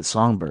to be playing at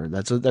Songbird.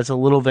 That's a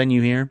little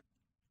venue here.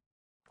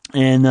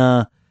 And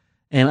I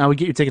would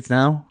get your tickets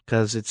now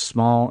because it's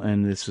small,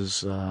 and this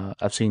is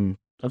I've seen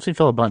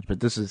Phil a bunch, but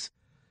this is,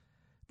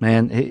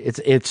 man, it's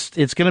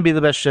going to be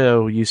the best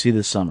show you see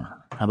this summer.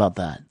 How about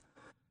that?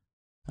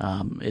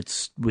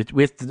 It's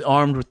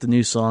armed with the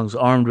new songs,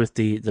 armed with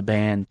the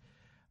band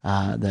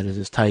that is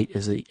as tight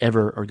as they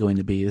ever are going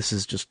to be. This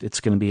is it's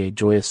going to be a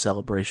joyous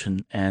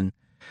celebration. And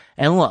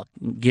look,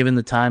 given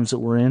the times that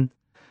we're in,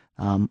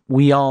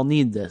 we all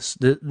need this.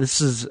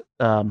 This is,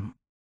 I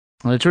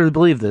truly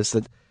believe this,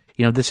 that,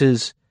 this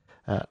is,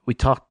 we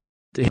talked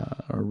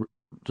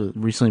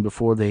recently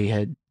before they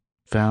had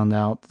found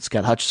out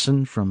Scott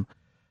Hutchison from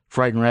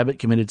Frightened Rabbit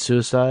committed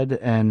suicide.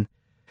 And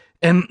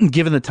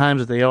given the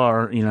times that they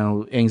are,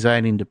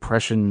 anxiety and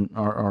depression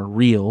are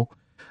real.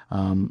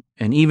 And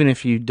even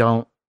if you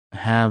don't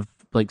have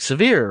like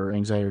severe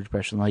anxiety or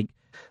depression, like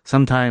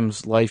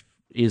sometimes life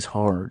is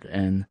hard,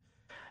 and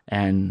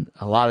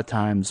a lot of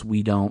times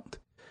we don't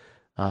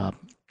let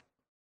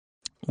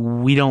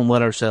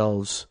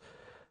ourselves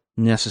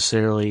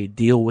necessarily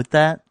deal with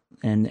that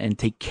and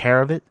take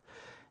care of it.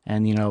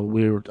 And, I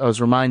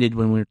was reminded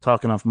when we were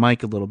talking off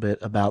mic a little bit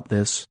about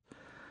this,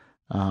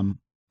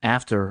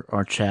 after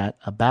our chat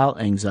about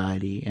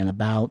anxiety and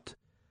about,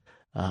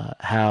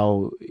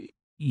 how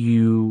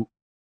you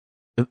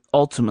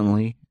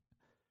ultimately,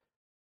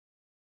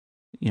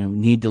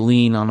 need to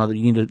lean on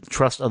you need to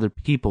trust other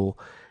people,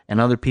 and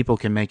other people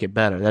can make it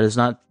better. That is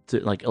not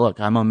look,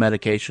 I'm on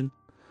medication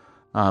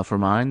for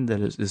mine.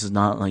 This is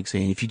not like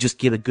saying if you just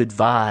get a good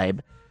vibe,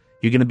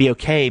 you're going to be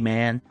okay,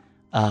 man.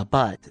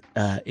 But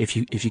if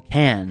you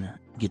can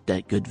get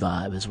that good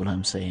vibe, is what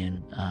I'm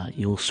saying,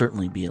 you'll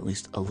certainly be at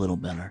least a little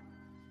better.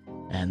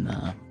 And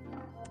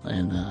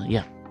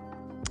yeah.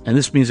 And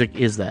this music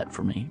is that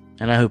for me,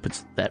 and I hope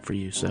it's that for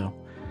you. So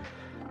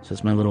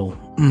it's my little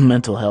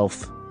mental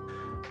health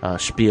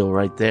spiel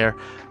right there.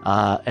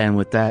 And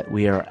with that,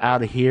 we are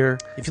out of here.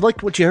 If you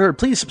liked what you heard,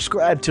 please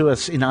subscribe to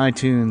us in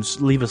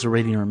iTunes. Leave us a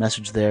rating or a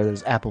message there.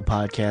 There's Apple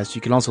Podcasts.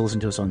 You can also listen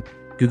to us on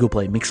Google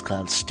Play,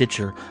 Mixcloud,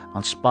 Stitcher,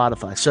 on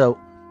Spotify. So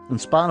on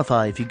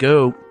Spotify, if you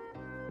go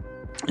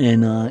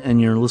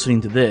and you're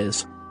listening to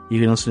this, you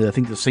can listen to, I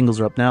think the singles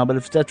are up now, but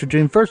if it's after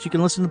June 1st, you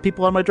can listen to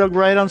People on My Drug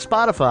right on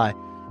Spotify.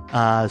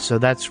 So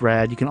that's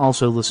rad. You can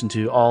also listen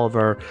to all of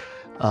our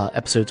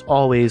episodes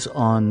always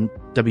on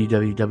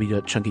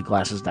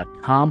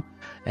www.chunkyglasses.com.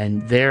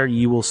 And there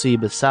you will see,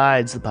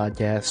 besides the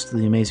podcast,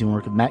 the amazing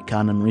work of Matt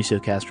Condon,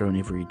 Mauricio Castro, and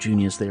Avery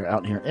Junius. They are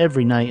out here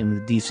every night in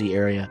the D.C.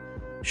 area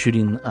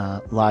shooting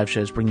live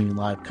shows, bringing you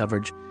live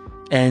coverage,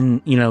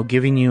 and,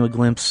 giving you a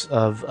glimpse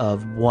of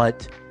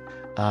what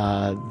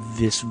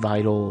this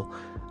vital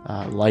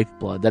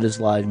lifeblood that is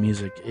live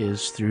music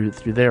is through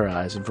their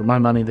eyes. And for my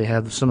money, they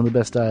have some of the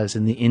best eyes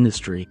in the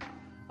industry.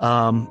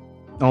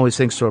 Always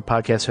thanks to our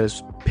podcast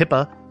host,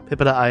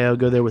 Pippa.io.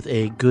 Go there with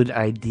a good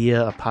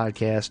idea, a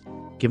podcast.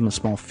 Give them a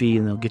small fee,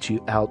 and they'll get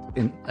you out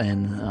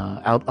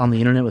out on the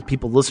internet with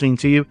people listening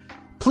to you.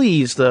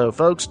 Please, though,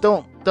 folks,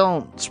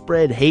 don't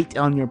spread hate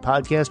on your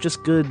podcast.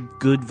 Just good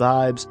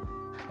vibes,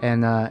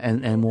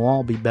 and we'll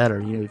all be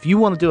better. If you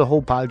want to do a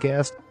whole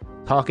podcast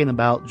talking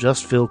about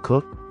just Phil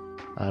Cook,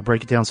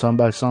 break it down song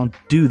by song,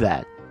 do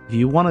that. If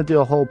you want to do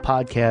a whole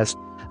podcast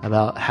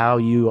about how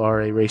you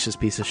are a racist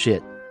piece of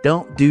shit,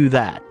 don't do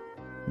that.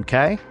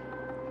 Okay?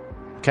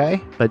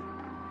 But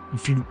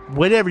if you,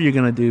 whatever you're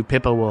going to do,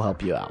 Pippa will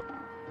help you out.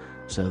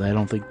 So I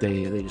don't think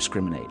they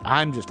discriminate.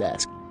 I'm just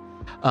asking.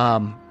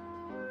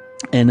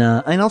 And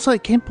also, I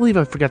can't believe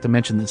I forgot to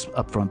mention this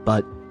up front,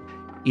 but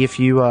if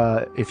you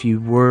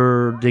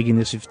were digging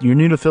this, if you're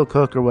new to Phil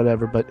Cook or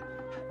whatever, but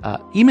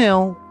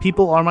email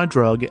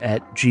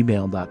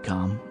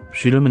peoplearemydrug@gmail.com.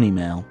 Shoot them an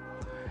email,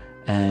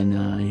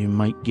 and you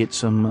might get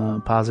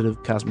some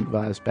positive cosmic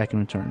vibes back in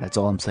return. That's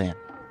all I'm saying.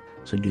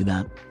 So do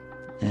that.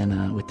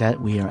 And with that,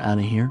 we are out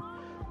of here.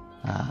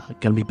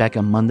 Gonna be back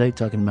on Monday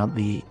talking about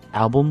the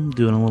album,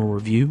 doing a little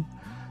review.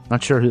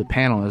 Not sure who the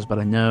panel is, but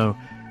I know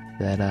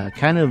that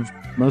kind of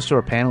most of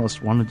our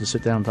panelists wanted to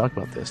sit down and talk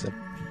about this. That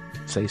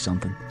say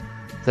something.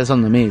 Says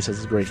something to me. Says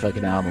it's a great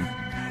fucking album.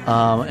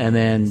 And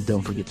then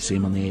don't forget to see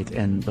him on the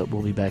 8th. But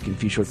we'll be back in a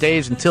few short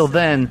days. Until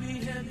then,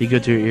 be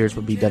good to your ears,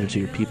 but be better to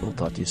your people.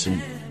 Talk to you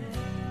soon.